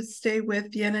going to stay with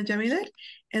Diana Jamilet,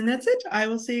 and that's it. I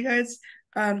will see you guys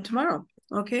tomorrow.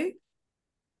 Okay.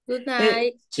 Good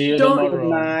night. See you Don't- Good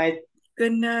tomorrow. night.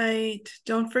 Good night.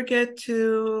 Don't forget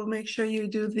to make sure you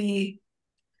do the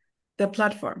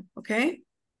platform. Okay.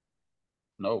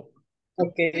 No.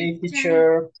 Okay,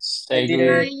 teacher. Say did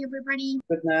good. it. everybody.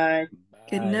 Good night.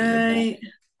 Good Bye. night.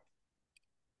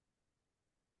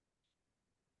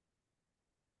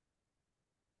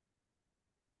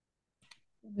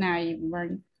 Good night,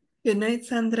 everybody. Good night,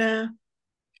 Sandra.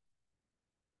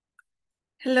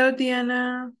 Hello,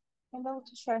 Diana. Hello,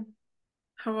 teacher.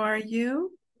 How are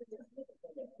you?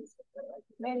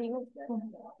 Very good.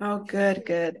 Oh, good,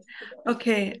 good.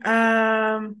 Okay.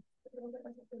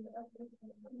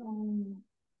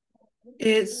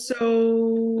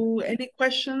 So any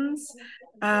questions?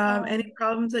 Any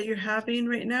problems that you're having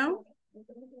right now?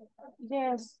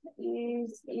 Yes,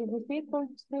 it's difficult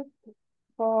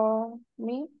for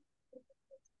me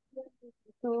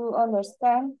to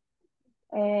understand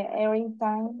every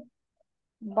time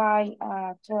by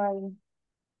trying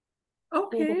to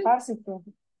Okay. the participle.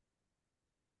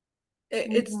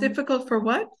 It's difficult for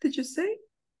what, did you say?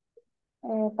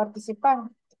 Participar,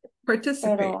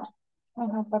 Participate.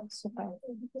 pero, participar.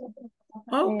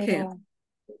 Okay.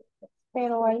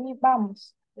 Pero ahí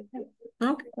vamos.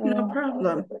 Okay, no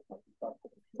problem.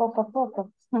 Poco a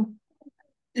poco.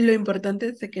 Lo importante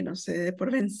es de que no se dé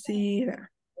por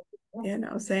vencida. Ya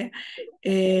no, o sea,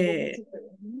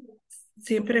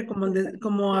 siempre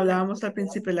como hablábamos al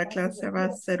principio de la clase, va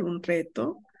a ser un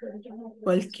reto.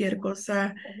 Cualquier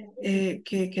cosa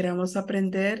que queramos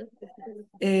aprender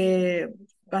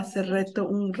va a ser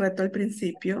un reto al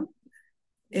principio.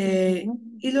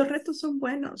 Y los retos son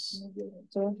buenos,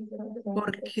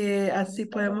 porque así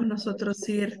podemos nosotros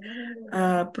ir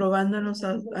probándonos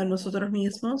a nosotros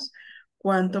mismos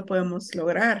cuánto podemos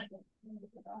lograr,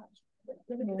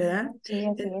 ¿verdad? Sí,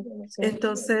 así es.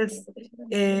 Entonces,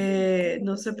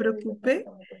 no se preocupe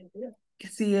que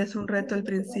si es un reto al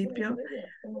principio,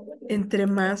 entre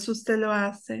más usted lo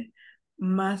hace,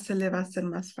 más se le va a hacer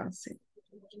más fácil.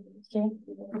 Sí,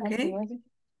 ¿Ok? así es.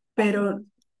 Pero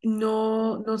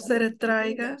no se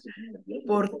retraiga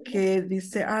porque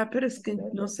dice, pero es que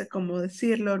no sé cómo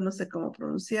decirlo, no sé cómo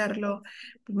pronunciarlo,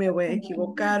 me voy a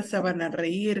equivocar, se van a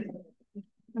reír.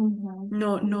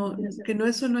 Que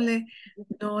eso no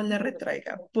le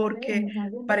retraiga, porque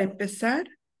para empezar,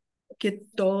 que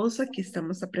todos aquí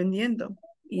estamos aprendiendo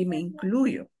y me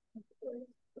incluyo.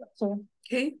 Sí.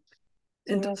 ¿Ok?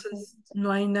 Entonces,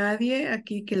 no hay nadie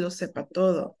aquí que lo sepa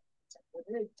todo.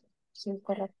 Sí,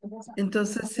 correcto.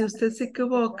 Entonces, si usted se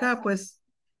equivoca, pues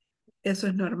eso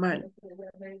es normal,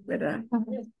 ¿verdad?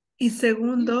 Y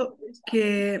segundo,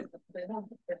 que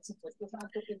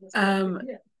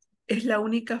es la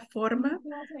única forma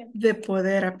de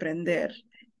poder aprender,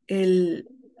 el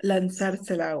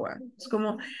lanzarse al agua. Es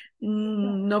como,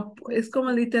 no, es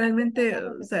como literalmente,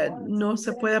 o sea, no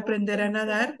se puede aprender a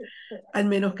nadar al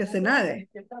menos que se nade.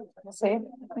 Sí.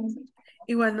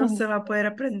 Igual no se va a poder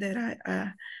aprender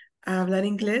a hablar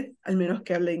inglés al menos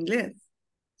que hable inglés,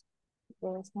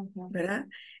 ¿verdad?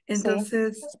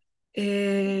 Entonces,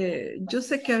 yo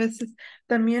sé que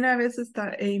también a veces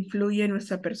influye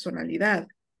nuestra personalidad,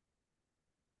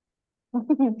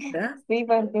 ¿verdad? Sí,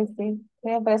 porque sí,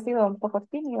 siempre he sido un poco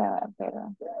tímida,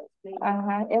 pero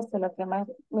esto es lo que más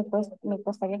me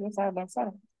costaría quizás vencer.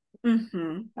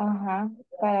 Ujú,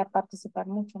 Para participar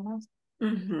mucho más.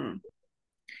 ujú.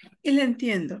 Y le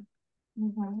entiendo.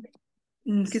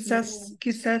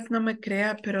 Quizás no me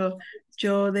crea, pero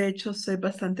yo de hecho soy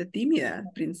bastante tímida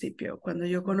al principio, cuando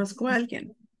yo conozco a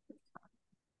alguien.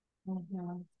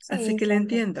 Ujú. Así Sí, que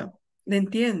correcto. le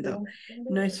entiendo.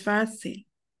 No es fácil,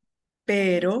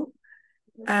 pero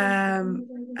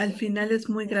al final es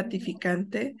muy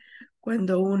gratificante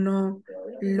cuando uno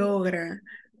logra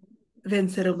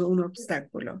vencer un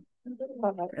obstáculo,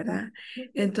 Correcto. ¿verdad?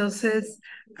 Entonces,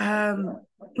 am,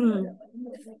 mm,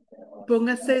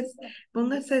 póngase,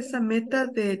 póngase esa meta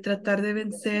de tratar de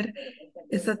vencer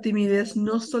esa timidez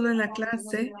no solo en la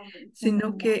clase, sino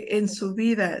Ujú. que en su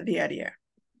vida diaria.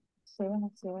 Sí,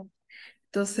 sí.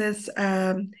 Entonces,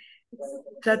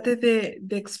 trate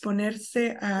de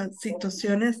exponerse a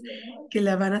situaciones que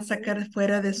la van a sacar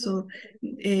fuera de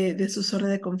su zona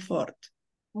de confort,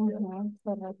 Ujú,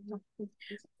 correcto.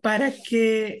 para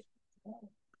que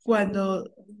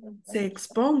cuando se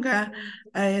exponga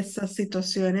a esas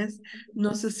situaciones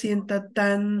no se sienta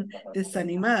tan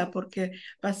desanimada, porque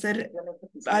va a ser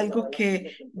algo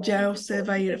que ya usted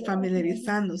va a ir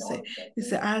familiarizándose.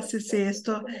 Dice, sí, sí,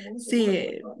 esto sí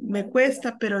me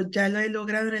cuesta, pero ya lo he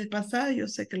logrado en el pasado, yo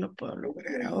sé que lo puedo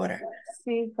lograr ahora.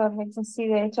 Sí, correcto. Sí,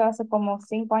 de hecho, hace como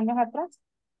 5 años atrás,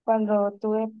 cuando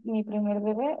tuve mi primer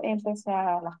bebé, empecé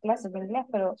a las clases de inglés,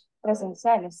 pero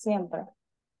presenciales siempre.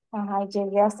 Ajá,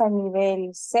 llegué hasta el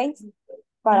nivel 6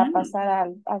 para Mm,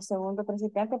 pasar al segundo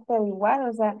principiante, pero igual,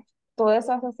 o sea, todo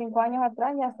eso hace 5 años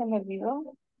atrás ya se me olvidó.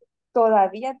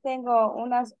 Todavía tengo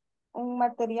un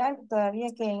material todavía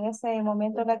que en ese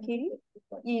momento lo adquirí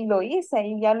y lo hice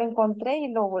y ya lo encontré y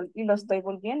lo estoy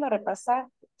volviendo a repasar.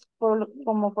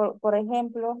 Por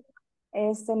ejemplo,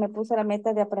 me puse la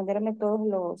meta de aprenderme todos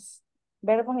los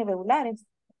verbos irregulares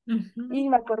ujú, y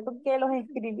me acuerdo que los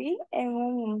escribí en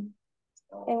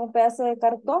un pedazo de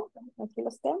cartón. Aquí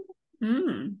los tengo.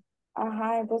 mm,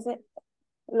 Ajá, entonces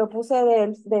lo puse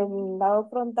del lado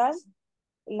frontal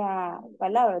la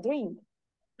palabra dream.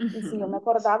 Y si yo me ujú.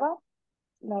 acordaba,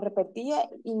 la repetía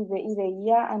y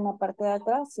veía en la parte de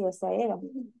atrás si esa era.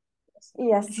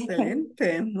 Y así,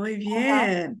 Excelente, muy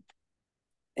ajá, bien,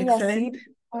 y así, excelente,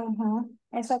 ajá,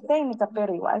 esa técnica,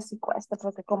 pero igual sí cuesta,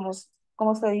 porque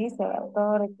como se dice, ¿verdad?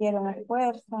 Todo requiere un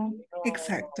esfuerzo.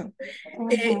 exacto.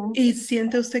 Ajá. ¿Y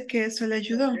siente usted que eso le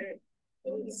ayudó?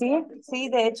 Sí, sí,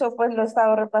 de hecho, pues lo he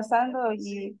estado repasando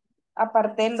y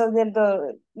aparte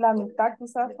la mitad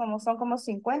quizás, como son como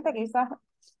 50 quizás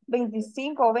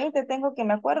 25 o 20 tengo que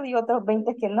me acuerdo y otros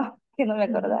 20 que no, que no me Ujú.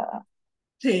 acordaba.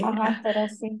 Sí, Ajá, pero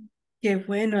sí. qué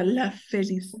bueno, la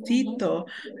felicito,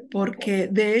 porque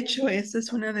de hecho esa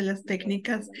es una de las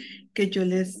técnicas que yo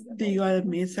les digo a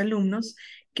mis alumnos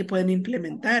que pueden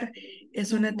implementar.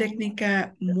 Es una Ujú,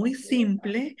 técnica muy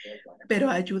simple, pero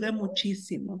ayuda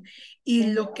muchísimo. sí, Y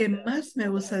lo que más me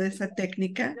gusta de esa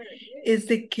técnica es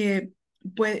de que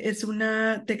es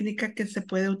una técnica que se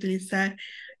puede utilizar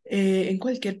en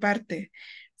cualquier parte.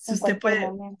 Si en cualquier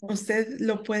momento. usted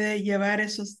lo puede llevar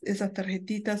esas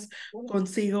tarjetitas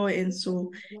consigo en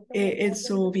su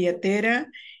billetera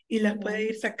y las puede Ujú,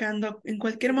 ir sacando en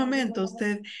cualquier momento.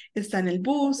 Usted está en el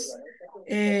bus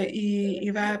y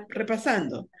va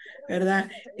repasando, ¿verdad?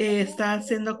 Está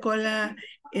haciendo cola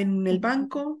en el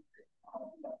banco,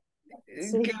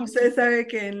 que sí, usted sabe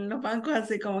que en los bancos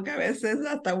así como que a veces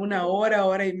hasta una hora,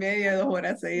 hora y media, 2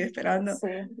 horas ahí esperando. sí,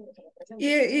 Y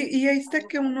ahí está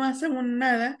que uno hace un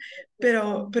nada,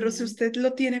 pero si usted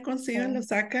lo tiene consigo, lo sí,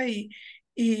 saca y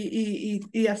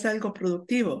hace algo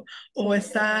productivo. O sí,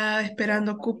 está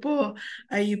esperando cupo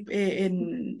ahí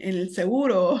en el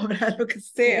seguro, ¿verdad? Lo que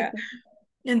sea. sí,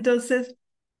 Entonces,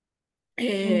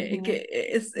 ujú,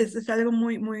 es algo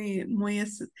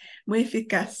muy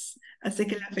eficaz. Así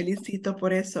que la ujú, felicito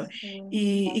por eso. sí,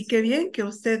 Y qué gracias. bien que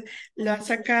usted lo ha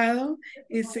sacado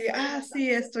y dice,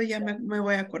 sí, esto ya me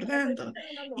voy acordando.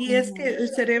 Y es que Ujú, el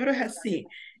cerebro es así.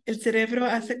 El cerebro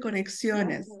hace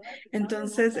conexiones.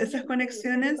 Entonces, esas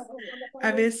conexiones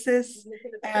a veces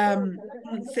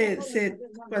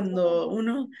cuando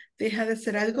uno deja de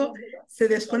hacer algo, se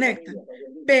desconectan.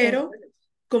 sí, Pero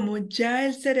como ya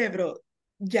el cerebro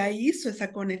ya hizo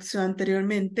esa conexión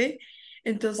anteriormente,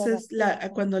 entonces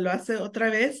correcto. cuando lo hace otra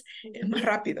vez es más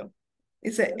rápido.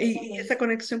 Y esa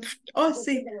conexión,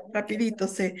 sí, rapidito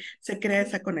se crea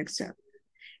esa conexión.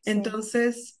 Sí,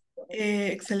 Entonces,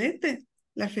 excelente,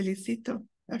 la felicito,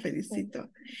 la sí,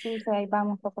 felicito. sí, sí, ahí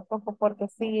vamos poco a poco, porque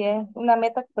sí, es una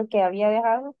meta que había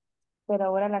dejado, pero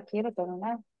ahora la quiero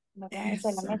terminar, ¿verdad? Esa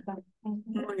es la Eso, meta. Ujú,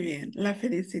 muy bien, la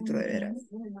felicito de veras.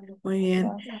 ujú. Muy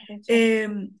bien. Gracias, teacher.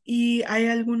 ¿Y hay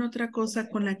alguna otra cosa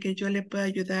con la que yo le pueda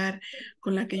ayudar,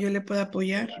 con la que yo le pueda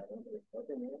apoyar?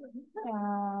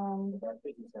 Ah,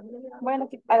 bueno,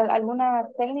 alguna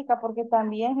técnica, porque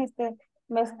también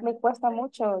me cuesta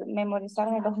mucho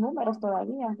memorizarme los números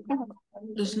todavía.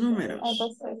 Los números.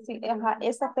 Entonces, sí, ajá,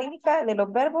 esa técnica de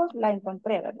los verbos la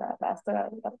encontré, ¿verdad? La estoy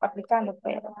aplicando,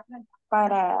 pero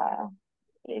para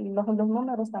los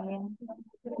números también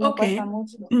me Ok. cuesta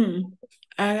mucho.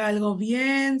 Haga algo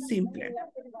bien simple,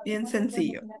 bien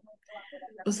sencillo.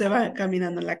 Usted va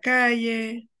caminando en la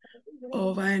calle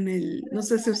o va en el, no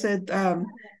sé si usted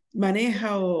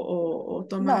maneja o No,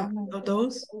 toma no.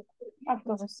 autobús.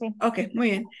 Entonces, sí. Ok, muy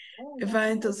bien. Va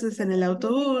entonces en el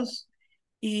autobús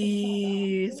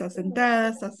y está sentada,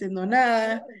 está haciendo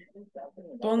nada.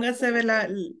 Póngase a ver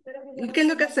 ¿qué es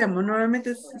lo que hacemos?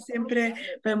 Normalmente siempre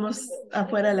vemos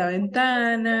afuera de la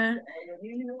ventana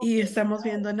y estamos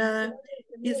viendo nada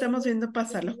y estamos viendo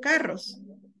pasar los carros.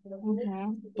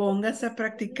 Póngase a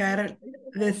practicar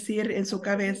decir en su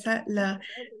cabeza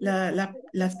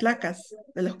las placas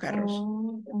de los carros.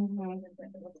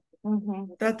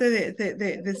 Trate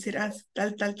de decir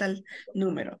tal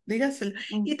número. Dígaselo.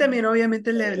 Y también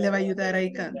obviamente le va a ayudar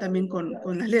ahí también con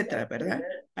las letras, ¿verdad?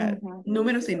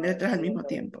 Números y letras al mismo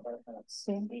tiempo.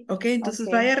 Sí. Ok, entonces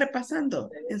Ok. vaya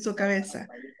repasando en su cabeza.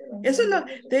 Eso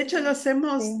de hecho lo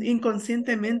hacemos Sí.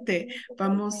 inconscientemente.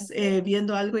 Vamos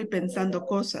viendo algo y pensando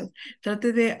cosas.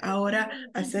 Trate de ahora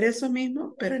hacer eso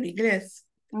mismo, pero en inglés.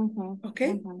 ¿Ok?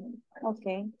 Ok.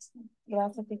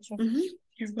 Gracias, teacher.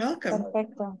 You're welcome.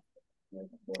 Perfecto.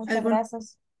 Muchas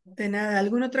gracias. De nada.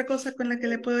 ¿Alguna otra cosa con la que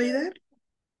le puedo ayudar?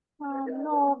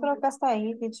 No, creo que hasta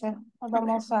ahí, teacher.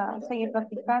 Vamos a seguir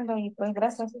practicando y pues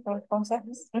gracias por los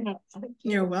consejos.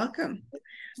 You're welcome.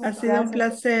 Ha Muchas sido un gracias.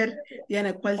 placer.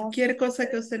 Diana, cualquier Gracias. cosa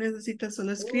que usted necesite,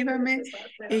 solo escríbame,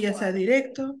 ella sea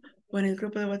directo o en el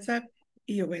grupo de WhatsApp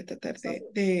y yo voy a tratar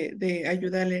de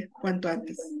ayudarle cuanto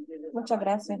antes. Muchas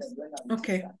gracias. Ok,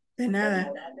 de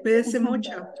nada. Cuídese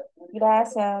mucho.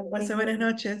 Gracias. Very Pase good. buenas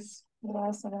noches.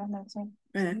 Gracias, buenas noches.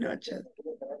 Buenas noches.